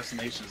big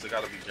destinations, they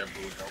gotta be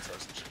JetBlue, Delta,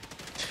 and shit.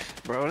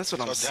 Bro, that's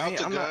what I'm saying.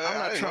 I'm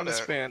not trying to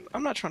spend.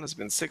 I'm not trying to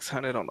spend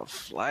 $600 on a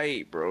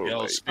flight, bro.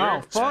 Yo, like,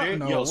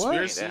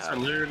 Spirit seats are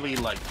literally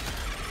like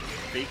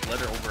fake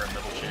leather over a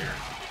middle chair.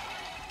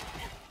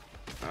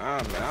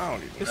 Man, I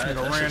don't even.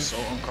 That's so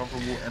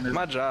uncomfortable. And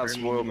my job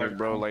spoiled me,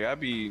 bro. Like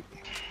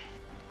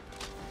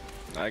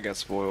I got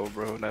spoiled,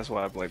 bro. That's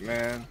why I'm like,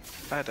 man,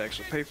 I had to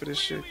actually pay for this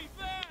shit.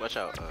 Watch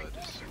out,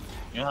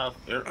 you don't have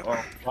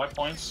 5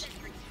 points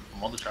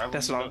from all the travel.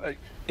 That's what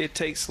it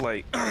takes.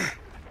 Like,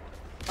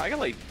 I got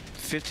like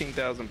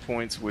 15,000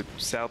 points with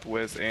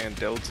Southwest and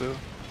Delta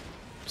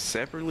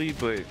separately,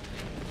 but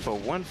for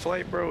one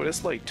flight, bro,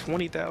 that's like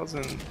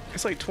 20,000.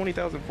 It's like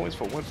 20,000 points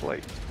for one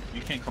flight.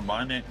 You can't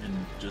combine it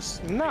and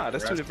just. Nah,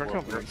 that's 2 different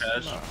companies.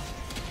 Nah.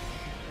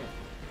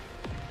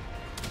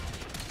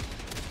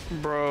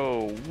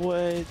 Bro,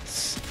 what?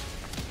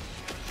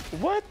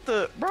 What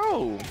the,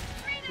 bro?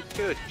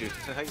 Good, dude.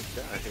 How you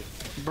died?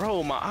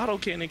 Bro, my auto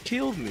cannon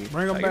killed me.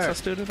 Bring him I back. guess I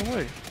stood in the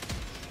way.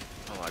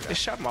 Oh my god. It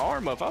shot my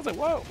arm up. I was like,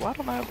 why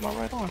don't I have my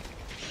right arm?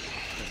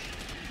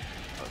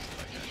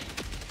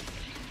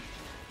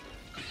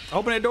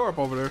 Open that door up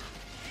over there.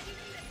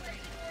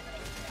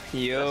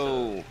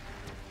 Yo.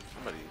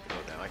 Somebody go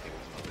down. I can't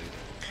believe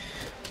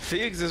it.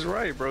 Figs is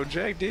right, bro.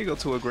 Jack did go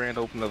to a grand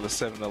opening of the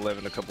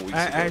 7-Eleven a couple weeks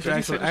ago. I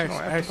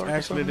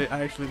actually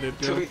did.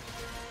 Yeah.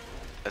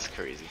 That's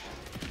crazy.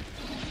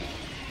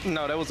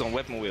 No, that was on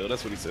Weapon Wheel.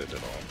 That's what he said.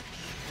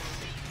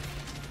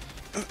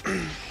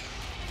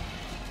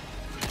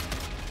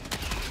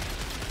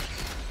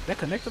 That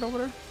connected over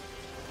there?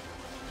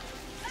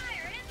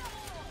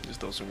 Just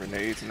throw some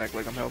grenades and act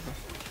like I'm helping.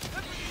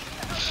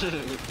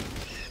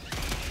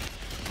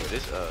 But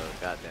this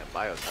goddamn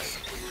biotype.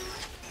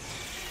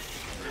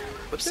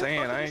 I'm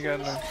saying I ain't got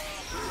no.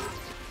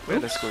 We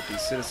had to escort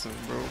these citizens,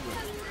 bro.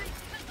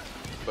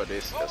 But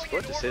this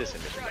escort the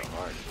citizen is not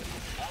hard.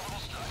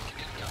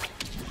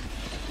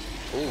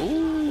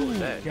 Ooh,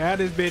 got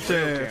his bitch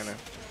ass.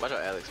 Watch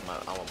out, Alex.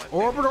 I want my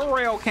orbital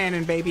rail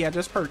cannon, baby. I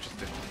just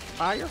purchased it.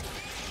 Fire.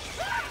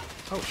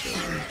 Oh shit.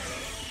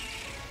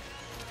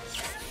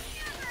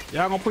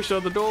 Y'all gonna push the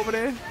other door over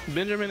there?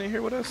 Benjamin in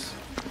here with us?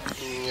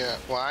 Yeah.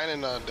 Well, I ain't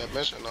in that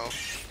mission though.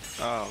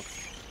 Oh.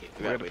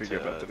 We gotta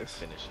figure out this.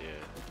 Finish, yeah.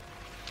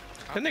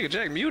 That nigga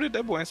Jack muted.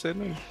 That boy ain't said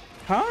nothing.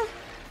 Huh?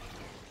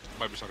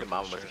 Might be something.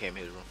 Mama must have came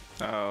in his room.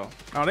 Oh.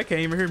 Oh, they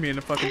can't even hear me in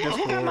the fucking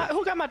Discord.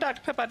 Who got my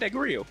Dr. Pepper out that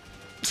grill?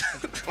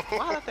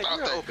 Why is that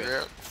grill open?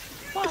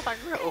 Why is that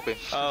grill open?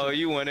 Oh,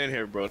 you went in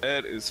here, bro.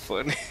 That is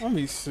funny. Let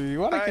me see.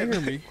 Why they can't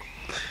hear me?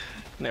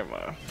 Never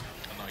mind. Oh,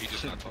 no, he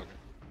just not talking.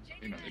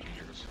 You know, they can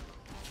hear us.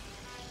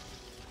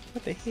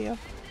 What the hell?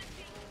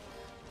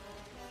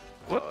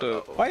 What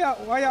the? Why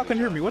y'all couldn't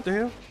hear me? What the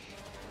hell?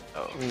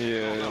 Oh.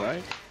 Yeah,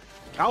 right.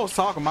 I was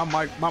talking. My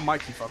mic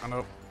keep fucking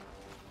up.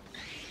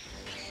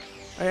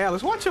 Hey,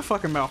 Alice, watch your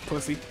fucking mouth,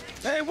 pussy.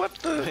 Hey, what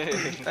the?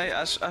 Hey,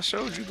 I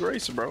showed you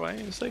grace, bro. I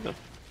ain't say nothing.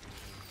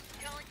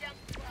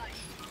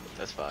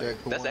 That's fine. Yeah,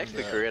 That's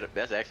actually creative.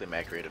 That's actually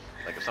mad creative.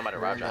 Like if somebody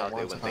robbed your house,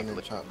 they wouldn't think to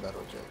look.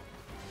 Battle, Jack.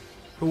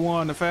 Who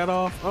won the fat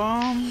off?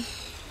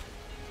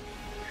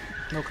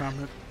 No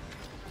comment.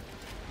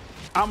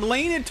 I'm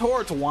leaning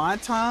towards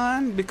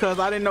wonton because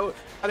I didn't know.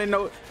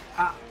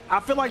 I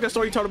feel like the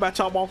story you told about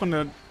y'all walking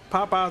to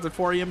Popeyes at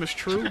 4 a.m. is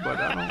true, but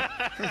I don't.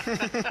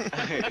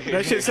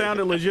 That shit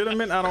sounded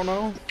legitimate. I don't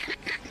know.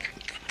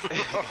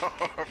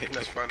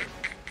 That's funny.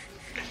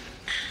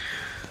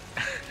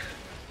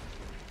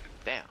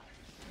 Damn.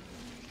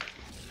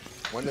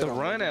 The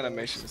run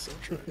animation is so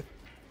true.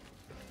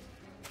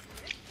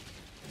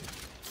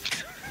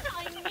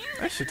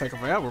 That shit take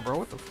forever, bro.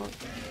 What the fuck?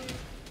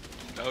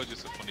 That was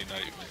just a funny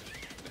night, man.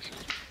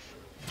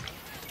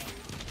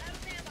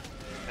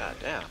 God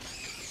damn.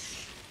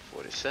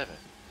 47.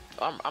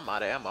 I'm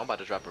out of ammo. I'm about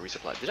to drop a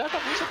resupply. Did I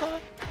drop a resupply?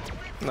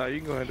 No, you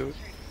can go ahead and do it.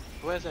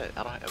 Where's that?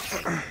 I don't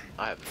have.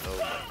 I have no.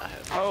 I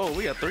have. Oh,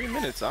 we got 3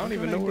 minutes. I don't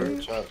even know where.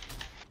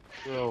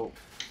 Yo,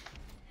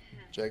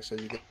 Jack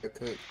said you get a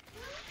cook.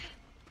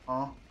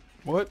 Huh?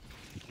 What?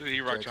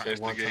 He rock trying to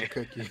instigate.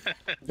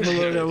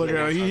 Look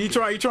at him.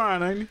 He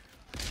trying, ain't he?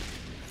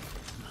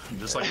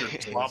 Just like your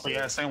sloppy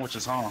ass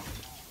sandwiches, huh?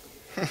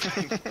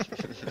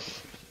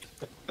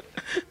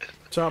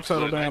 Chop,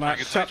 settle down.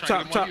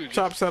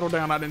 Chop, settle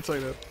down. I didn't say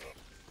that.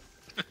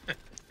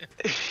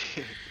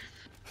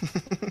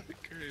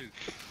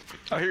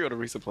 Oh, here you go to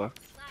resupply.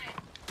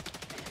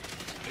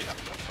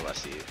 Oh, I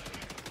see it.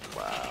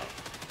 Wow.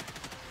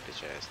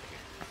 Bitch ass nigga.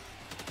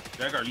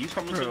 Jack, are you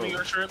coming to the New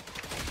York trip?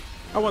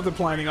 I wasn't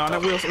planning on it.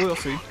 We'll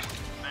see. Uh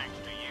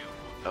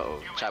oh.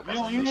 Chop got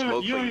some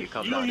smoke for you to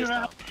come down this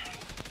time.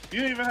 You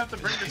don't even have to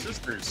bring the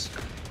sisters.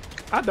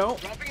 I don't.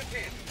 Dropping a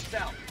pin.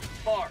 South.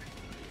 Far.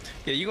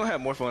 Yeah, you gonna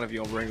have more fun if you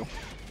don't bring them.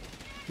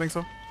 Think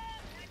so?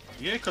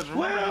 Yeah, because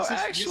remember, well,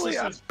 actually,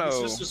 your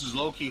sisters is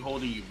low-key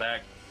holding you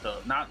back.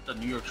 Not the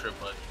New York trip,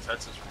 but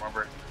Texas,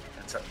 remember?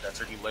 And that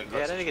Turkey Lake.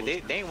 Yeah, that nigga,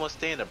 they ain't want to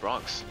stay in the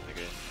Bronx,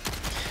 nigga.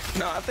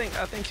 No, I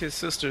think his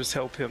sisters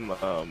help him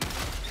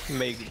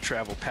make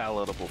travel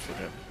palatable for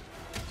him.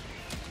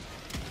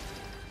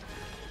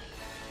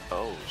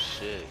 Oh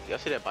shit! Y'all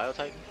see that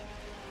Biotitan?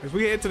 If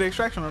we head to the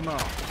extraction or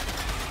not?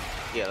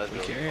 Yeah, let's we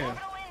go. Can.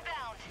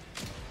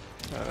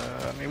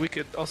 I mean, we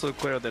could also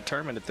clear the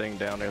Terminator thing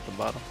down there at the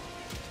bottom.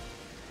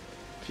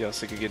 If y'all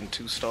sick of getting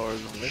 2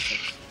 stars on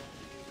missions.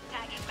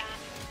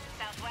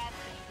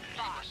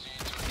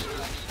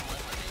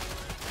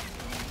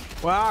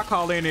 Well, I'll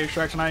call in the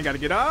extraction. I ain't got to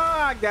get. Oh,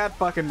 I got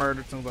fucking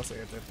murdered as soon as I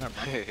said that. Never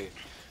mind.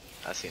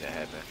 I seen that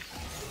happen.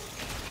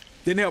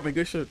 Didn't help me.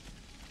 Good shit.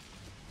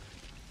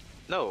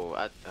 No,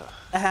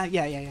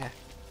 yeah.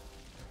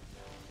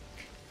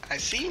 I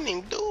seen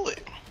him do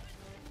it.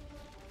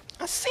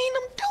 I seen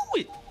him do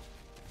it.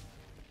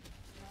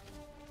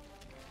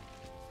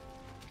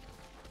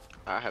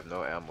 I have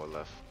no ammo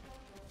left.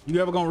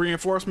 You ever gonna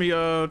reinforce me,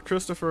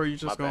 Christopher? Or you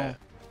just gonna?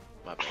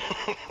 My bad.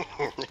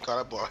 You call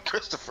that boy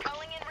Christopher.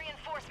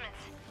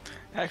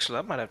 Actually,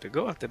 I might have to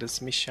go after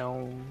this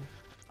mission.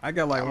 I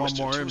got like one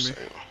more in me.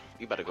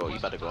 You about to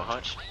go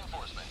hunch?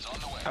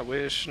 I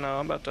wish. No,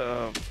 I'm about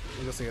to.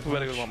 We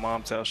better go to my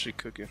mom's house. She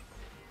cooking.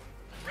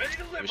 Ready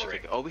to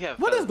liberate. Oh, we have.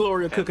 What is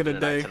Gloria cooking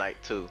today? Tonight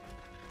too.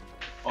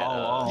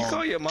 Oh, you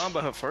call your mom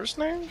by her first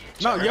name?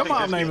 No, your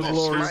mom's name is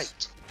Gloria.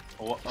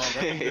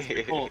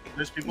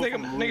 There's people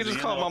nigga just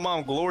called my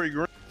mom Glory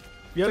Green.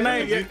 Your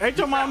name ain't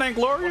your mom named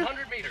Gloria?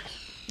 100 meters.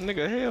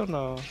 Nigga, hell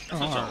no.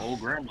 That's her old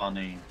grandma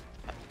name.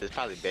 It's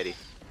probably Betty.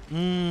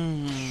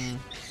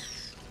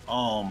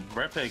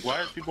 Red Peg,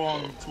 why are people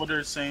on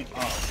Twitter saying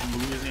from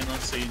Louisiana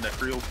saying that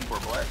Creole people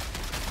are black?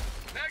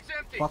 Bag's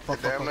empty.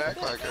 Damn,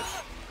 act like it.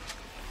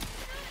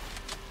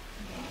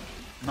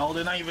 No,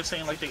 they're not even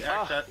saying like they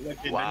act that.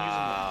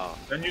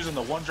 Like they're using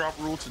the 1-drop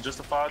rule to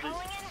justify it.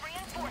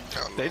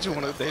 They just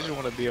want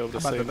to be able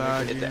to say hit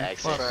the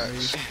accent.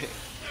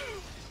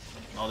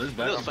 No, this You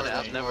know, it's funny,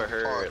 I've never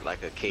heard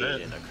like a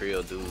Cajun or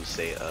Creole dude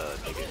say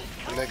nigga.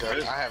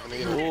 Nigga, I haven't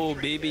either. Oh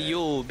baby,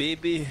 yo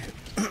baby.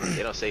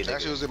 They don't say nigga.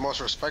 That's usually the most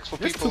respectful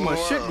There's people too much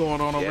in the shit world.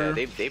 going on over Yeah,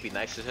 here. they be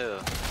nice as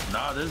hell.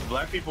 Nah, there's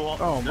black people.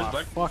 Oh there's my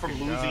black people from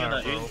fucking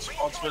Louisiana God,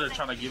 bro. on Twitter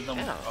trying to give them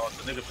the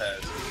nigga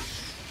pass.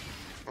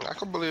 I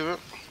can believe it.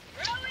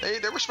 They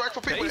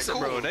respectful people.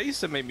 Bro, they used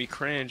to make me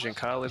cringe in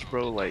college,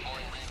 bro. Like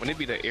when it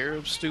be the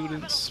Arab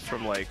students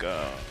from like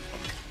the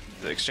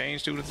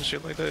exchange students and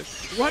shit like that.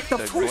 What the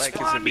fuck?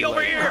 Spawn me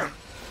over here!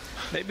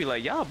 They be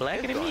like, y'all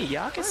blacker than me.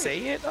 Y'all can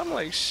say it. I'm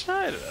like,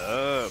 shut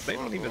up. They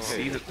don't even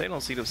see that. They don't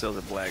see themselves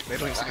as black. They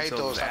don't even see I hate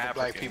themselves those as type of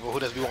black people who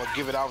just be want to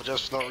give it out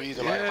just for no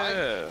reason.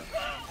 Yeah. Like,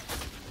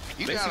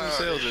 they see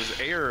themselves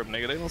as Arab,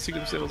 nigga. They don't see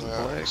themselves as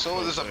black. As soon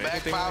as it's a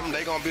black problem,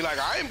 they gonna be like,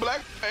 I ain't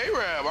black,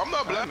 Arab. I'm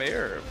not black. I'm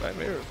Arab.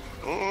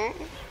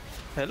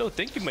 Hello,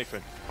 thank you, my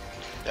friend.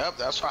 Yep,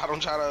 that's why I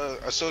don't try to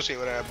associate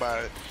with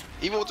everybody.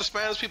 Even with the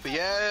Spanish people,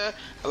 yeah,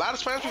 a lot of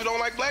Spanish people don't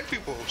like black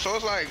people. So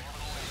it's like,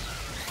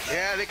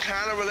 yeah, they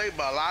kind of relate,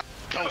 but a lot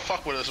don't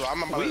fuck with us. So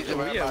I'm about to give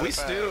everybody we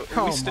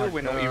still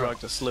went on Iraq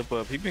to slip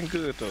up. He been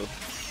good though.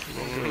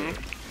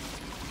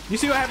 You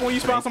see what happens when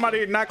you spawn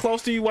somebody not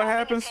close to you? What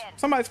happens?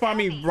 Somebody spawned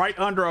me right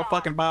under a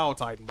fucking Bio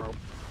Titan, bro.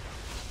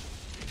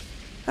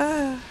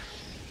 I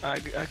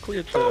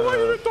cleared the. Oh, why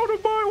you throw the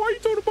body? Why you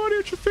throw the body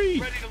at your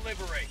feet? Ready to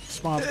liberate.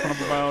 Spawn from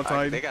the Bio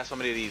Titan. They got so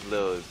many of these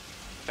little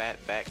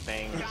fat back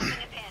things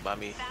by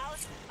me.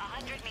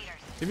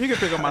 If you could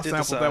pick up my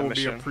samples, that would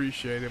be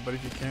appreciated. But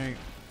if you can't,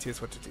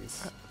 tis what it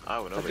is.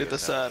 I did the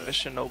side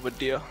mission over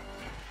there.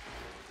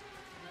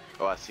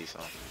 Oh, I see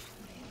some.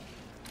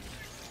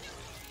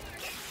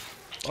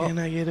 Can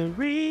I get a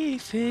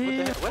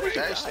refill? What is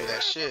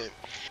that shit?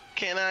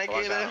 Can I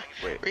get a?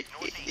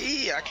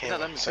 I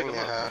can't sing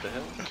that.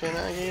 Can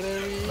I get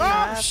a?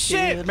 Oh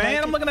shit,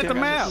 man! I'm looking at the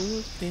map.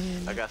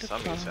 I got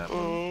some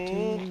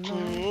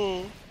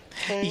samples.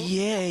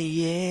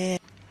 Yeah.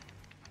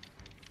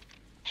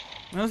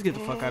 Man, let's get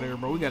the fuck out of here,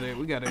 bro. We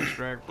gotta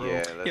extract, bro.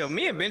 Yeah, yo,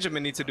 me and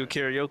Benjamin need to do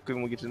karaoke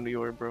when we get to New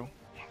York, bro.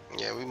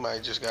 Yeah, we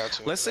might just got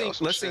to. Let's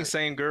sing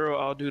Same Girl.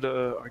 I'll do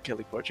the R.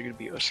 Kelly part. You're gonna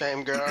be Usher.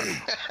 Same Girl.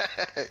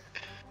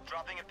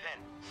 Dropping a pin.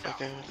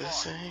 Okay, the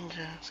same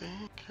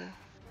girl.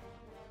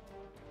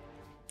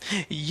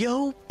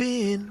 Yo,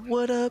 Ben,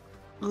 what up,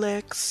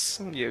 Lex?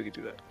 Yeah, we can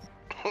do that.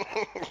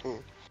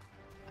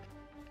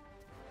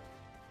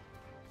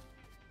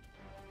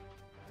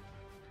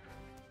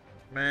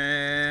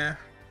 Man.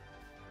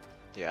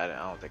 Yeah, I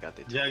don't think I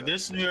did. Yeah,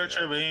 this New York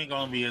trip ain't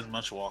gonna be as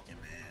much walking,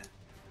 man.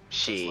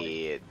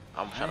 Shit,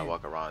 I'm trying to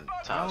walk around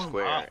Times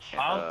Square.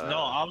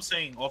 I'm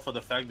saying off of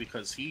the fact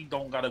because he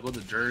don't gotta go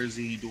to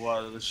Jersey and do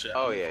all of this shit.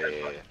 Oh yeah.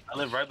 I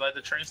live right by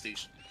the train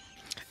station.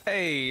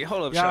 Hey,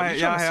 hold up,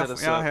 y'all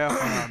have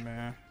fun,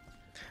 man.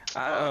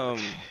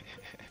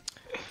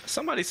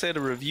 Somebody said a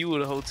review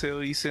of the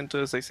hotel you sent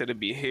us. They said it'd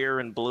be hair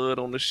and blood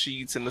on the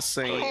sheets in the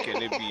sink,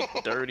 and it'd be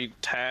dirty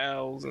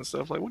towels and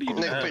stuff. Like, what are you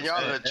doing? Put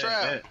y'all in the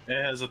trap.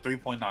 It has a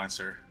 3.9,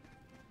 sir.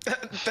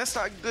 That's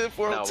not good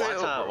for a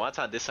hotel. One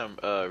time did some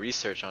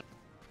research on.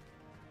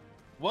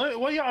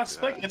 What y'all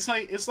expect?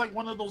 It's like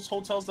one of those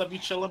hotels that be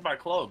chilling by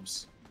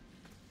clubs.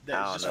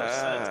 That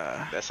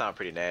sounds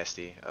pretty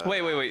nasty.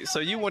 Wait. So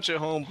you want your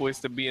homeboys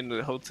to be in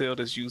the hotel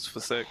that's used for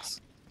sex?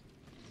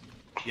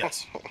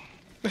 Yes.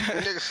 The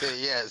nigga said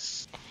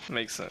yes.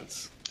 Makes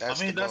sense. That's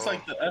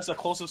the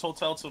closest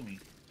hotel to me.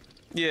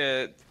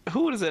 Yeah.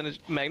 Who is that?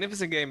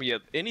 Magnificent Gamer. Yeah.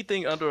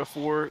 Anything under a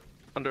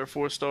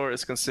 4-star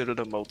is considered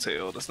a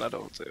motel. That's not a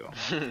hotel.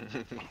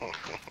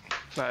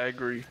 I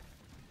agree.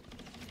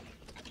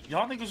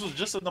 Y'all niggas was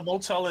just in the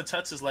motel in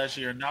Texas last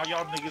year. Now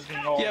y'all niggas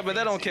being all. Yeah, but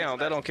that don't count.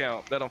 That don't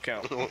count. That don't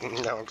count.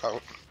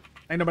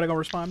 Ain't nobody gonna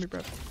respond to me,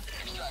 bro.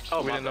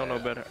 Oh, we didn't know no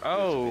better.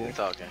 Oh.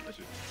 Talking.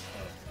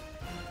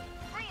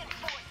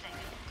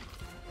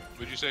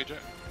 What'd you say, Jack?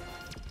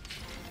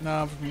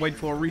 Nah, I'm waiting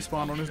for a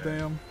respawn on this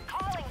damn.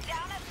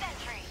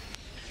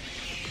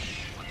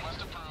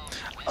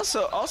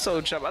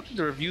 Also, Chop, I think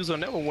the reviews on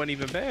that one weren't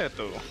even bad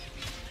though.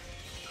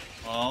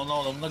 I don't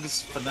know, them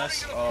niggas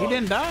finesse. He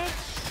didn't die?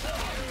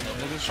 Them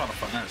niggas trying to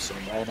finesse, so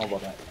I don't know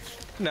about that.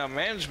 Now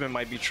management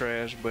might be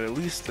trash, but at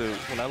least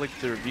when I looked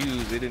at the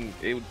reviews, they didn't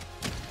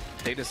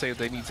say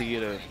they need to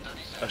get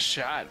a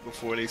shot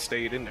before they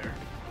stayed in there.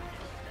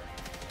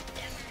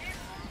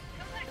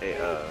 Hey,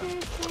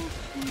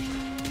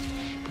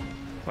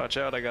 watch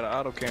out! I got an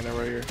auto cannon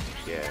right here.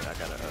 Yeah, and I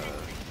got a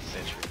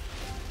sentry.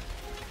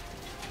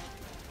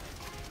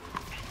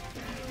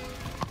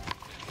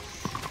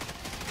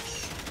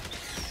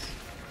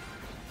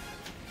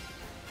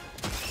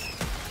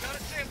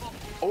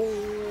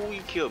 Oh,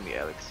 you killed me,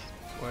 Alex.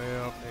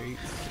 12,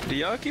 8. Do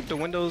y'all keep the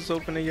windows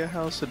open in your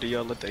house, or do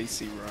y'all let the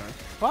AC run?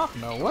 Fuck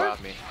no, what?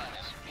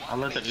 I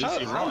let the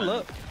AC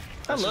run.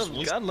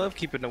 I love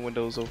keeping the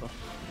windows open.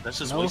 That's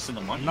just wasting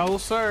the money. No,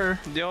 sir.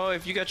 Yo,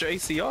 if you got your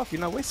AC off,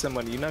 you're not wasting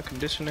money. You're not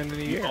conditioning in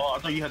the air. Oh, I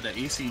thought you had the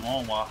AC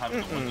on while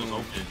having the windows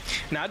open.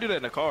 Now I do that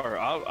in the car.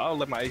 I'll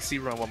let my AC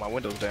run while my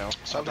windows down.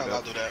 Sometimes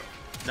I'll do that.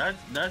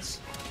 That's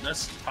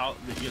how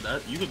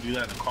you can do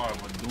that in the car,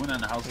 but doing that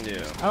in the house.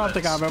 Yeah. I don't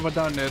think I've ever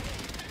done that.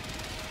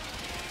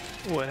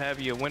 What, have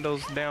your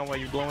windows down while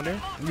you blowing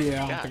air?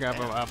 Yeah, I don't think I've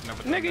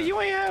never done Nigga, that.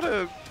 you ain't had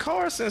a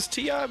car since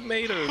T.I.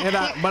 made a...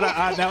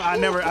 I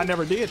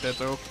never did that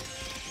though.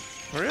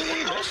 Really?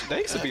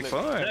 They used to be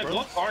fun, bro.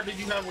 What car did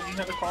you have when you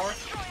had a car?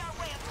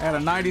 Had a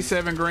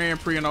 97 Grand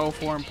Prix and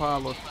 04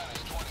 Impala.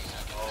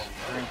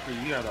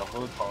 You had a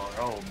hood car.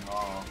 Oh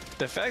no.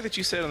 The fact that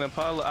you said an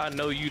Impala, I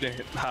know you done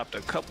hopped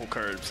a couple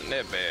curbs in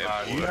that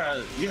bad. You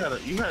had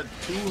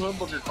 2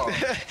 humbucker cars.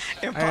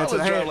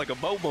 Impalas drive like a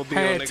Bobo deal,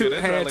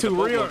 nigga. Had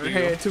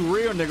two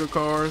real nigga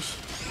cars.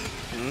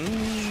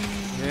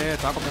 Yeah,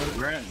 talk about it.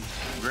 Grand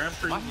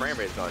Prix. My frame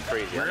rate is going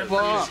crazy.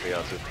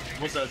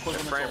 What's that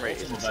equivalent? Frame rate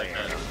is insane.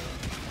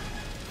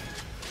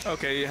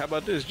 Okay, how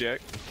about this,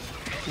 Jack?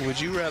 Would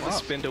you rather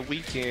spend a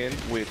weekend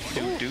with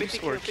Deuce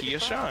or Kia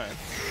Shine?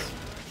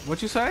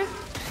 What you say?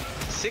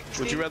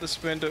 60? Would you rather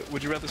spend a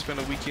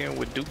weekend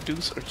with Duke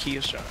Deuce or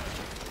Kia Shine?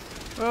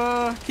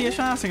 Kia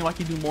Shine seems like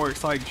he do more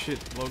exciting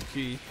shit, low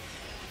key.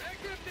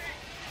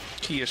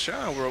 Kia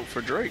Shine wrote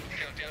for Drake.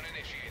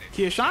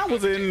 Kia Shine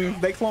was in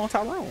They Clone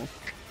Tyrone.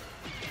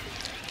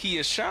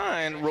 Kia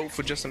Shine wrote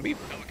for Justin Bieber.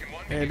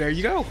 And there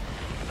you go.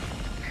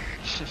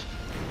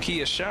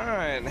 Kia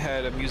Shine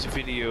had a music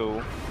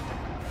video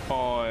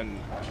on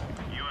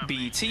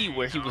BET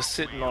where he was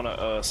sitting on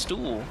a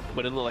stool,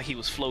 but it looked like he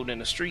was floating in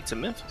the streets of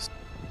Memphis.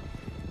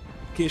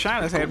 Kia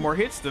Shine has had more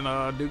hits than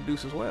Duke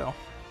Deuce as well.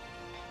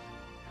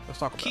 Let's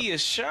talk about Kia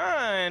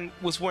Shine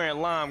was wearing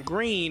lime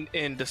green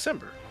in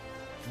December.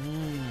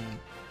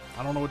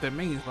 I don't know what that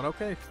means, but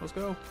okay, let's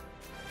go.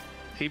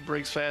 He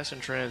breaks fashion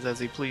trends as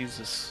he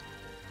pleases.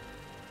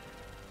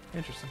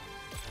 Interesting.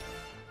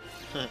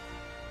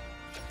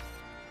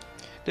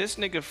 This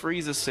nigga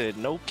Frieza said,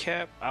 "No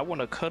cap, I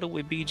want to cuddle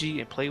with BG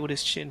and play with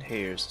his chin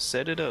hairs.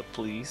 Set it up,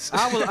 please."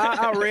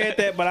 I read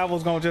that, but I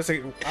was gonna just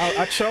say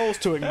I chose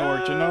to ignore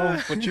it, you know.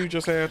 But you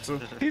just had to.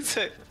 He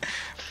said,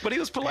 but he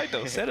was polite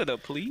though. Set it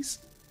up, please.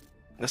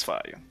 That's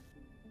fire.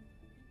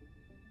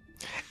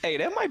 Hey,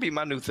 that might be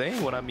my new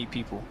thing when I meet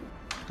people.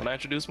 When I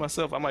introduce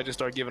myself, I might just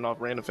start giving off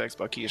random facts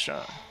about Kia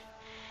Shine.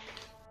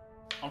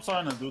 I'm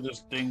starting to do this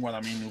thing when I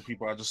meet new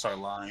people. I just start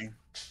lying.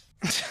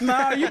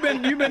 Nah, you've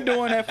been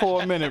doing that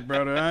for a minute,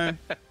 brother. I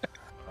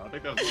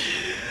think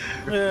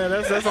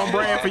that's that's on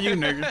brand for you,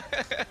 nigga.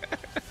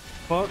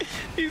 Fuck.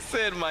 He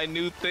said my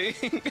new thing.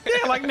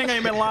 Yeah, like nigga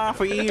ain't been lying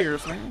for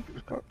years, man.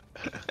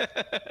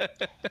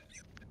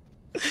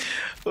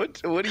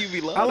 What do you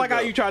be lying I like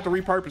about? how you tried to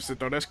repurpose it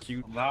though. That's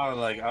cute. Nah,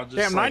 like I'll just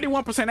damn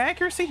 91%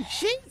 accuracy.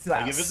 Jesus.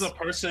 Like if it's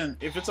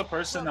a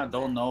person I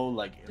don't know,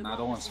 like, and I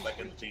don't expect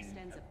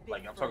anything,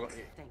 like I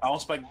don't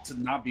expect to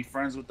not be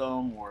friends with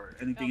them or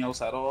anything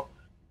else at all.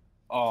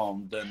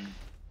 Then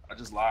I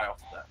just lie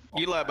off of that.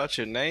 You lie about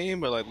your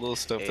name or like little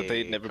stuff that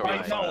they never.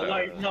 Like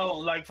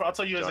I'll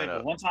tell you an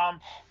example.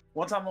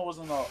 One time I was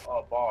in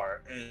a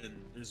bar and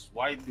this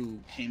white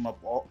dude came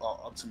up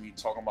to me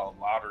talking about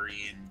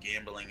lottery and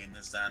gambling and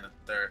this, that, and the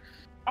third.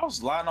 I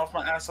was lying off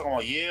my ass. I'm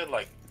like, yeah,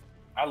 like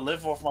I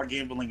live off my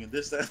gambling and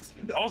this, that.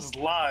 I was just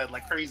lying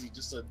like crazy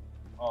just to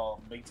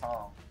make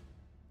time.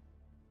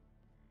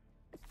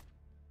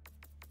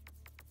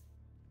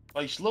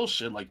 Like little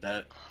shit like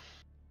that.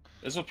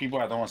 There's what people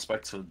I don't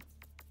expect to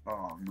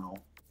know.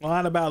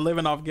 Lying about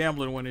living off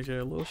gambling when it's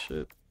your little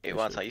shit. Hey,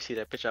 Wanta, you see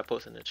that picture I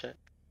posted in the chat?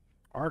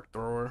 Arc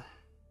thrower.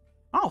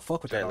 I don't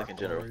fuck with that look arc in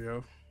general. thrower,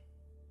 yo.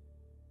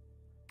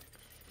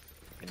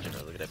 In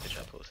general, look at that picture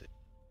I posted.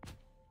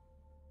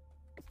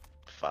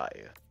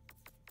 Fire.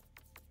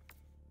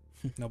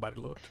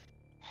 Nobody looked.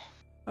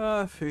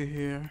 I see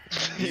here.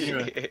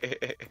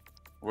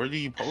 Where do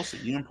you post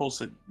it? You didn't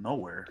post it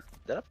nowhere.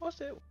 Did I post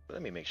it?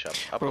 Let me make sure.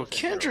 Bro,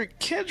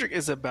 Kendrick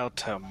is about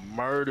to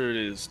murder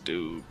this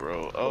dude,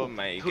 bro. Oh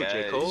my god.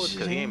 J. Cole?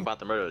 Because he ain't about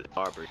to murder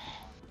Aubrey.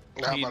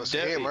 I'm about to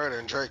say, he ain't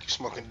murdering Drake. You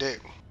smoking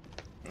dick.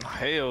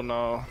 Hell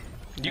no.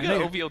 You got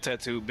an OVO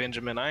tattoo,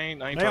 Benjamin. I ain't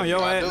they on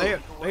your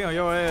ass. They on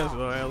your ass,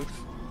 though, Alex.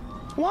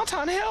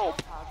 Wonton,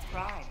 help.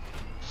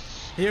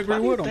 He agree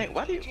with him.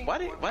 Why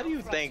do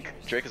you think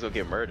Drake is gonna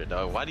get murdered,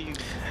 dog? Why do you?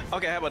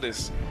 Okay, how about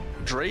this?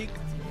 Drake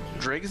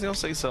is gonna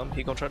say something.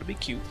 He gonna try to be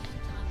cute.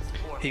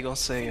 He gonna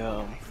say,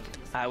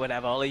 I would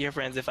have all of your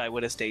friends if I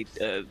would have stayed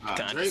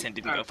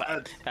condescending.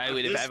 I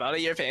would have all of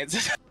your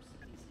fans.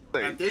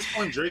 At this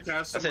point, Drake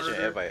has to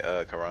murder.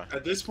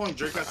 At this point,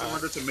 Drake has to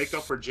murder to make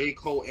up for J.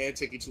 Cole and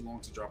taking too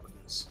long to drop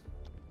this.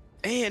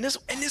 And this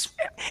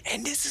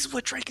is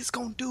what Drake is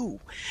gonna do.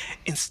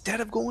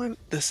 Instead of going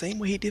the same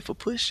way he did for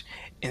Push,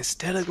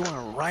 instead of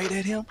going right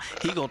at him,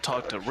 he gonna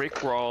talk to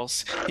Rick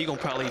Ross. He gonna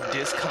probably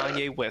diss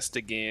Kanye West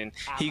again.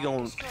 He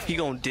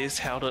gonna diss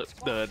how the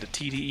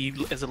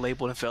TDE as a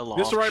label and fell off.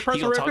 This the right person,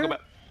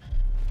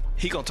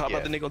 He gonna talk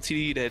about the nigga on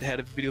TDE that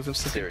had a video of him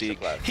sucking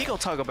dick. He gonna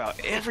talk about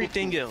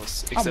everything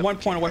else. I'm 1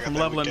 point away from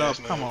leveling up.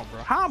 Come on,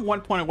 bro. How I'm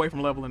 1 point away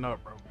from leveling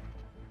up, bro?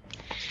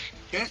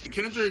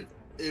 Kendrick,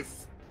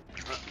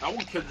 I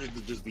want Kendrick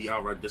to just be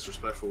outright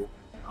disrespectful.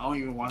 I don't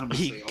even want him to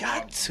say. He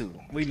got to.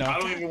 We know. I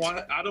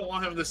don't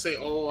want him to say,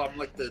 "Oh, I'm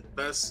like the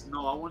best."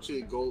 No, I want you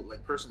to go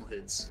like personal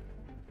hits.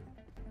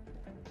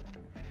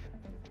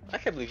 I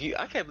can't believe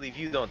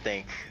you don't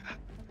think.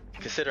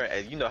 Considering,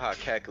 as you know how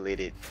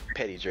calculated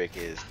Petty Drake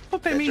is.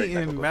 What they mean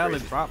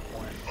invalid drop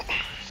point?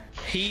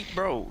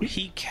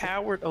 He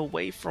cowered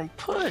away from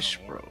Push,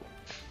 bro.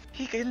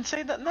 He didn't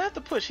say nothing after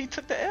Push. He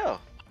took the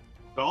L.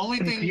 The only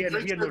thing He had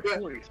Drake no said back,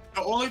 choice.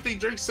 the only thing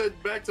Drake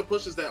said back to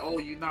Push is that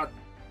you're not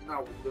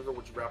living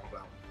what you rap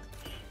about.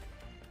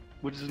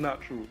 Which is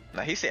not true.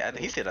 Nah, he said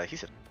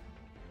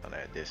on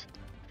that this.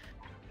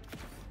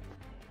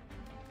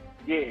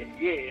 Yeah.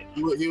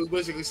 He was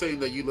basically saying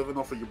that you living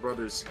off of your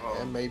brother's.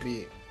 And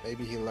maybe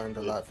he learned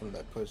a lot from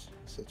that Push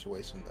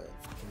situation that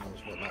he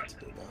knows what not to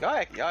do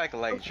now. Y'all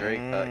acting like Drake.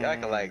 Y'all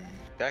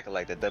acting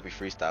like the W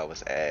freestyle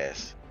was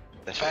ass.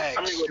 That's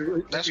Facts.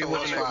 That's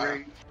what was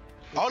fire.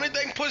 Only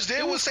thing Push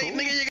did was say,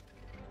 "Nigga, you."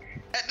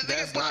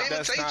 That's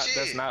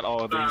not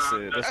all that he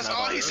said. That's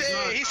all he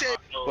said. He said.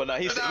 Well, no,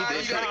 he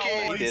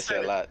did say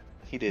a lot.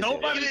 He did.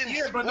 Nobody say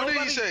here, but what nobody.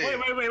 did he say?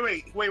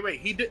 Wait.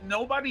 He did.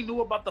 Nobody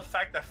knew about the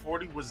fact that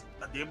 40 was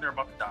damn near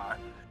about to die.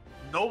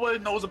 Nobody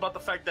knows about the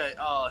fact that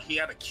he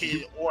had a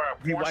kid or a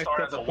porn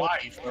star as a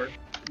wife.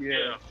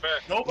 Yeah.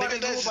 Nobody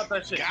knew about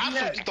that shit.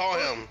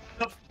 Him.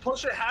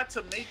 Pusha had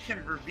to make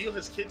him reveal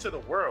his kid to the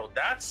world.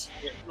 That's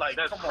like,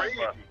 come on,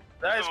 bro.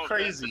 That is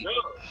crazy.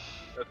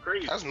 That's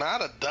crazy. That's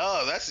not a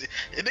dub. That's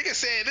nigga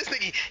said this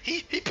nigga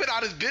he put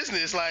out his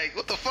business. Like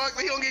what the fuck?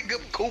 He don't get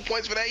good cool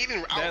points for that. He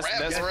didn't out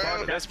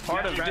rap that's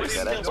part of this.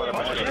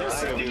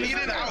 He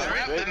didn't out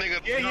rap the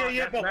nigga.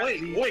 Yeah. But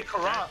wait,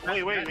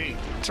 Karan. Wait.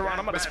 Teron, I'm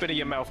about to spit in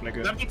your mouth,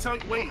 nigga. Let me tell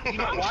you. Wait, you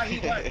know why he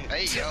went?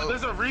 Hey yo.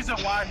 There's a reason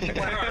why he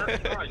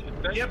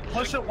went. Yeah,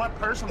 Pusha went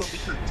personal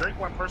because Drake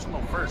went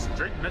personal first.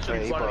 Drake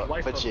mentioned his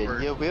wife first.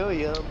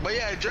 But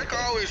yeah, Drake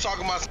always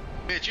talking about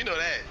bitch. You know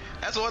that.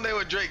 That's one thing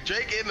with Drake.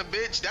 Drake in the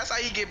bitch. That's how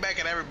he get back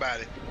at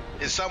everybody.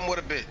 Is something with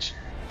a bitch.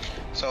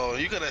 So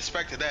you could have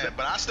expected that.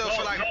 But I still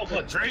feel like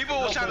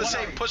people were trying to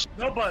say Push.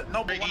 But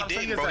Drake, he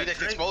didn't, bro. He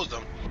just exposed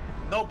them.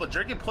 No, but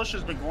Drake and Push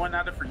has been going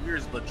at it for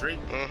years. But Drake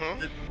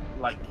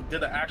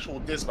did an actual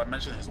diss by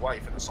mentioning his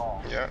wife in the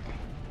song. Yeah,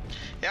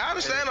 I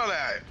understand all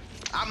that.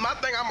 My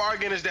thing I'm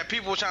arguing is that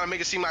people were trying to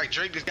make it seem like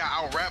Drake just got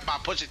out rapped by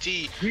Pusha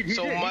T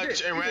so much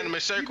in Random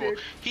and Circle.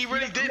 He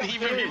really didn't. He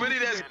really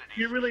does.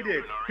 He really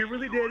did.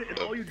 And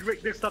all you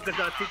Drake dick suckers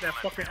gotta take that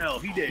fucking L.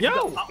 He did.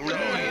 Yo! We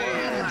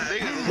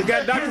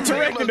got Dr.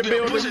 Tarek in the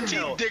building. Pusha T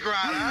dick ride,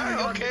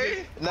 huh?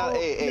 Okay. No,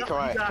 hey,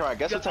 Karan,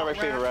 guess what Tarek's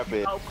favorite rapper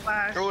is?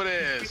 Who it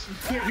is?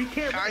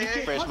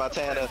 Kanye? French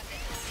Montana.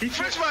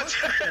 French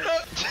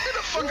Montana? Get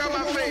the fuck out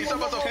my face. I'm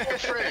about to fucking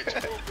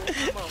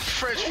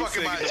French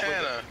fucking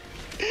Montana.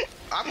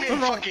 I'm getting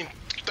fucking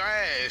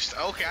thrashed.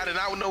 Okay, I did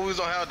not know we was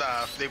on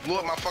Helldive. They blew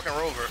up my fucking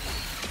rover.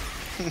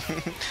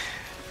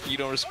 You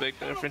don't respect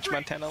French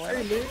Montana like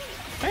that?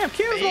 Damn,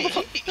 Kill's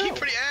he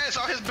pretty ass.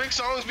 All his big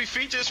songs be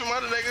features from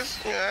other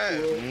niggas. Yeah.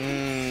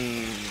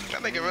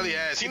 That nigga really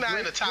ass. He not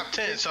in the top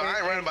 10, so I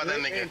ain't running about that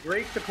nigga. And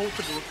Drake's supposed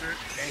to book her,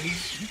 and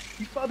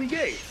he's probably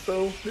gay.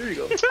 So there you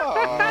go.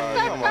 Oh,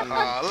 come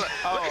on. Look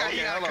how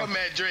you gotta come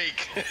at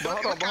Drake.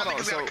 Hold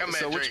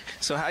on.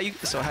 So how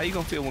you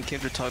gonna feel when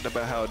Kendrick talked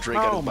about how Drake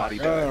got his body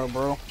back,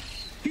 bro?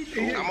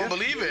 I'm gonna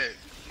believe it.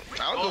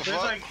 I don't give a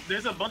fuck.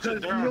 There's a bunch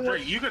of different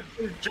Drake.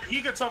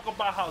 He could talk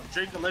about how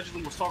Drake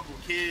allegedly was talking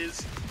with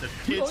kids, the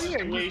kids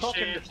situation. He's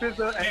talking to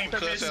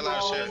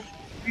SZA and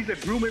he's a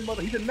grooming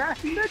mother. He's a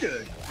nasty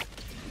nigga.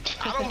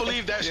 I don't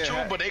believe that's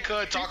true, but they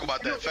could talk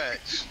about that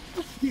facts.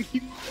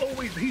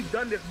 He's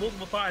done this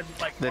multiple times.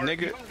 Like the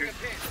nigga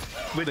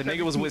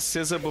was with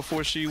SZA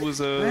before she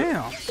was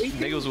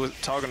nigga was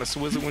talking to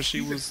SZA when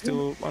she was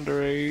still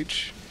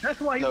underage. That's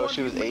why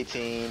she was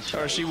 18.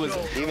 Or she was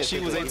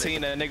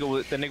 18. That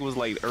nigga was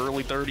like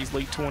early 30s,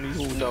 late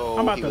 20s. No,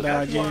 I'm about to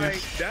die again.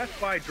 That's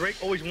why Drake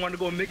always wanted to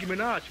go with Nicki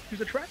Minaj.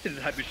 He's attracted to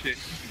this type of shit.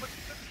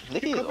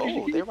 Nicki is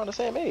old. They're around the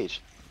same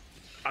age.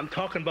 I'm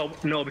talking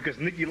about because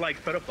Nicki likes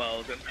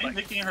pedophiles. And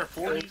Nicki in her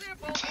 40s.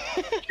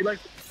 She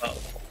likes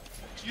pedophiles.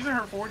 She's in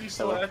her 40s,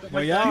 so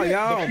well,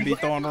 y'all be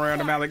throwing around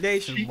them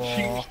allegations,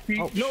 boy.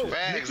 No,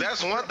 facts.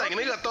 That's one thing.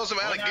 Nigga throw some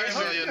allegations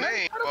on your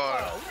name.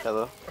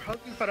 Hello. Her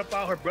husband's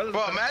pedophile. Her brother's.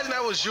 Bro, imagine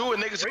that was you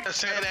and niggas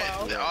saying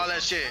that, all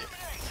that shit.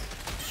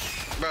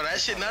 Bro, that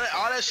shit,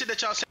 all that shit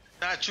that y'all say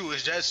is not true.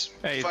 It's just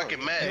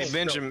fucking mad. Hey,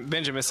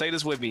 Benjamin, say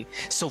this with me.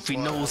 Sophie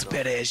knows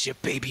better as your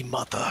baby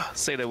mother.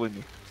 Say that with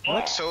me.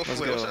 What?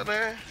 Sophie, what's up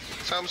there?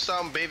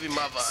 Some baby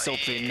mother.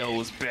 Sophie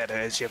knows better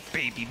as your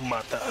baby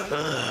mother.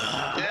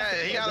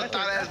 Yeah, he got a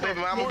thought ass baby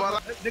mama,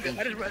 but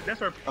that's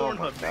her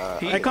Pornhub.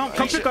 Hey, come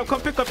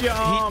pick up your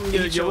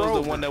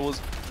the one that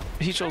was.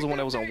 He chose the one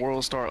that was on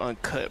World Star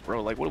Uncut,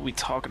 bro. Like, what are we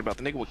talking about?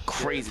 The nigga was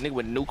crazy. Nigga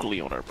went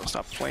nuclear on her, bro.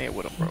 Stop playing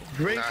with him,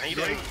 bro. Nah, he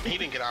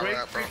didn't get out of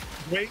that, bro.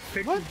 Drake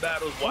picks his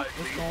battles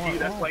wisely.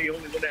 That's why he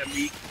only win that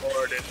meet,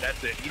 or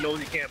that's it. He knows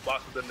he can't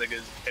box with them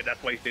niggas, and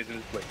that's why he stays in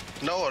his place.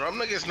 No, them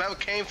niggas never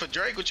came for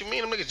Drake. What you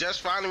mean? Them niggas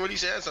just finally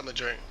released something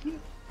to Drake.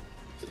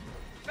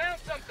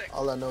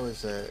 All I know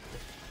is that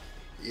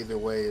either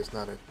way, it's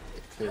not a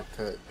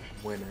clear-cut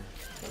winner.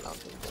 And I'm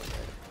thinking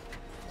that.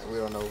 We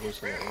don't know who's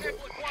gonna end up.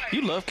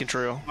 You love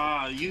Control.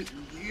 You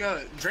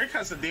got Drake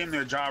has a damn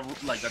near Ja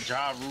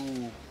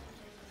Rule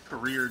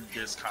career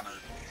just kind of.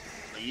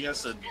 Like, he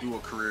has to do a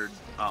career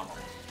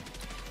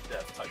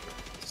death type of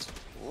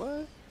thing.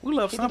 What? We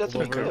love something.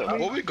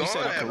 What we going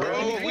at,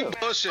 bro? We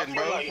pushing,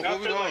 bro. What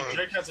we going?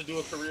 Drake has to do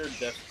a career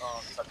death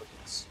type of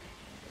things.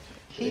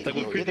 He like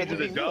when did that did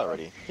the job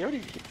already. He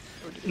already.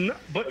 No,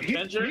 but he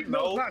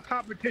knows not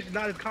competition,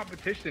 not his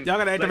competition. Y'all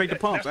gotta activate the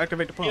pumps.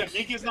 Activate the pumps. Yeah,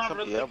 Mickey's not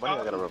really. Yeah,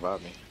 Bunny gotta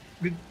revive me.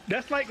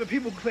 That's like when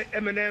people say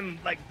Eminem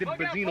like did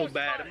Benzino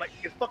bad. I'm like,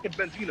 it's fucking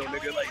Benzino,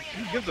 nigga. Like,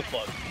 who gives a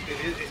fuck?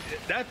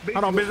 That's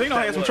Hold on, Benzino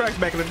had some tracks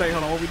back in the day.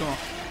 Hold on, what we doing?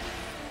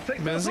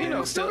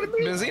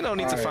 Benzino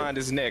needs to find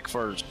his neck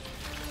first.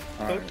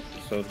 Alright,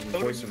 so the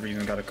voice of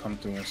reason gotta come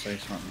through and say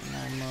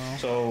something.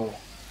 So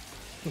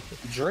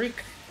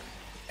Drake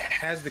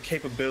has the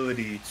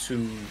capability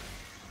to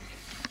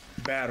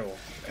battle,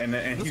 and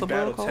he's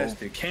battle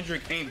tested.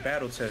 Kendrick ain't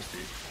battle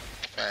tested.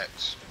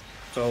 Facts.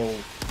 So,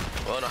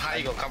 well, no, how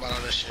you gonna come out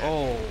on this shit?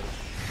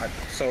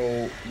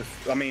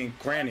 I mean,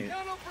 granted,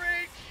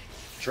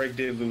 Drake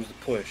did lose the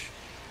push.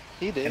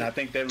 He did, and I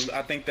think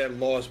that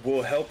loss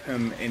will help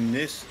him in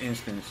this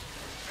instance.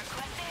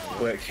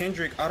 But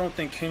Kendrick, I don't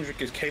think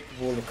Kendrick is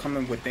capable of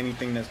coming with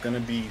anything that's gonna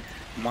be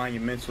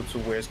monumental to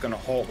where it's gonna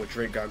halt what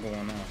Drake got going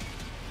on.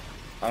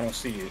 I don't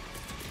see it.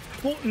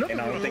 Well, no, and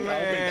I don't think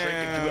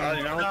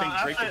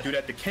Drake could do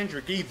that to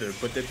Kendrick either.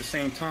 But at the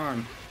same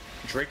time,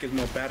 Drake is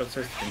more battle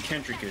tested than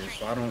Kendrick is.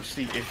 So I don't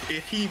see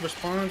if he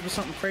responds with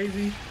something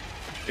crazy,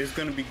 it's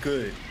gonna be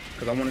good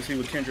because I want to see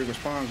what Kendrick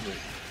responds with.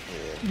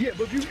 Yeah,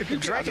 but if you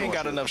Drake ain't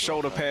got enough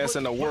shoulder pass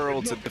in the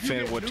world to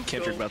defend what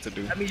Kendrick about to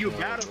do. I mean, you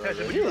battle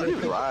tested, but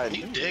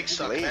you dick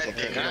sucking that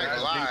dick. I ain't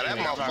gonna lie. That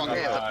motherfucker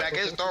in the back of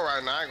his throat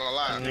right now. I ain't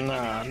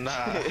gonna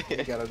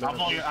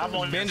lie. I'm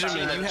on Benjamin,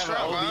 you have an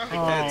OB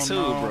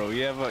tattoo, bro.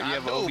 You have an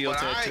OBO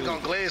tattoo. I ain't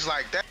gonna glaze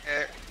like that.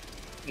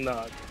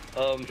 Nah.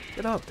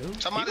 Get up,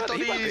 dude. Somebody throw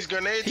these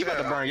grenades. He about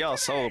to burn y'all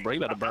soul, bro. He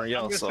about to burn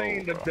y'all soul.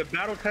 I'm just saying the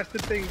battle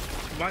tested thing.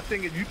 My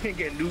thing is you can't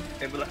get nuked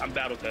and be like, I'm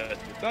battle tested.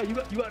 No, you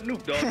got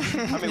nuked, dog.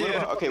 I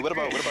mean, what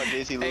about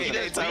Jay-Z losing?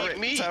 Hey,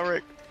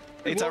 Tyreek.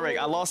 Hey, Tyreek.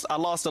 I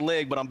lost a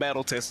leg, but I'm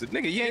battle tested.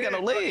 Nigga, you ain't got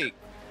no leg.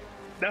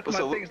 That's my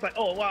thing. It's like,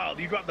 oh wow,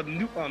 you dropped the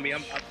nuke on me. I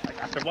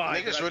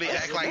survived. Niggas really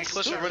act like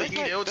Pusha really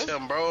killed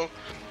him, bro.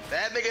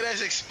 That nigga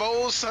that's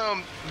exposed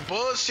some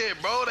bullshit,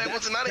 bro. That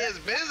was none of his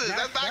business.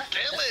 That's not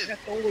killing.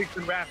 That's always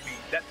been rapping.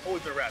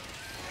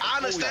 I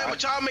understand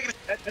what y'all making.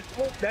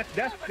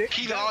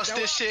 He lost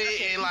this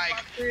shit and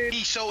like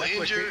he's so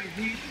injured.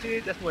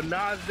 That's what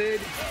Nas did.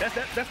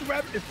 That's what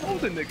rap is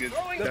exposing niggas.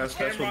 That's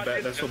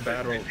what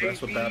battling is.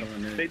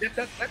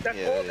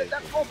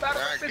 That's all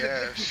battle. I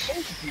guess.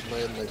 But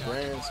in the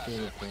grand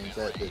scheme of things,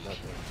 that did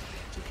nothing.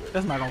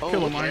 That's not gonna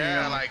kill him.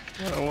 Yeah, like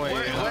what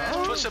has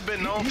Pusha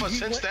been known for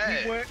since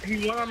that?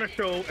 He went on a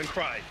show and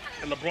cried,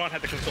 and LeBron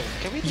had to console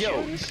him.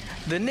 Yo,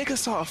 the nigga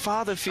saw a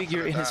father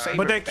figure in his favorite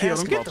but that killed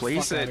him. basketball player.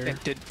 He said,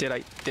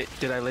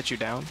 "Did I let you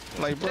down?"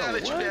 Like, bro, I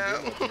let you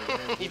down.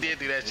 He did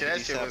do that shit.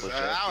 That shit was.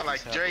 I was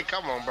like, Drake,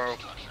 come on, bro.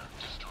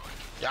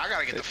 Y'all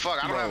gotta get the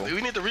fuck. I don't have.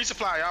 We need to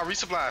resupply. Y'all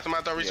resupply.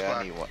 Somebody throw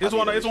resupply.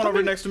 It's one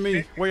over next to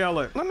me. Where y'all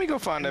at? Let me go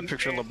find that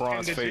picture of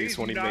LeBron's face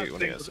when he made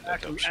when he has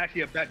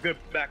actually a good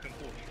back and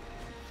forth.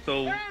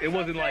 So it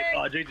wasn't like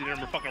Jay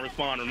didn't fucking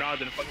respond or Nas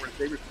didn't fucking respond.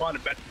 They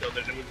responded back to each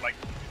other. And it was like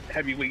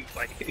heavyweight.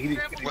 Like he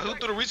well, who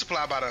threw the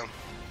resupply by them?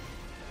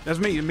 That's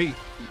me,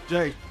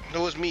 Jay. It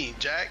was me,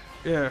 Jack.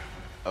 Yeah.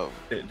 Oh,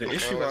 the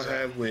issue I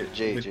have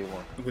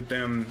with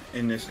them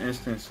in this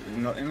instance,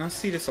 and I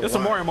see this a lot. There's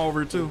some more ammo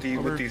over too.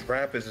 With these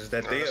rappers is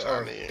that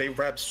they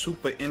rap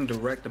super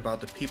indirect about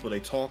the people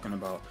they talking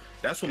about.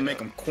 That's what make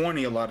them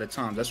corny a lot of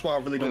times. That's why I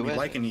really don't be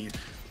liking these.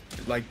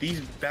 Like these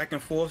back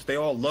and forths, they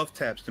all love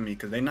taps to me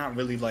because they're not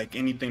really like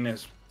anything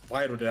that's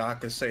vital that I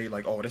could say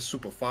like, oh, that's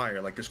super fire.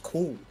 Like it's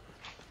cool.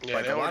 Yeah,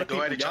 like a lot of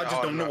people, y'all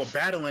just don't know what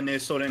battling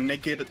is, so then they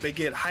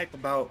get hype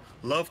about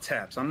love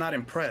taps. I'm not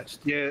impressed.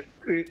 Yeah,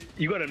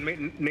 you gotta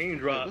name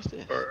drop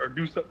or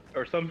do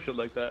some shit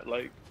like that.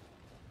 Like,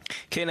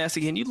 okay,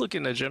 Nasty, can you look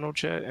in the general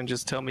chat and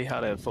just tell me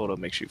how that photo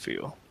makes you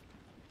feel?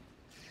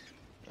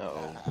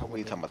 What are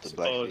you talking about? The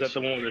black? Oh, is that the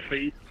one with the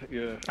face?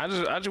 Yeah. I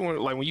just want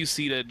like when you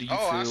see that, do you feel?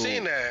 Oh, I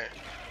seen that.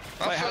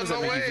 Like, how does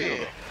that make you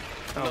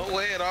feel? No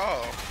way at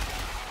all.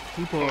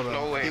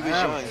 No way.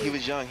 He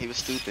was young. He was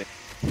stupid.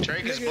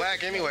 Drake is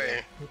black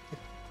anyway.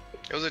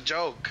 It was a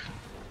joke.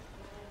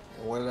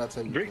 What did I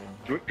tell you?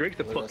 Drake's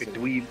a fucking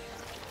dweeb.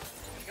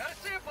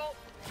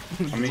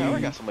 I mean, I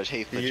got so much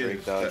hate for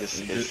Drake, dog.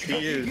 He is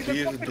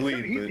a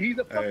dweeb. He's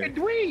a fucking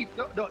dweeb.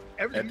 No,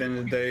 at the end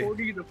of the day,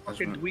 he's a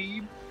fucking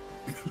dweeb.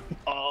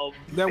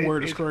 That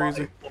word is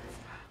crazy.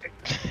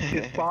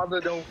 His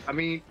father don't. I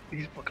mean,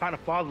 he's kind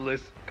of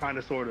fatherless, kind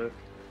of, sort of.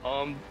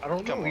 I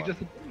don't know. He's just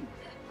a dweeb.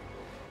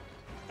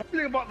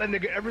 Everything about that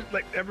nigga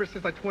ever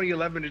since like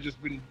 2011 has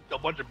just been a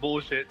bunch of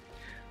bullshit.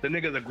 The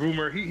nigga's a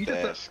groomer. He's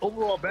just an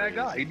overall bad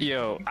guy.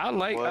 Yo, I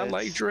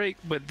like Drake,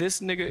 but this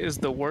nigga is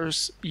the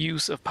worst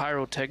use of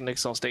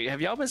pyrotechnics on stage. Have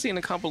y'all been seeing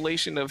a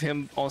compilation of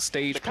him on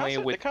stage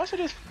playing with? The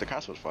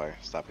concert was fire.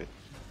 Stop it.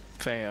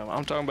 Fam,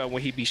 I'm talking about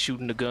when he be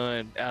shooting the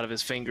gun out of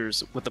his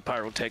fingers with the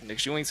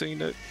pyrotechnics. You ain't seen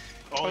that?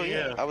 Oh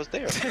yeah, I was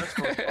there.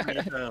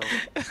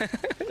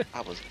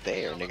 I was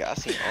there, nigga. I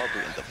seen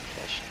Aubrey in the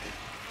flesh.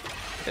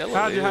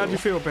 How'd you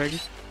feel, Peggy?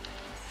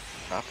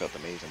 I felt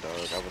amazing, dog.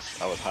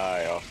 I was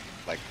high off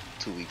like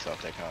 2 weeks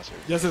off that concert.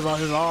 Just his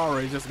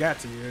already just got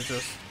to you. It's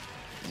just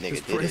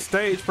Nigga his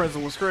stage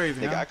presence was crazy.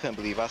 Nigga, huh? I couldn't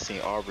believe I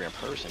seen Aubrey in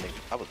person. Nigga.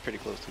 I was pretty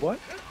close to what?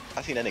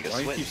 I seen that nigga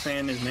Why sweating. you keep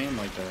saying his name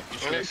like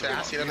that? I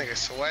see that nigga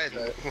sweating.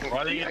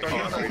 Why didn't you throw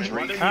your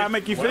underwear? How it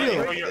make you feel?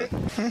 Why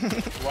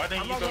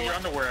didn't you throw your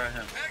underwear at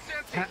him?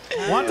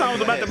 One time I was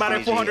about to buy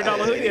that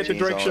 $400 hoodie at the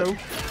Drake show.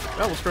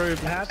 That was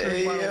crazy. I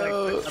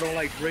don't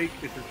like Drake.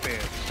 It's his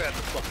fans. That's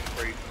fucking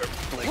crazy.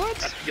 Like,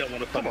 What?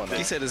 Come on,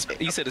 He said his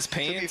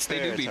pants. They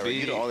do be You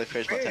big. the only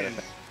French Montana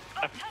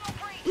fan.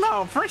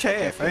 No, French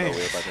half. Hey.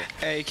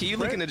 Hey, can you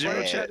look in the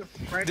general chat?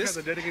 Frank has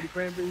a dedicated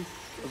fan base.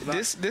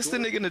 This the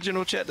nigga in the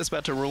general chat that's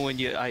about to ruin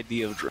your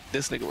idea of Drake.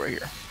 This nigga right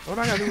here. What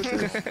I gotta do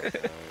with this?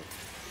 Let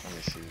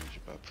me see what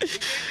you about.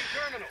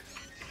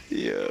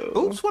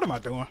 Yo. Oops, what am I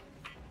doing?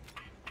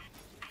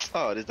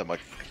 Oh, this is the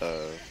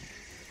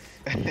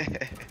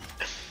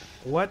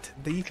What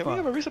the Can we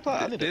have a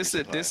resupply? This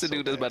the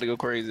dude that's about to go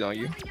crazy on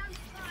you.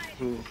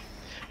 Who?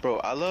 Bro,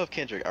 I love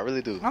Kendrick. I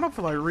really do. I don't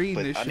feel like reading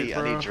But this I shit, need,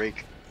 bro. I need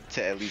Drake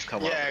to at least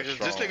come out. Yeah, cause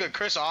this nigga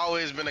Chris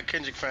always been a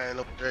Kendrick fan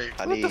of Drake.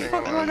 What the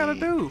fuck do I gotta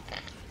do?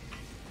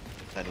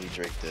 I need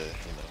Drake to, go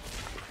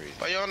crazy.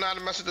 But you don't know how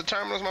to mess with the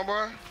terminals, my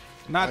boy?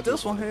 Not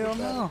this one, hell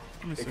no.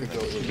 Let me see.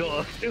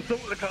 Oh,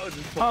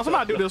 Oh,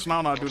 somebody do this one. I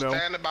don't know how to do that one.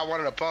 Standing by one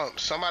of the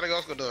pumps. Somebody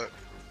else could do it.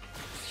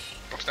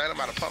 I'm standing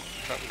by the pump.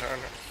 Turner.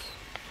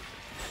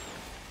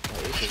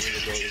 We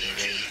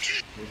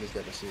just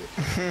got to see it.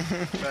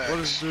 What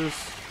is this?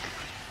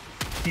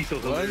 He's so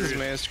Why is this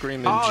man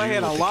screaming? Oh, I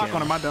had a Jew lock with on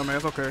the it, my dumb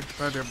ass. Okay,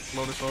 I had to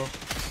blow this off.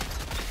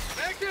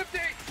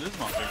 This is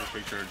my favorite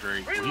picture of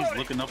Drake. Where he's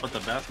looking up at the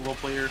basketball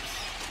players.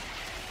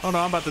 Oh no,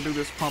 I'm about to do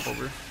this pump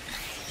over.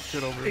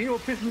 Shit over. You know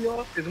what pissed me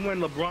off is when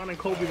LeBron and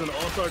Kobe's in the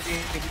All-Star game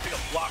and you think I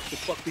blocked the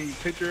fucking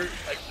picture.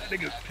 Like that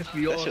nigga pissed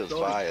me off. That shit was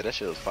fire. That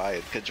shit was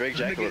fire. Cause Drake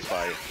jacket was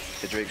fire.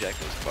 The Drake jacket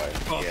was fire.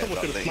 Oh, Yeah, someone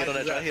no, could've hit on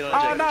that, smacked hit on Oh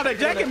that no, jacket. that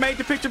jacket made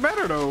the picture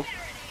better though.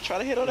 Try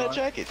to hit on that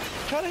jacket.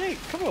 Try to hit.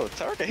 Come on,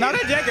 Tarka. No,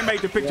 that jacket made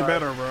the picture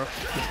better, bro.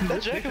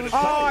 That jacket was Oh,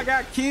 fire. I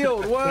got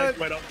killed. What?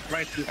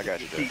 I got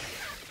you, dude.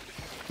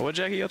 What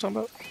jacket y'all talking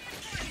about?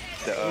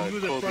 The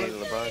Kobe and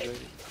LeBron jacket.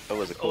 Or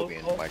was it Kobe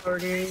and Michael?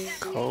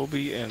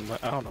 Kobe and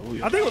I don't know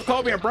who. I think it was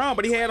Kobe and Brown,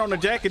 but he had on the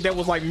jacket that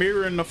was like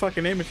mirroring the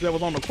fucking image that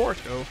was on the court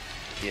though.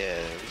 Yeah,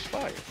 it was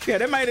fire. Yeah,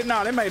 they made it.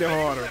 Nah, they made it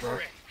harder, bro.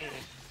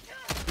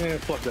 Man,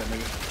 fuck that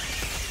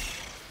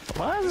nigga.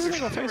 Why is this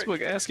nigga on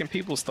Facebook asking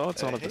people's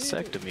thoughts on a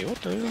vasectomy?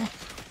 What the hell?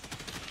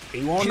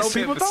 He won't know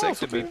people's thoughts.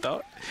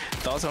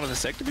 Thoughts on a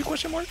vasectomy?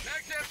 Question mark?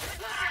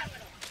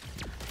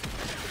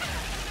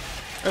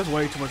 That's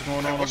way too much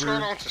going on What's over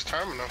going here. on with this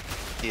terminal?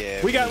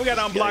 Yeah. We got to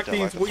unblock to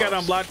these. We got to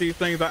unblock these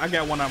things. I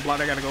got one unblocked.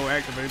 I got to go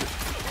activate it.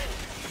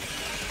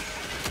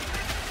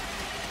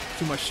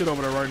 Too much shit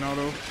over there right now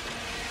though.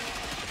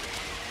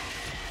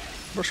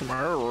 Brushing my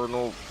hair or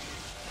no?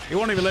 He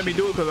won't even let me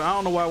do it because I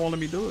don't know why it won't let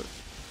me do it.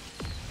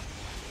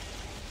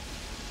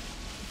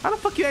 How the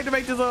fuck you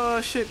activate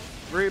this shit,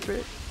 Red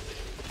Pit?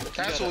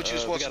 That's what you're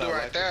supposed to do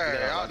right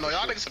there. Y'all know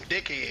y'all niggas some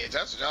dickheads.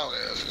 That's what y'all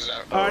is.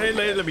 All right,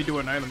 let me do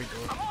it now. Let me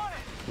do it.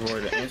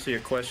 Roy, to answer your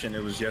question,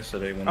 it was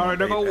yesterday when. All right,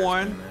 there go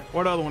one.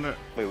 What other one? Wait,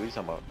 what are you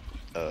talking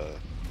about?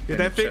 Did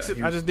that fix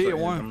it? I just did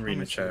one. I'm reading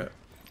the chat.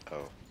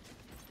 Oh.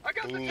 I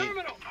got the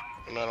terminal.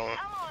 Another one.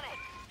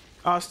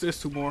 Oh,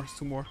 it's two more. It's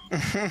two more.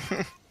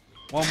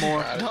 One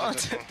more.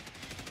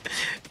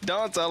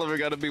 Don Toliver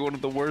got to be one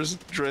of the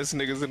worst dressed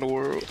niggas in the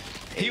world.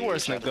 He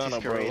worse than Gunna,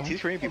 bro.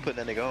 T-Screen be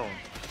putting that nigga on.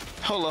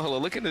 Hold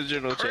on. Look at the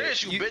general Chris,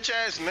 chat. you bitch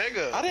ass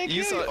nigga. I didn't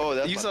You kill saw, you. Oh,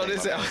 that's you my saw thing,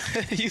 this my out.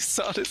 bad. You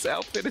saw this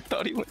outfit and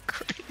thought he went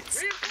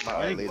crazy.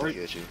 My laser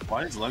hit you.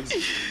 Why is legs?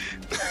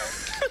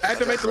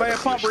 Activate the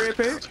last pump, Red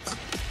Pit.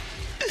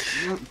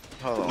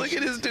 Hold on. Look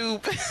at this dude.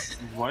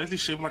 Why is he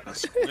shaped like a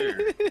square?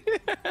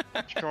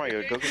 Come on,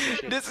 yo, go get your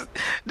shit. This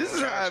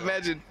is how I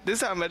imagine.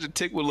 This is how I imagine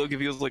Tick would look if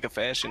he was like a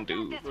fashion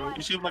dude.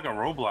 He shaped like a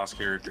Roblox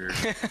character.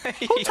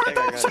 Who turned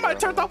off? Somebody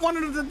turned off one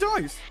of the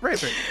joints. Red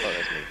Pit. Oh,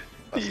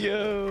 that's me.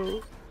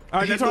 Yo. All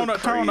right, He turn on look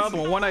the other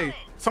crazy. one. 1A.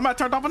 Somebody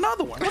turned off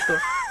another one. What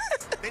the?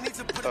 What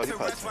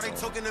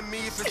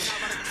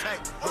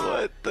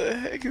the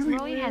heck is he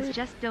Roy has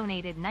just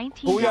donated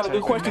 19. Well, we got a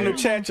good question in the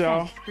chat,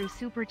 y'all. Through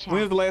super chat.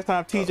 When was the last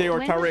time TJ or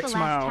When Tyrek was the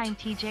last smiled? time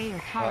TJ or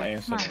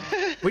Tyrek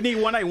smiled? We need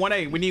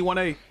 1A. We need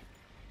 1A.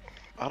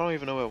 I don't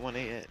even know what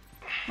 1A at.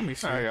 Let me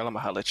see. All right, y'all. I'm gonna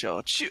holler at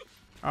y'all. Chew.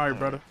 All right,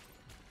 brother.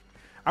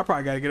 I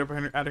probably gotta get up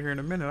out of here in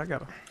a minute. I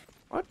gotta.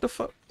 What the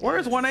fuck?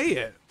 Where's 1A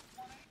at?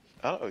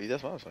 I don't know.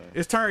 That's what I'm saying.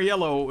 It's turned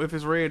yellow if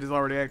it's red. It's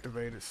already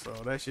activated. So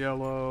that's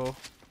yellow.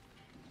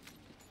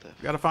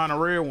 Gotta find a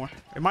red one.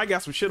 It might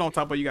got some shit on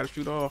top, but you gotta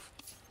shoot off.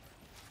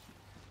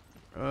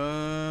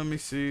 Let me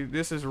see.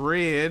 This is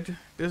red.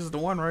 This is the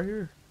one right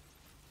here.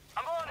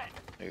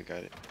 You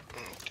got it.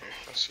 Okay,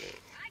 that's it.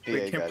 Yeah,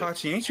 Wait, you got it.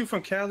 Kenpachi, ain't you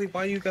from Cali?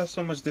 Why you got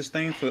so much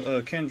disdain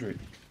for Kendrick?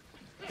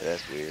 Yeah,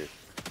 that's weird.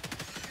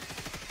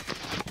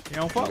 You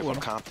don't fuck From with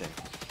him. Compton,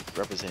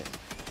 representing.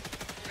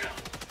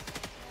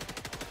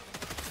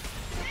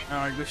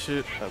 Alright, good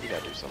shit. Oh, we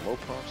gotta do some more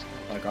pumps.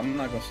 Like, I'm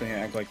not gonna say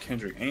and act like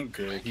Kendrick ain't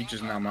good. He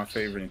just not my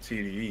favorite in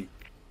TDE.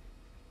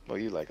 Oh,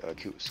 you like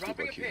cute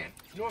Dropping a cute. pin.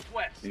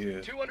 Northwest. Yeah.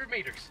 200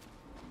 meters.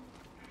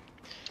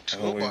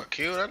 Schoolboy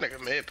Q, that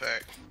nigga mid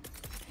pack.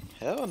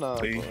 Hell no.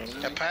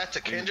 That pass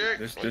to Kendrick.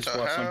 This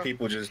why some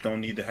people just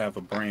don't need to have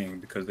a brain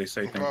because they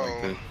say things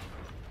like this.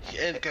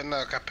 In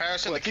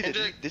comparison to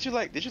Kendrick, did you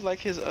like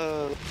his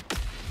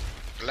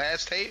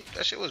last tape?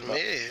 That shit was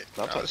mid.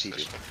 I'm talking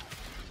TJ.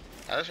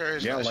 I just heard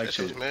his I last liked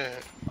shit it. was mid.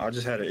 I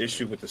just had an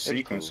issue with the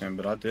sequencing,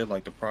 but I did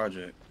like the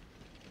project.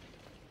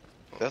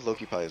 That's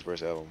Loki probably his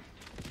worst album.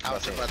 I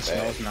was about to say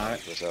no, it's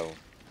not. Worst album.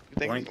 You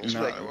think Blank, it's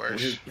nah, like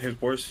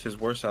his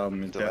worst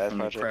album is The last definitely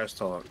project? Crash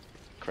Talk.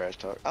 Crash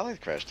Talk? I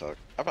like Crash Talk.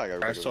 I probably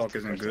got Crash Talk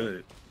isn't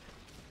good.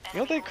 You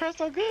don't think Crash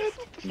Talk good?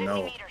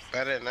 No.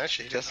 Better than that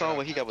shit. That song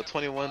where he got with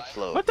 21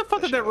 flow. What the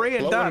fuck is that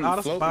red dot? Oh,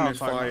 that's Floating is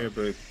Biotype. fire,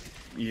 but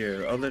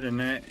yeah, other than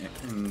that,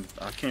 and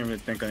I can't really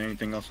think of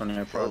anything else on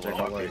that project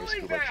I like.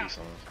 The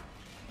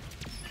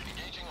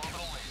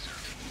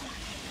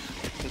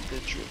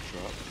drip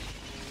drop.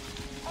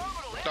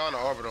 Throw on the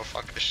orbital,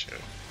 fuck this shit.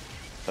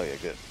 Oh yeah,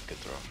 good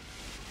throw.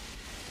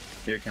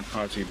 Yeah,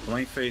 Kenpachi,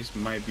 Blank Face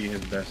might be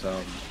his best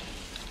album.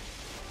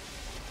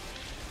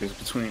 It's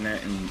between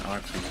that and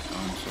Oxy,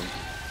 honestly.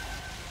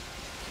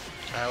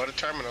 Alright, where the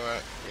terminal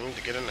at? We need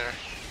to get in there.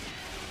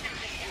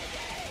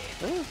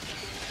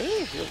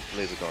 Your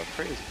laser going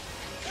crazy.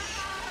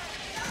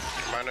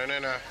 Come on, no. I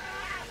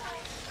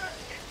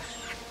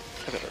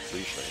got a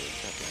fleece right here.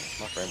 Goddamn,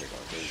 my frame is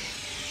going crazy.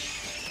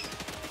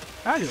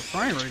 How your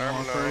frame rate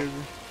going crazy?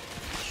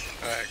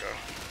 There you go.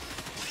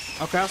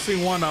 Okay, I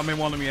see one of them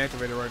wanting me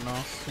activated right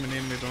now. Too many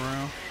enemies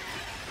around.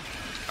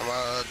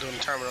 I'm doing the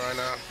terminal right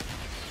now.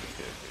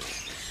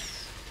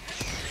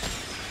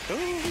 Oh,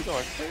 he's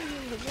going crazy,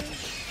 man.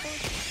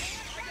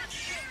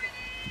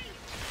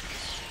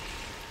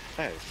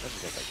 Hey, I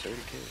just got like 30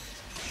 kills.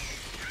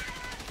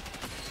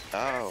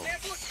 Oh.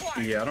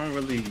 Yeah, I don't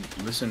really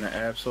listen to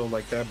Absol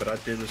like that, but I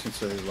did listen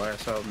to his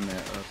last album that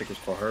I think was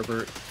called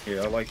Herbert.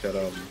 Yeah, I like that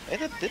album. Hey,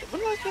 when did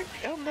that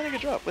album that nigga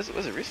drop? Was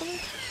it recently?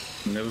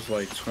 And it was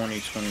like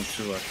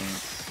 2022, I think.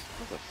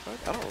 What the fuck?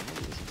 I don't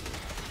remember listening to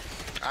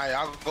it. Alright,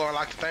 I'll go and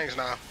lock the things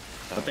now.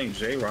 I think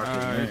J-Rock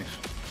is next.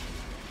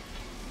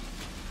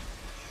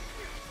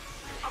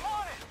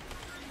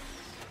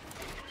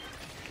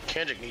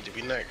 Kendrick needs to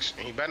be next.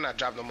 And he better not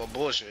drop no more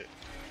bullshit.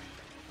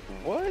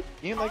 What?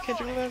 You didn't like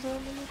Kendrick last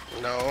album?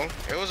 No,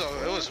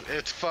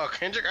 it's fuck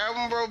Kendrick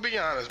album, bro. Be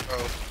honest, bro.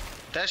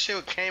 That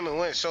shit came and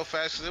went so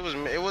fast. It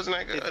wasn't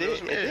that good.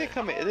 It did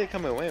come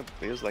and went.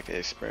 But it was like an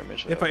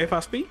experimental. If I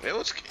speak, it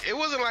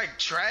wasn't like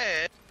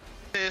trash.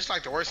 It's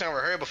like the worst thing I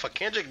ever heard. But for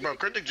Kendrick, bro,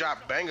 Kendrick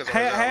dropped bangers. On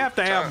half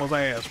the album was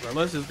ass, bro.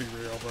 Let's just be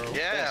real, bro.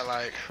 Yeah,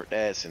 like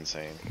that's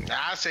insane.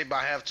 I say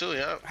about half too.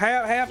 Yeah.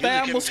 Half the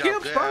album was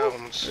skips, bro.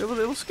 Albums. It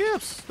was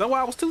skips. That's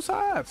why it was two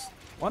sides.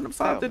 One of them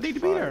sides that need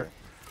to be there.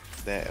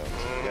 That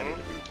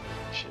album.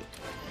 Shit.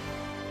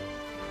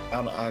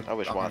 I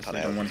wish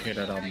honestly don't want to hear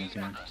that album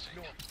again.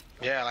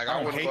 Yeah, like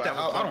I don't hate that.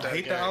 I don't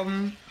hate the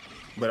album,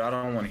 but I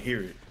don't want to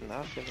hear it.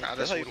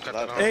 That's how you cut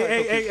that off.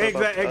 Hey,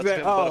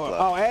 exact.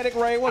 Oh, Addict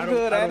Ray, what's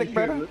good? Addict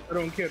better. I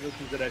don't care to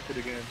listen to that shit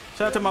again.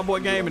 Shout out to my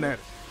boy Gaming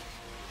Addict.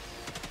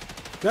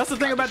 That's the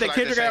thing about that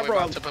Kendrick album,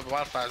 bro.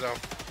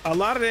 A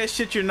lot of that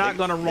shit you're not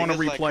gonna want to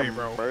replay,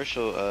 bro.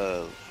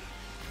 Commercial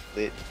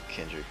lit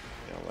Kendrick.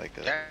 You know, like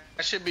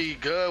that should be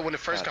good when it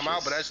first come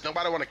out, but that's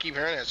nobody want to keep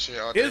hearing that shit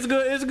all day. It's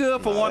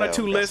good for one or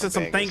two listens,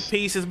 some think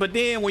pieces, but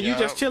then when you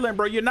just chilling,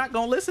 bro, you're not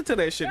gonna listen to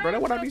that shit, bro.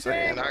 That's what I be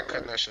saying. Not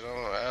cutting that shit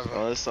on ever.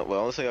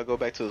 Only thing I go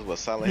back to is what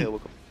Silent Hill.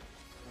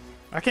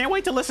 I can't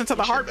wait to listen to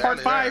the Heart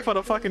Part 5 for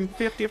the fucking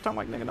 50th time.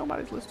 Like, nigga,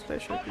 nobody's listening to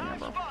that shit again,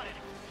 bro.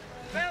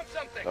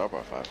 Heart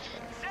Part 5,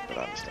 but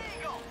I understand.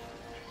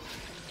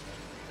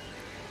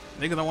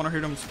 Niggas don't want to hear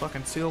them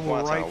fucking civil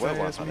rights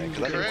ass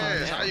music.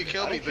 Chris, how you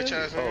kill me, bitch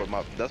ass?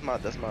 Oh, that's my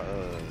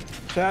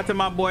Shout out to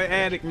my boy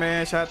Addict,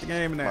 man. Shout out to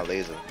Game and that. My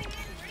laser.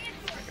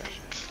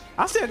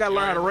 I still gotta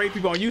learn how to raid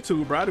people on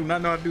YouTube, bro. I do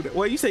not know how to do that.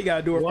 Well, you say you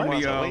gotta do it from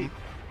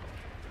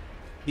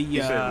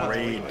You said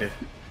raid.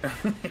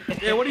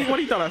 Yeah, what do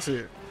you thought I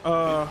said?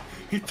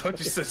 He thought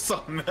you said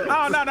something else.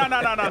 Oh, no.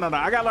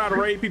 I gotta learn how to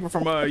raid people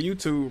from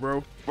YouTube,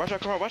 bro. Watch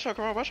out.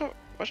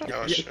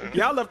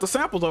 Y'all left the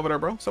samples over there,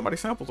 bro. Somebody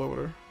samples over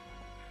there.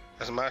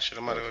 That's my shit.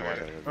 I'm out of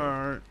here.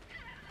 Alright.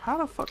 How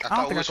the fuck? I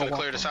thought we was gonna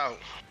clear this out.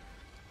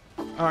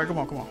 Alright, come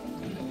on.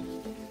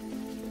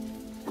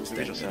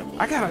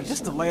 I gotta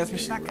just the last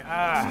mission. I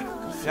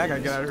gotta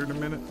get out of here in a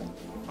minute.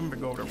 I'm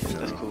gonna go over there.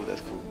 That's cool.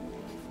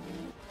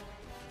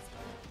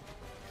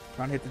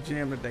 Trying to hit the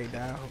gym today,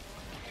 dog.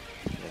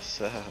 Yes,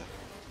 sir.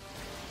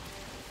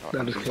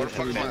 Where the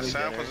fuck is my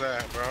samples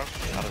at, bro?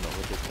 I don't know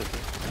what this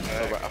cooking.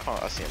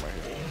 I see him right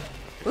here.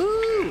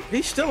 Ooh,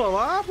 he's still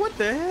alive? What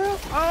the hell?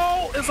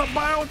 Oh, it's a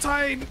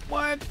Biotitan.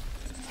 What?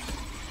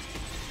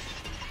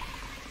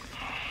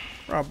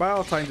 Bro,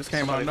 Biotitan just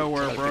came out of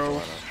nowhere, bro.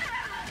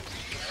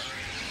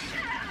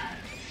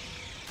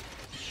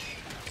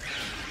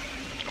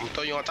 I'm gonna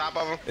throw you on top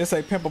of him. It's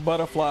a Pimple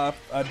Butterfly,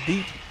 a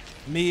deep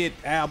mid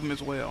album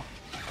as well.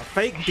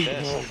 fake deep,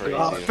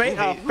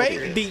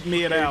 fake deep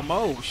mid album.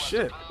 Oh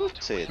shit!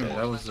 Said that.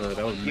 That was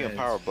you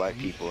empower black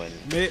people and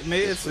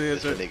mid said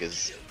that.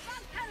 Niggas.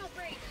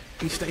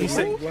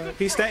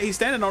 He's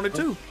standing on it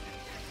too.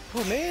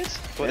 Who Miz?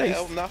 Well, that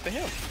album not for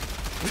him.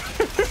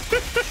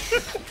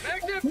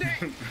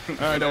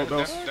 I don't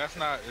know. That's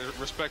not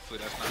respectfully.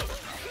 That's not.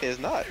 It's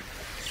not.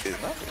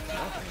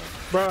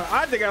 Bro,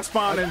 I think I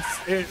spawned in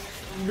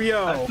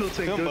yo. I still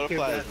think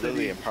Butterfly is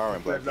literally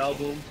empowering black people.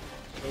 Album.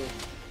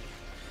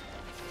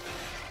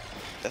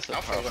 That's a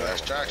I'm fucking with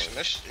Extraction.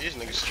 These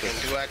niggas can't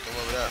do active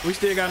over there. We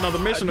still got another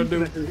mission to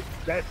do.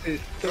 That's his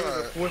third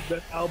or fourth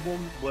best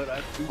album, but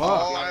I do.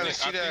 Oh, I didn't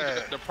see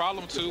that. The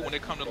problem too when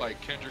it comes to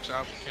like Kendrick's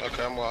album.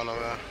 Okay, I'm going over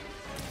there.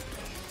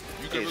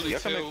 You can really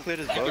tell. You can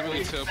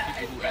really tell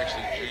people who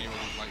actually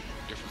genuinely like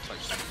different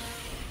types of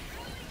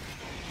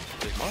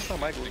music. Is Monster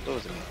Michael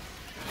close in?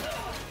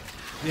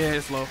 Yeah,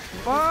 it's low.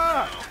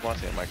 Fuck!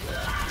 Monster Michael.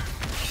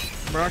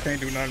 Bro, I can't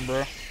do nothing,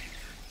 bro.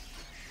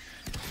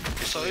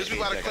 So is we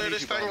gotta clear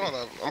this thing? Hold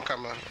up. I'm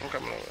coming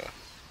over there.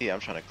 Yeah, I'm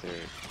trying to clear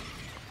it.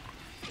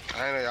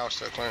 I ain't know y'all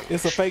still clearing.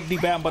 It's a fake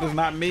deep album, but it's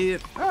not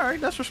mid.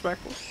 Alright, that's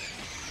respectful.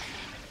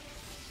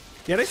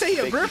 Yeah, they say he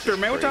a grifter,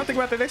 man. What y'all think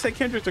about that? They say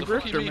Kendrick's a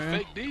grifter,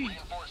 man.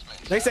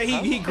 They say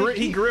he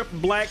gripped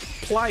Black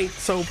Plight,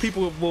 so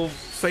people will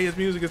say his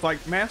music is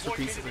like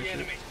masterpieces and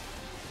shit.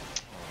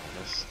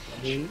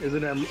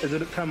 Isn't that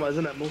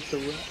most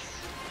of rap?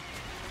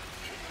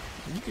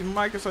 You can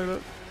Mike can say that.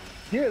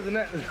 Yeah, isn't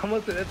that how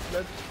much that's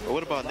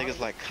what about niggas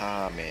like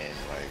Common,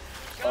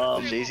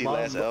 like the Jay-Z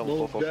last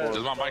album 444?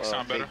 Does my mic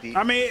sound better?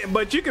 I mean,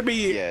 but you could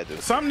be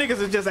some niggas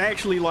is just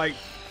actually like,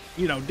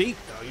 you know, deep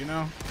though, you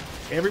know.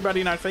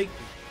 Everybody not fake.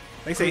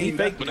 They say he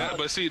fake.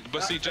 But see,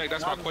 Jack,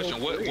 that's my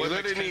question. What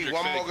makes Kendrick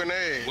one more fake?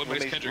 grenade. What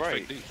makes Kendrick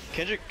fake deep?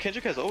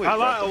 Kendrick has always.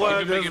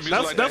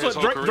 That's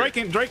what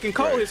Drake and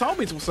Cole, his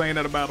homies, was saying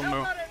that about him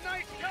though.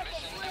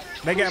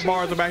 They got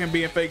bars about him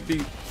being fake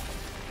deep.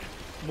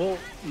 Well,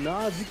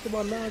 Nas, you talk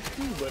about Nas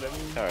too, but I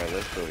mean. All right,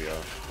 let's go, y'all.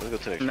 Let's go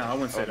to the. No, I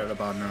wouldn't say that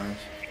about Nas.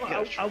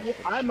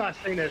 I'm not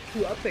saying that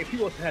too. I think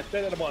people have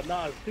said that about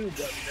Nas too,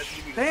 but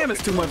damn,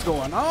 it's too much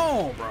going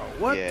on, bro.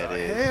 What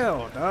the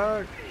hell,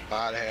 dog?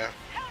 Out of here.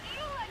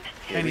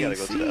 Yeah, we gotta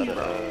go to the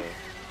other.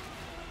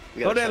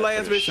 Go to that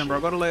last mission,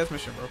 bro. Go to the last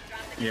mission, bro.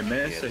 Yeah,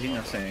 man said he's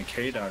not saying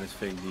K-Dot is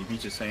fake deep.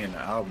 He's just saying the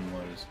album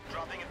was.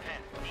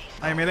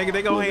 I mean,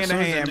 they go hand in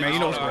hand, man. You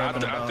know what's going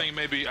on. I think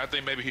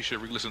maybe he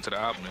should re-listen to the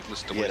album and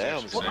listen to what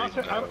he's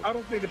saying. I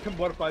don't think the Pimp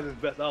Butterfly is his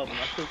best album.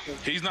 I still think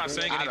he's not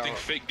saying anything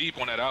fake deep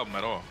on that album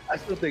at all. I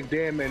still think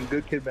Damn and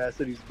Good Kid, Mad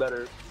City's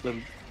better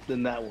than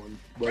that one.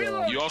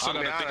 But, you also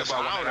got to think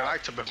about I don't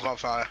like to Pimp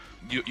Butterfly.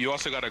 You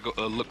also got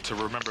to look to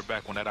remember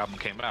back when that album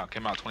came out.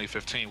 Came out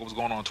 2015. What was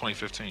going on in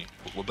 2015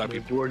 with black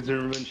people? George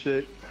Zimmerman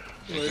shit.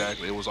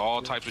 Exactly. It was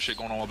all types of shit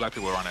going on with black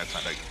people around that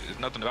time. Like, there's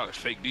nothing about it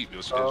fake deep.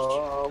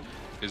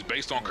 It's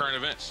based on current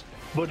events.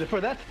 But for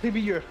that to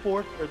be your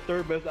fourth or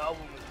third best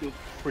album, is still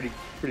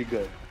pretty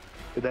good.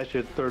 If that's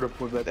your third or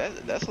fourth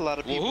best. That's a lot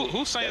of people. Well,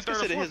 who's saying third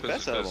or fourth? His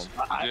best album.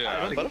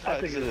 I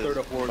think it's third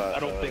or fourth. I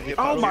don't think.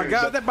 Oh my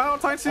God, that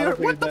Valentine's Day.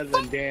 What the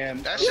fuck?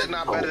 That shit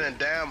not better than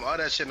Damn. Or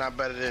that shit not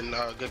better than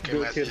Good Kid,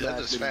 Mad City.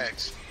 That's just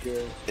facts.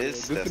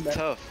 That's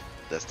tough.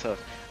 That's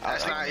tough.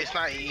 It's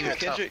not even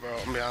tough, bro.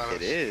 I'm be honest.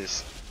 It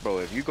is. Bro,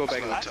 if you go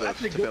back to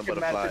Pimp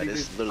Butterfly,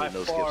 there's literally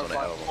no skips on the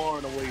album.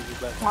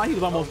 Oh, he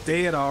was almost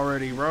dead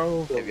already,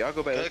 bro. If y'all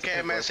go back to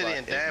Good Mad City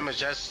and Damn is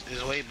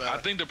way better. I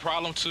think the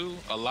problem too,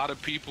 a lot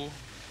of people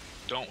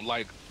don't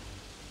like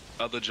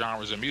other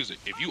genres of music.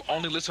 If you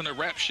only listen to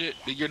rap shit,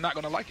 then you're not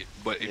gonna like it.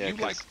 But if you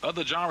like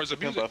other genres of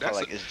music,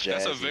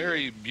 that's a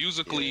very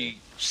musically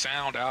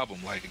sound album.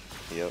 Like,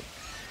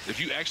 if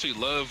you actually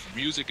love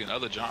music and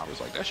other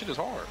genres, like that shit is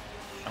hard.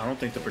 I don't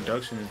think the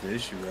production is the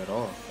issue at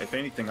all. If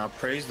anything, I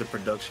praise the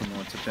production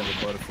on To Pimp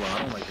a Butterfly. I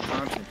don't like the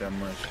content that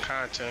much.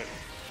 Content.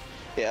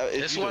 Yeah,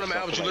 it's one of them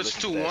albums you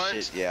listen to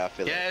once. Shit, yeah, I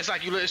feel it's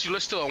like you listen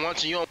to it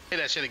once and you don't hear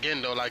that shit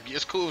again though. Like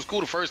it's cool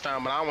the first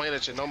time, but I don't hear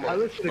that shit no more.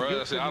 Bro,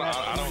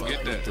 I don't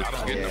get that. I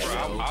don't get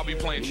that, bro. I'll be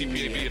playing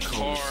GPAB in the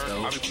car.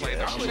 I'll be playing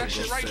that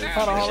shit right now.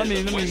 Hold on, let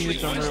me get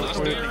some real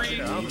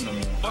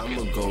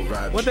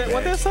quick. What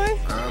that say?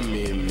 I'm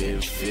in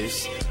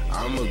Memphis.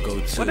 I'ma go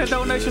to what that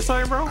donation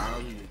say, bro?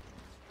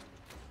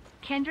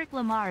 Kendrick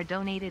Lamar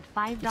donated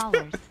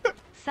 $5.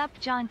 Sup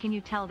John, can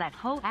you tell that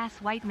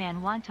hoe-ass white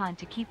man wonton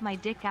to keep my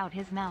dick out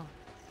his mouth?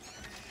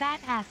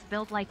 Fat ass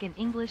built like an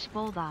English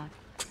bulldog.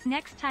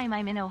 Next time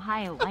I'm in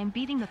Ohio, I'm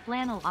beating the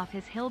flannel off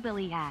his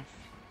hillbilly ass.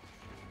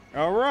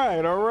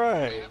 Alright.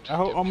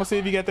 I'm gonna see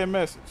if you get that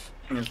message.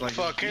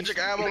 Fuck Kendrick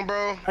album,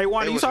 bro. Hey,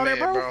 Wanda, you saw that,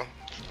 bro?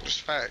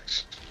 Just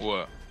facts.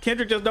 What?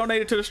 Kendrick just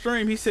donated to the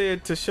stream. He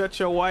said to shut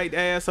your white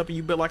ass up and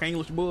you built like an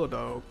English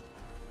bulldog.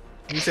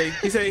 He said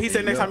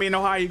next time you're in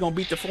Ohio, you're gonna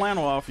beat the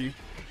flannel off you.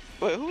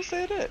 Wait, who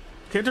said that?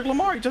 Kendrick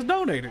Lamar, he just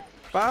donated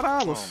 $5.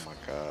 Oh my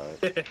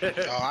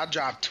God. I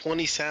dropped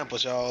 20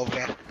 samples, y'all, over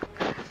there.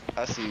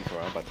 I see you, bro.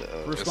 I'm about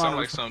to. It sounds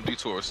like some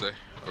Detour say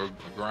or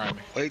Grimy.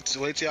 Wait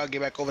till y'all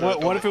get back over there.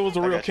 What if it was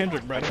a real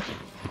Kendrick, brother?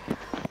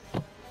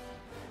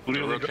 The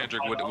real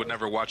Kendrick would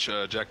never watch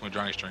Jackmove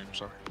Johnny stream.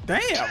 Sorry.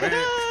 Damn,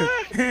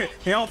 man.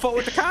 He don't fuck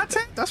with the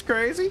content? That's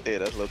crazy. Yeah,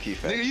 that's low key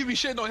fact. Nigga, you be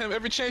shitting on him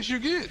every chance you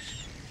get.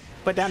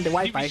 Put down the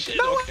Wi-Fi.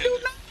 No, I do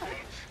not.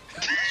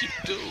 You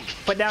do.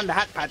 Put down the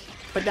hot pot.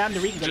 Put down the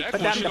replay.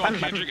 Put down the fun button.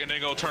 Kendrick and then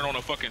go turn on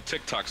a fucking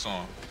TikTok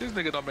song. This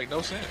nigga don't make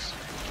no sense.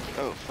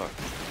 Oh fuck.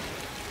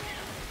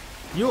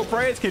 You a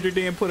praise Kendrick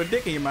didn't put a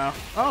dick in your mouth.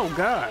 Oh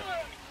god.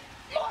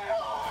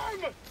 I'm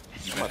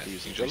about to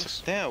use some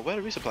juice. Damn, where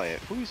the resupply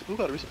at? Who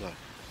got a resupply?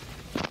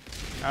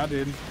 I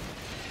didn't.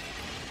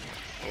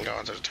 I'm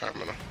going to the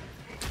terminal.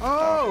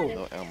 Oh!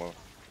 No ammo.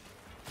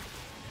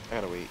 I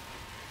gotta wait.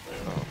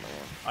 Oh man.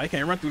 Oh, you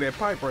can't run through that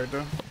pipe right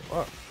there.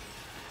 Fuck.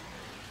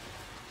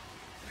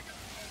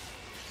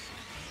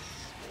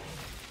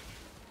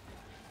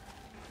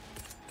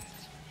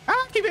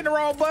 I keep hitting the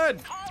wrong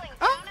button.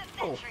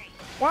 Oh!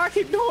 Why I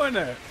keep doing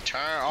that?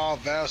 Turn all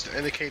valves to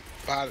indicated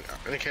by the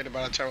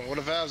terminal. What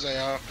the valves are,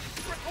 y'all?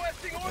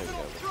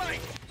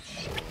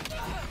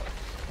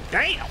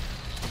 Damn!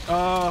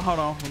 Hold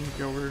on. Let me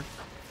go over here.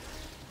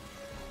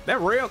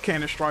 That rail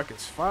cannon strike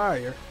is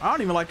fire. I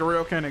don't even like the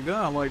rail cannon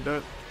gun like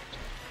that.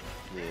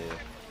 Yeah.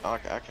 I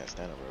can't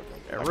stand a rail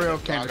cannon. That rail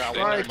cannon strike.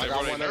 I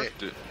got 1A.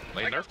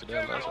 They nerfed it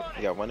that last one.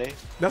 You got 1A?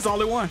 That's the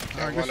only one.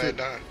 I got 1A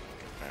done.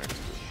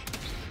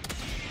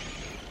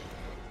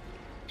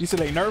 You said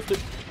they nerfed it?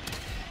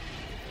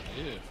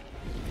 Yeah.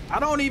 I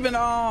don't even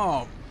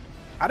I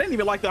didn't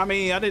even like that. I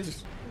mean, I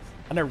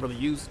never really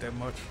used it that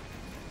much.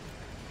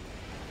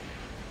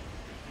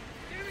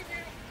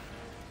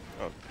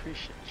 Oh,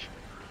 appreciate you.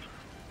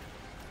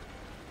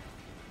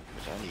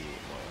 Which I need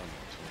more ammo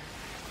too.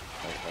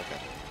 I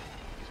gotta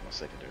use my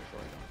secondary for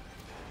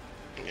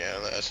it. Yeah,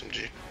 the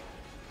SMG.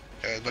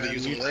 Everybody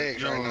using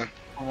legs right now.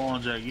 Come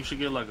on, Jack. You should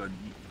get like a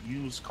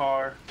used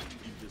car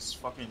and just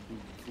fucking do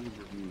food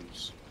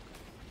reviews.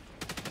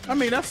 I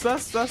mean, that's.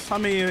 I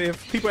mean,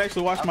 if people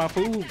actually watch my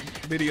food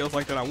videos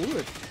like that, I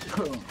would.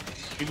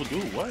 People do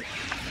what?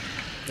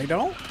 They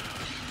don't.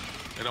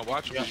 They don't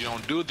watch because you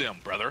don't do them,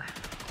 brother.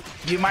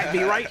 You might be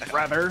right,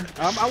 brother.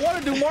 I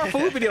want to do more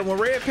food videos. When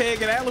Red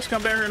Peg and Atlas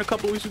come down here in a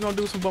couple of weeks, we're gonna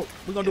do some.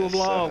 We're gonna do a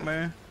vlog,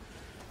 man.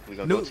 We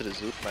gonna go to the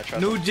zoo.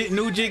 New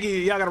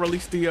Jiggy, y'all gotta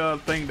release the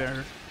thing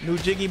there. New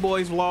Jiggy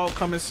Boys vlog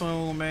coming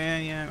soon,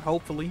 man. Yeah,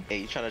 hopefully. Hey,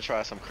 you trying to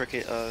try some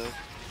cricket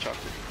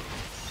chocolate?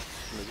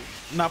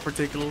 Not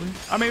particularly.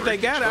 I mean, if they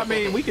got it, I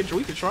mean, we could try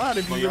it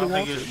if you really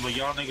want to. But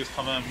y'all niggas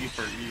come at me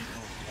for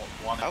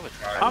wanting to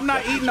try it. I'm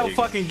not eating no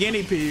fucking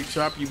guinea pig,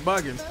 Chop. You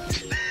bugging.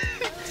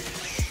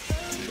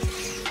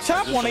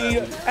 Chop want to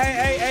eat.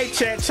 Hey,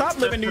 chat. Chop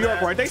live in New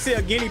York, right? They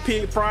sell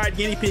fried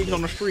guinea pigs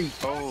on the street.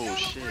 Oh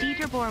shit.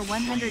 Dieterbor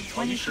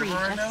 123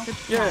 just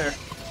subscribed. Yeah.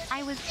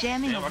 I was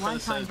jamming a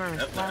wonton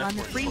verse while on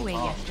the freeway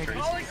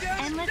yesterday.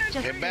 And let's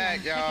just say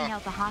I'm checking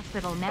out the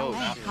hospital now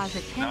and cause a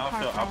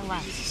 10-car pile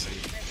up.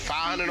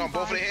 500 on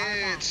both of the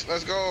heads.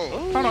 Let's go.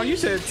 Hold on, you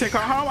said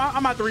 10-car.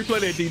 I'm about to replay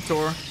that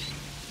detour.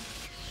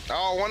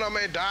 Oh, one of them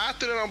may die. I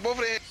threw it on both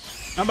of the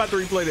heads. I'm about to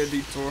replay that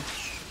detour.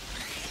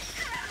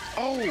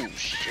 Oh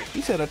shit.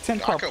 You said a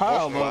 10-car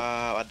pile up.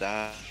 Wow, I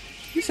died.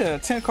 You said a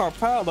 10-car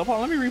pile up.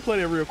 Hold on, let me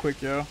replay that real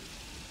quick, yo.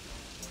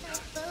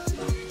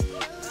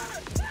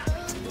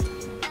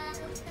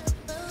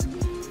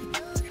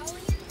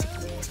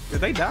 Did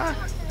they die?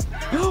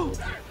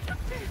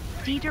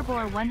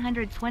 Dieterbor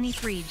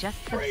 123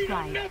 just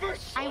subscribed.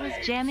 I was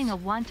jamming a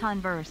wonton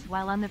verse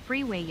while on the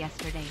freeway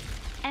yesterday.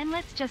 And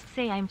let's just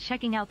say I'm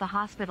checking out the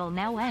hospital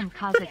now and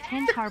cause a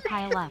 10-car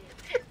pile up.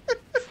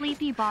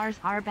 Sleepy bars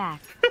are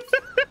back.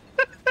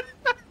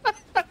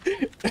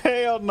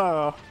 Hell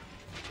no.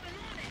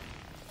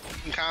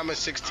 Comment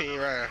 16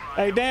 right.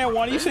 Hey Dan,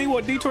 you see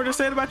what Detour just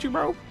said about you,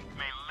 bro?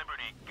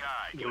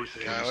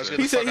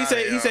 He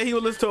said he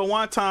would listen to a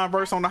one-time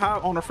verse on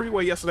the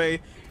freeway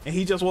yesterday, and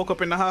he just woke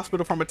up in the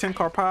hospital from a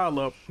 10-car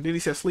pileup. Then he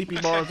said sleepy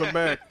bars are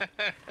back.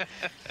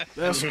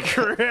 That's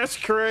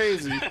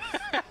crazy.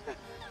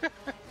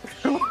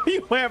 Why are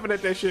you laughing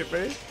at that shit,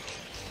 man?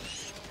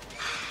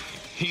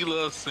 He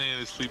loves saying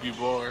his sleepy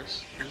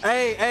bars.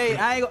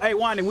 Hey,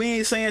 Wanda, we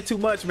ain't saying too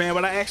much, man.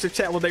 But I asked the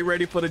chat, was they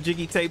ready for the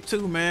Jiggy tape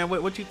too, man?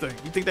 What you think?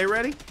 You think they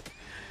ready?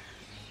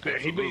 I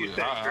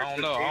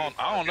don't know.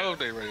 I don't know if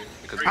they ready.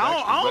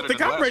 I don't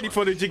think I'm ready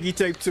for the Jiggy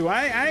tape too.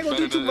 I ain't gonna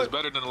do too much. It's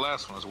better than the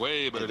last one. It's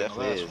way better than the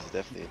last one.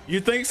 Definitely.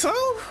 You think so?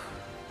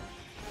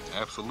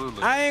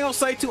 Absolutely. I ain't gonna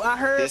say too. I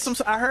heard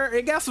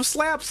it got some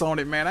slaps on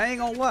it, man. I ain't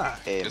gonna lie.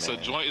 Hey, it's a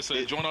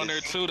joint on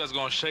there too that's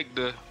gonna shake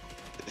the.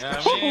 You know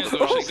what I mean? It's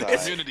gonna shake the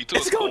community to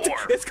its core.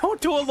 It's gonna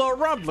do a little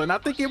rumbling. I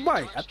think it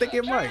might.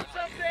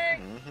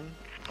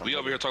 We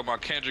over here talking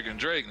about Kendrick and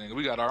Drake, nigga.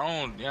 We got our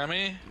own, you know what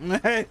I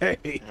mean?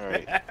 Hey. All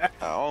right.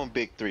 Our own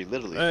big three,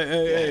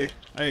 literally.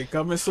 Hey,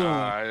 coming soon.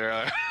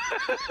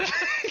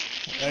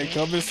 Hey,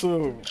 coming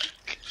soon.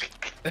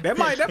 That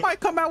might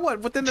come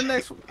out within the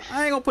next.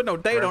 I ain't gonna put no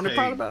date on it.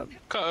 Probably about.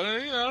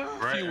 A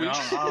few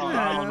weeks.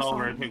 I don't know,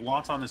 Red Pig.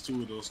 Wonton is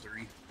 2 of those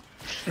 3.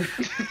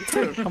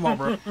 Come on,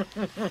 bro.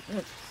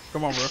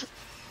 Wonton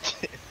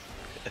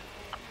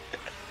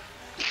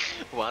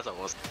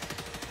was.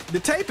 The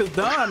tape is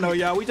done though,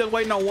 y'all. We just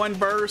waiting on one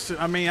verse.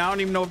 I mean, I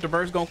don't even know if the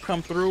verse gonna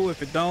come through.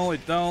 If it don't,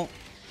 it don't.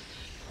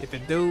 If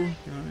it do, you know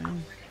what I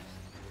mean?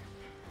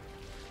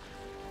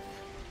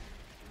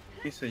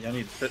 He said y'all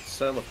need to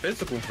sell a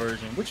physical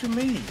version. What you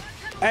mean?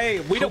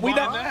 Hey, we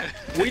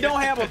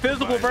don't have a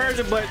physical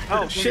version, but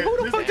oh shit,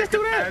 who the fuck just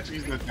do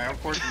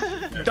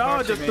that?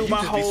 Dog just threw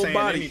my whole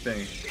body.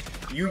 Anything.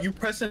 You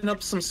pressing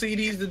up some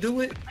CDs to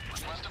do it?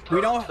 We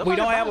don't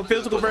have a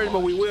physical version,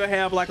 but we will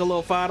have like a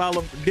little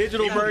 $5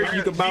 digital version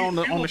you can buy on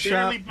the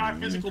shop.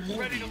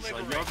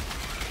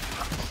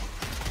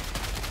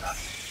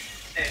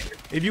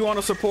 If you want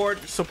to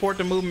support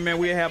the movement, man,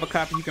 we have a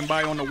copy you can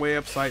buy on the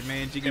website,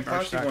 man. You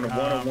probably want a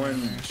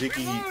one-on-one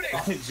Jiggy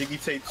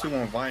Tape 2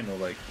 on vinyl.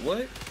 Like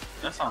what?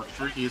 That sounds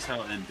freaky as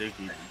hell and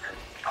dicky.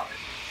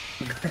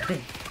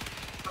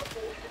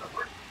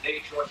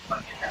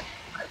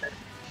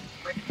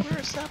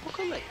 Where's Sample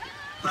Collect?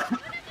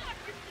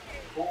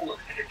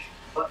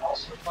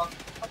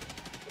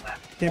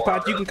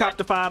 Kenpachi, you can cop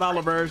the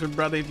 $5 version,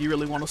 brother, if you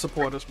really want to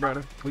support us,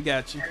 brother. We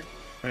got you.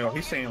 Yo,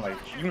 he's saying like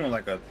you want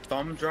like a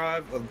thumb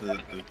drive of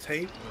the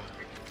tape.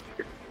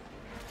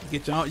 You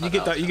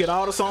get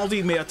all the songs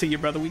emailed to you,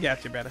 brother. We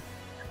got you, brother,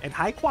 and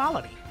high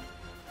quality.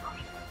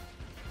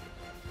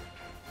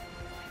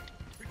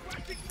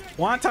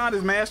 Wonton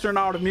is mastering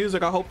all the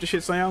music. I hope the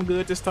shit sound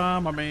good this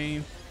time. I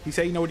mean, he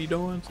said you know what he's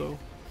doing, so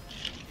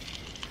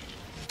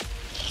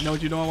you know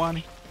what you're doing,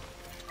 Wani.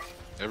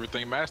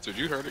 Everything mastered.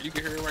 You heard it. You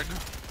can hear it right now.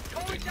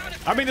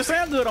 I mean, it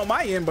sounds good on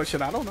my end, but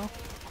shit, I don't know.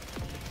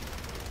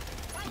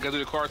 You gotta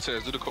do the car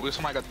test.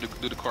 Somebody got to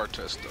do the car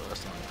test though.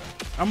 That's not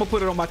bad. I'm gonna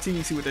put it on my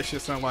TV, see what that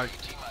shit sound like.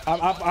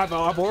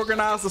 I've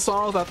organized the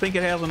songs. I think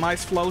it has a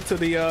nice flow to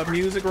the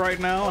music right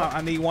now.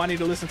 I need Wani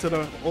to listen to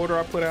the order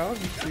I put out.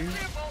 I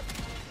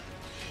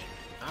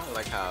don't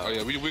like how. Oh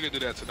yeah, we gonna do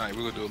that tonight.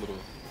 We're gonna do a little.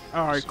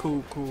 All right,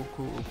 cool.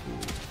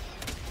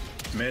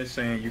 Man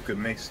saying you could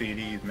make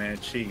CDs, man,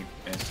 cheap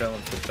and sell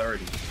them for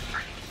 30.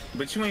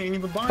 But you ain't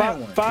even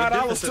buying one.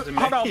 $5.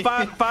 Hold on,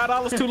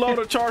 $5 too low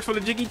to charge for the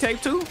Jiggy Tape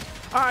 2?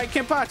 All right,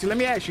 Kenpachi, let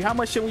me ask you, how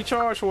much should we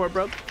charge for it,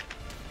 brother?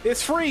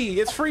 It's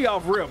free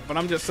off rip, but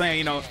I'm just saying,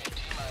 you know,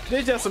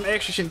 there's just some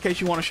extra shit in case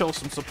you want to show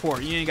some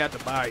support. You ain't got to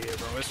buy it,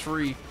 bro. It's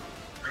free.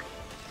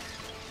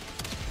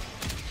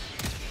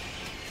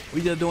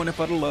 We just doing it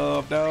for the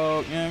love,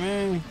 dog. You know what I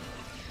mean?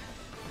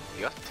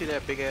 Y'all see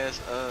that big ass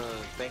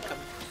thing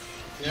coming?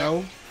 Yeah.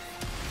 No.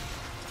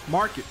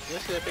 Market. You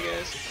see that big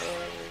ass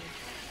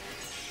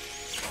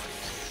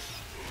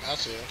I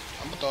see it.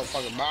 I'm gonna throw a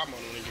fucking bomb on it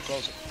when you get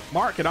closer.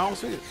 Market, I don't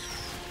see it.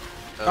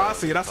 Oh, I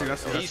see it.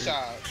 East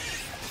side.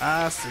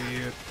 I see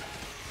it.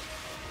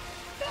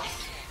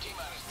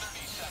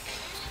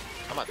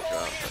 I'm about to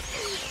drop.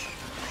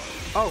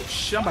 Oh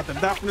shit, I'm about to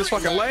die from this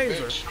fucking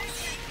laser.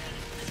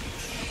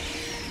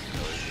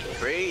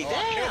 Free,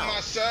 damn.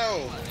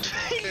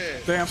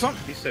 Myself. Damn,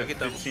 something. He said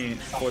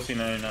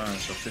 14.99,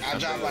 so 15. I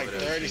dropped like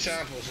 30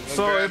 samples.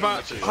 So if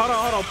I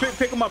hold on,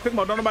 pick them up.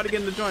 Don't nobody get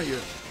in the joint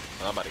yet.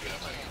 I'm about to get them.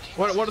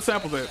 What are the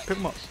samples at? Pick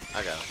them up.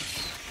 I got them.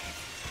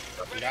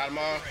 You got them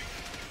all?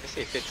 They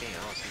say 15. I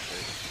don't see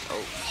 30.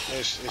 Oh.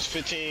 It's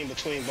 15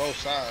 between both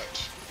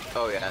sides.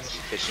 Oh yeah, that's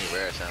 15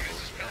 rare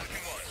samples.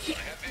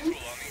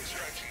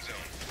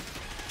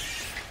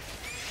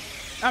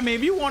 I mean,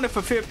 if you want it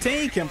for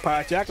 15,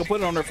 Kenpachi, I could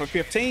put it on there for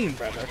 15,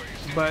 brother.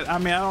 But I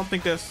mean, I don't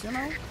think that's, you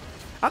know.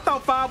 I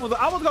thought 5 was.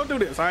 I was gonna do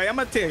this. All right, I'm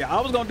gonna tell you.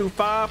 I was gonna do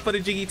 5 for the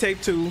Jiggy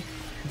Tape 2.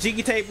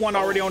 Jiggy Tape 1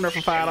 already on there for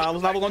 $5. I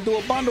was gonna do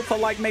a bundle for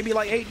like maybe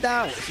like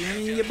 $8. You know,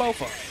 you get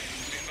both of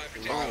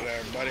them.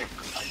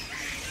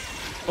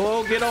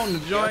 Oh, get on the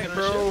joint,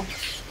 bro.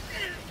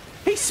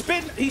 He's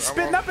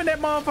spitting up in that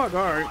motherfucker.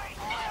 All right.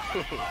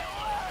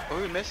 What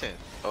are we missing?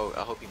 Oh,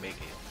 I hope you make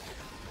it.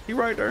 He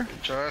right there.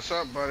 Try us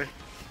up, buddy.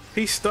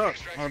 He's stuck.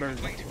 Oh, there.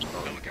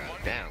 Oh,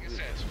 damn.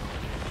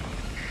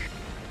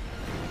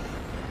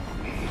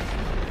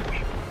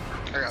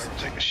 I gotta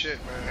take a shit,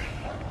 man.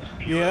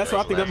 Yeah, that's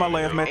what I think that's my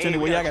last match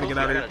anyway. I gotta get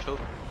out of here.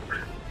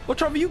 What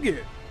trophy you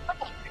get?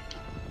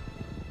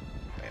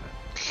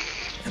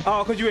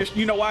 Oh, cause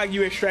you know why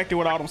you extracted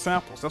with all them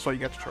samples. That's why you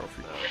got the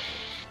trophy.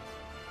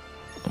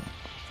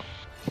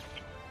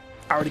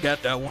 I already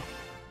got that one.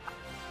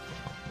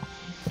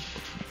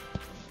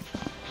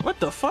 What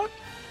the fuck?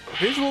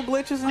 Visual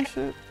glitches and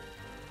shit?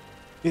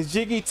 Is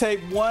Jiggy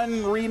Tape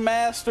 1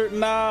 remastered?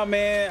 Nah,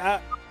 man.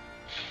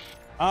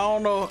 I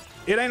don't know.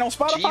 It ain't on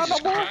Spotify no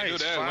more.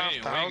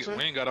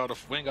 We ain't got all the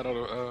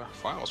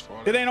files for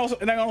it. It ain't on.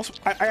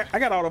 I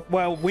got all the.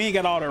 Well, we ain't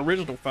got all the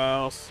original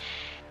files.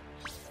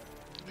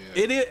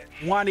 Yeah. It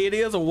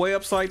is a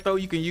website though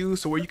you can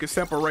use, so where you can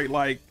separate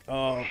like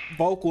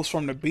vocals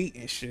from the beat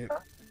and shit.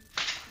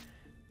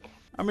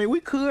 I mean, we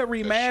could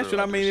remaster it.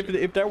 I mean,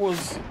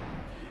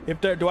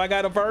 do I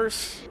got a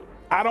verse?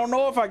 I don't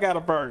know if I got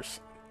a verse.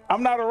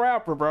 I'm not a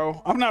rapper,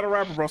 bro. I'm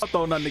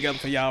throw nothing together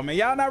for y'all, man.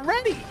 Y'all not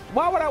ready.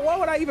 Why would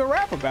I even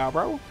rap about,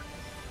 bro?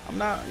 I'm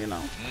not, you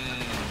know.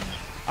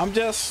 I'm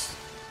just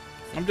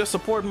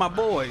supporting my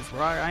boys,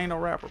 bro. I ain't no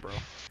rapper, bro.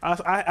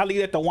 I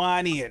leave that to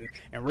Wani and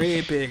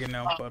Red Pig and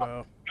them,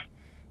 but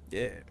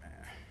Yeah, man.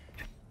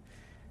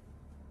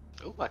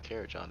 Oh, my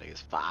carrot y'all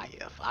niggas fire.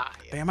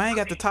 Damn, I ain't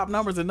got the top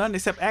numbers and nothing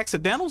except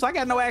accidentals. I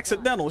got no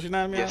accidentals, you know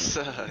what I mean? Yes,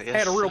 sir. I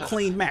had a real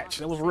clean match.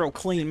 That was a real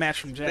clean match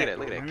from Jack.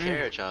 Look at that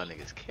carrot y'all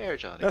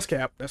niggas. That's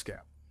cap.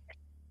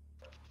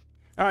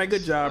 All right,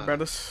 good job,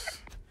 brothers.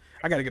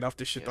 I gotta get off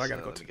this shit though. I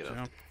gotta go to the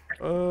gym.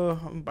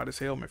 I'm about this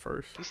helmet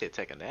first. You said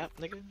take a nap,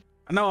 nigga?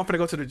 No, I'm finna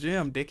go to the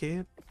gym,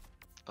 dickhead.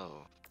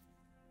 Oh.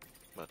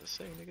 About to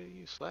say, nigga,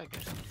 you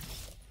slacking.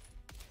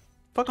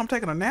 Fuck, I'm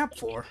taking a nap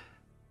for.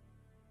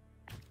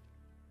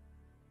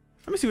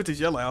 Let me see what this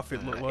yellow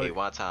outfit look like. Hey,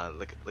 one time,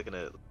 looking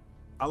at.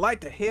 I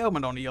like the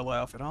helmet on the yellow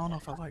outfit. I don't know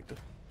if I like the.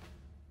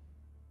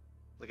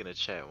 Look in the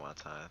chat one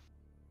time.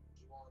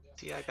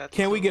 See, I got.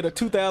 Can we get a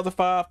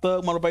 2005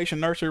 Thug Motivation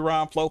Nursery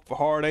Rhyme flow for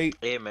Hard 8?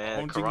 Hey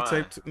man,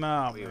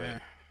 Nah,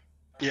 man.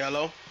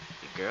 Yellow.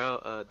 The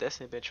girl,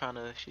 Destiny been trying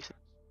to. She said.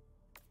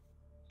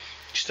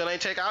 You still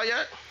ain't take out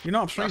yet? You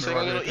know I'm streaming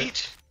right now.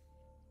 Each.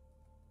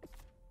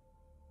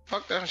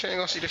 Fuck that, she ain't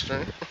gonna see the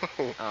stream.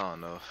 I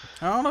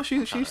don't know.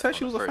 She said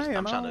she was a fan.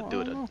 I'm trying to do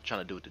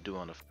what to do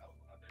on the.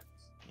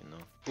 You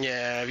know.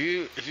 Yeah, if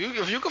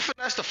you can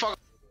finesse the fuck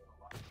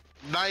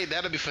night,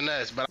 that'll be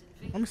finesse. But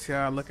let me see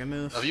how I look in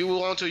this. If you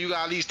want to, you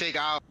gotta at least take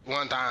out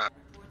one time.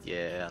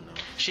 Yeah, I know.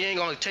 She ain't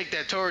gonna take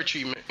that Tory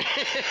treatment.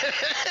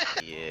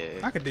 Yeah.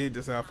 I could dig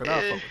this outfit.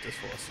 I'll fuck with this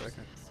for a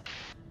second.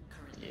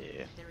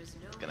 Yeah.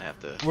 Gonna have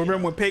to. Remember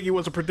when Peggy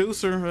was a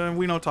producer?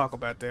 We don't talk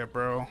about that,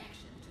 bro.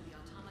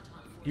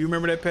 You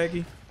remember that,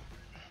 Peggy?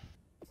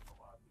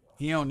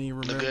 He don't even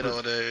remember. The good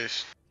old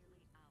days.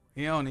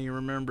 He don't even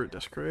remember it.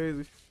 That's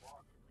crazy.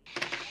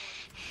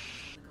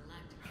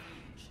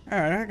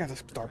 Alright, I gotta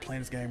start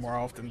playing this game more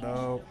often,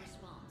 though.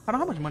 I don't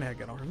know how much money I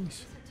got on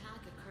release.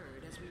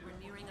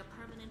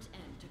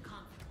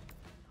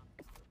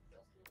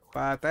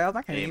 5,000.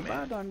 I can't even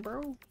buy done,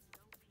 bro.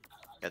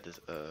 Got this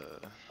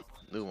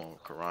new one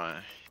with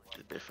Karan.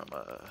 They're from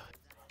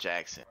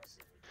Jackson.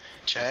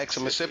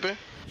 Jackson, Mississippi?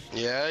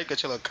 Yeah, you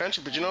got your little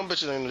country, but you know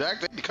bitches in Jack,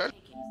 they be country.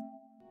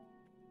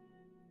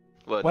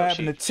 Well, what no,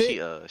 happened to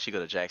Tick? She go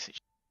to Jackson.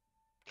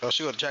 Oh,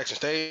 she go to Jackson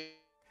State.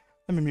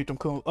 Let me mute them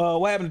cool.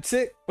 What happened to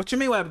Tick? What you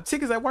mean what happened?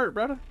 Tick is at work,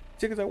 brother.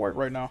 Tick is at work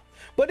right now.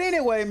 But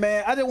anyway,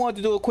 man, I just wanted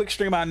to do a quick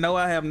stream. I know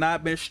I have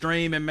not been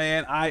streaming,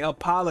 man. I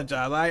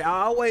apologize. I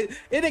always,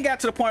 it didn't got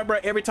to the point, bro,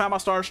 every time I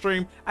start a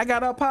stream, I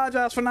gotta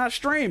apologize for not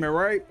streaming,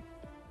 right?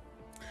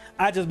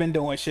 I just been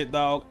doing shit,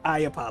 dog. I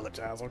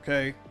apologize,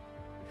 okay?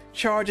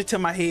 Charge it to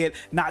my head,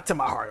 not to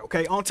my heart,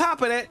 okay? On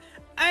top of that,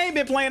 I ain't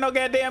been playing no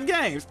goddamn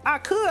games. I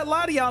could, a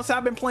lot of y'all say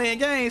I've been playing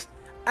games.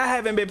 I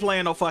haven't been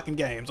playing no fucking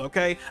games,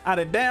 okay? I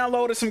done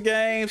downloaded some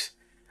games.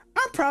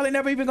 I'm probably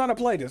never even gonna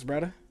play this,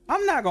 brother.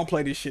 I'm not gonna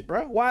play this shit,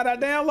 bro. Why'd I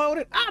download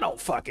it? I don't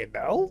fucking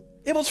know.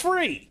 It was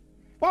free.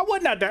 Why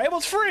wouldn't I do? It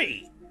was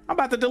free. I'm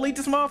about to delete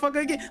this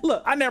motherfucker again.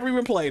 Look, I never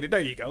even played it. There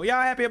you go.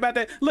 Y'all happy about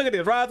that? Look at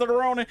this. Rise of the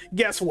Ronin.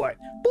 Guess what?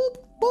 Boop,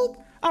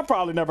 boop. I'm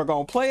probably never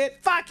gonna play it.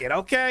 Fuck it,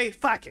 okay?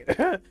 Fuck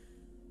it.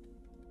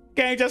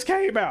 Game just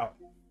came out.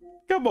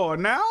 Come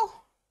on now.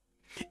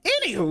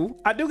 Anywho,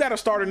 I do gotta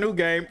start a new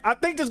game. I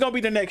think this is gonna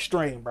be the next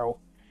stream, bro.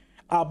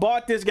 I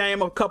bought this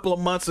game a couple of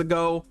months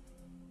ago.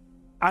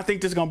 I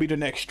think this is gonna be the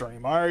next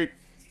stream, all right?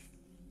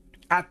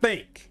 I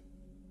think.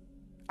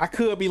 I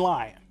could be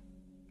lying.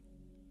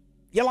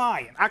 You're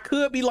lying. I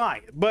could be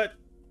lying, but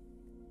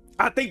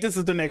I think this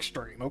is the next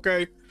stream,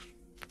 okay?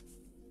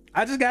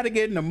 I just gotta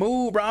get in the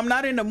mood, bro. I'm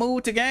not in the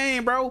mood to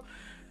game, bro.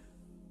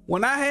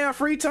 When I have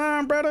free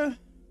time, brother,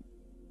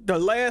 the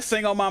last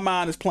thing on my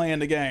mind is playing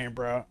the game,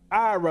 bro.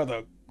 I'd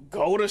rather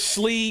go to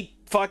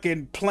sleep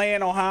fucking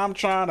playing on how I'm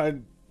trying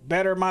to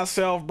better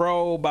myself,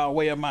 bro, by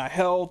way of my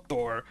health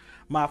or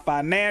my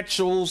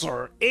financials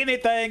or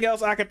anything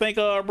else I can think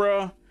of,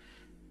 bro.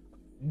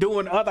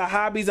 Doing other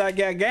hobbies I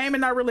got.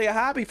 Gaming not really a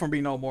hobby for me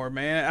no more,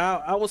 man.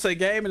 I would say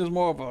gaming is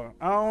more of a,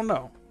 I don't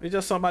know. It's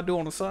just something I do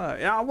on the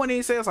side. I wouldn't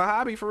even say it's a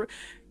hobby for,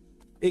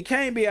 it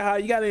can't be a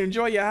hobby. You gotta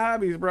enjoy your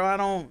hobbies, bro. I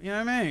don't, you know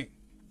what I mean?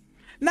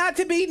 Not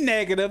to be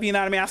negative, you know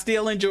what I mean? I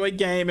still enjoy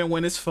gaming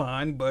when it's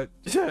fun, but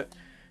this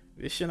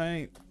shit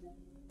ain't,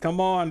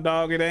 come on,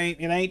 dog. It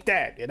ain't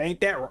that. It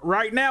ain't that.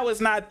 Right now, it's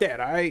not that,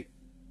 all right?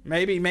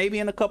 Maybe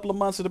in a couple of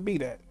months it'll be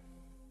that.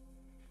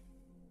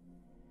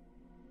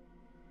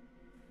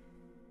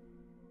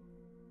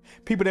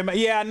 People that,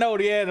 yeah, I know,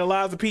 yeah, the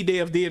Liza P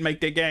devs did make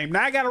that game.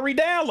 Now I gotta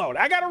re-download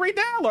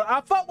it.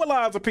 I fuck with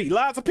Liza P.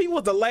 Liza P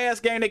was the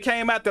last game that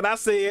came out that I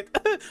said,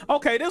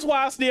 okay, this is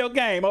why I still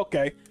game,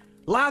 okay.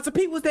 Liza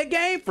P was that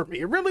game for me.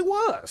 It really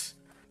was.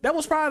 That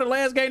was probably the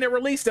last game that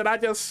released that I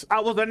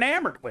was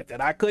enamored with it.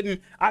 I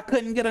couldn't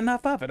get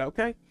enough of it,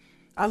 okay?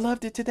 I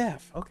loved it to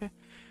death, okay?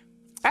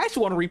 I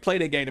actually want to replay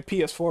that game, the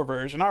PS4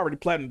 version. I already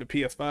played the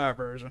PS5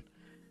 version.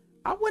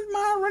 I wouldn't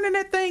mind running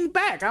that thing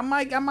back. I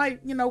might,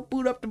 you know,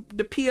 boot up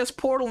the PS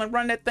Portal and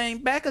run that thing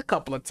back a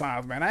couple of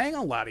times, man. I ain't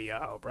gonna lie to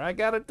y'all, bro. I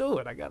gotta do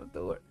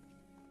it.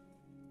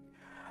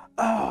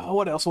 Oh,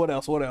 what else?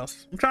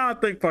 I'm trying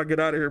to think before I get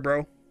out of here,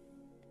 bro.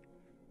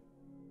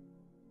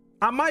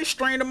 I might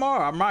stream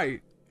tomorrow. I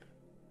might.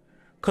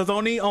 Cause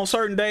on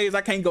certain days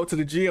I can't go to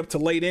the gym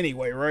till late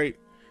anyway, right?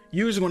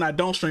 Usually when I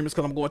don't stream, it's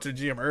because I'm going to the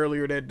gym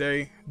earlier that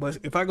day. But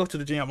if I go to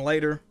the gym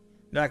later,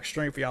 then I can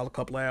stream for y'all a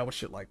couple of hours,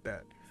 shit like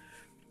that.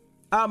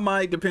 I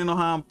might, depend on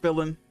how I'm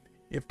feeling.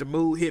 If the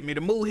mood hit me,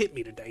 the mood hit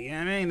me today. You know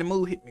what I mean? The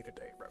mood hit me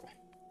today, bro.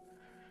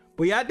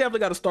 But yeah, I definitely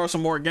got to start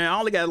some more games. I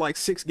only got like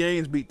 6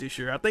 games beat this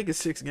year. I think it's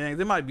 6 games.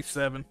 It might be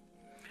 7.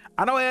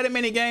 I don't have that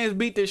many games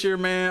beat this year,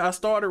 man. I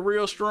started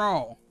real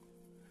strong.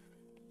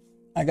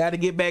 I got to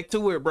get back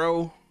to it,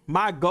 bro.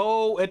 My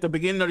goal at the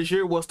beginning of this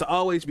year was to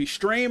always be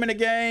streaming the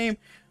game,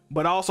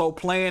 but also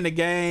playing the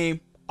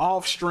game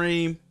off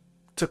stream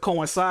to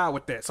coincide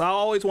with that. So I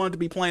always wanted to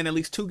be playing at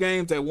least 2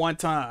 games at one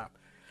time.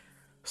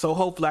 So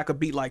hopefully I could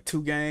beat like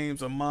 2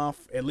 games a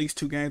month, at least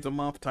 2 games a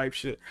month type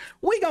shit.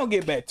 We gonna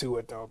get back to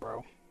it though,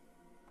 bro.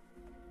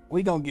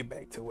 We gonna get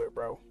back to it,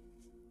 bro.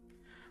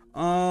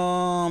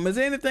 Is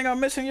there anything I'm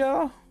missing,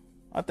 y'all?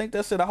 I think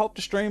that's it. I hope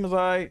the stream is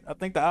alright. I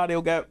think the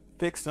audio got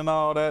fixed and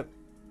all that.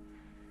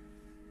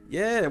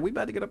 Yeah, we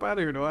about to get up out of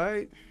here though,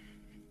 alright?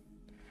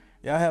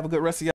 Y'all have a good rest of y'all.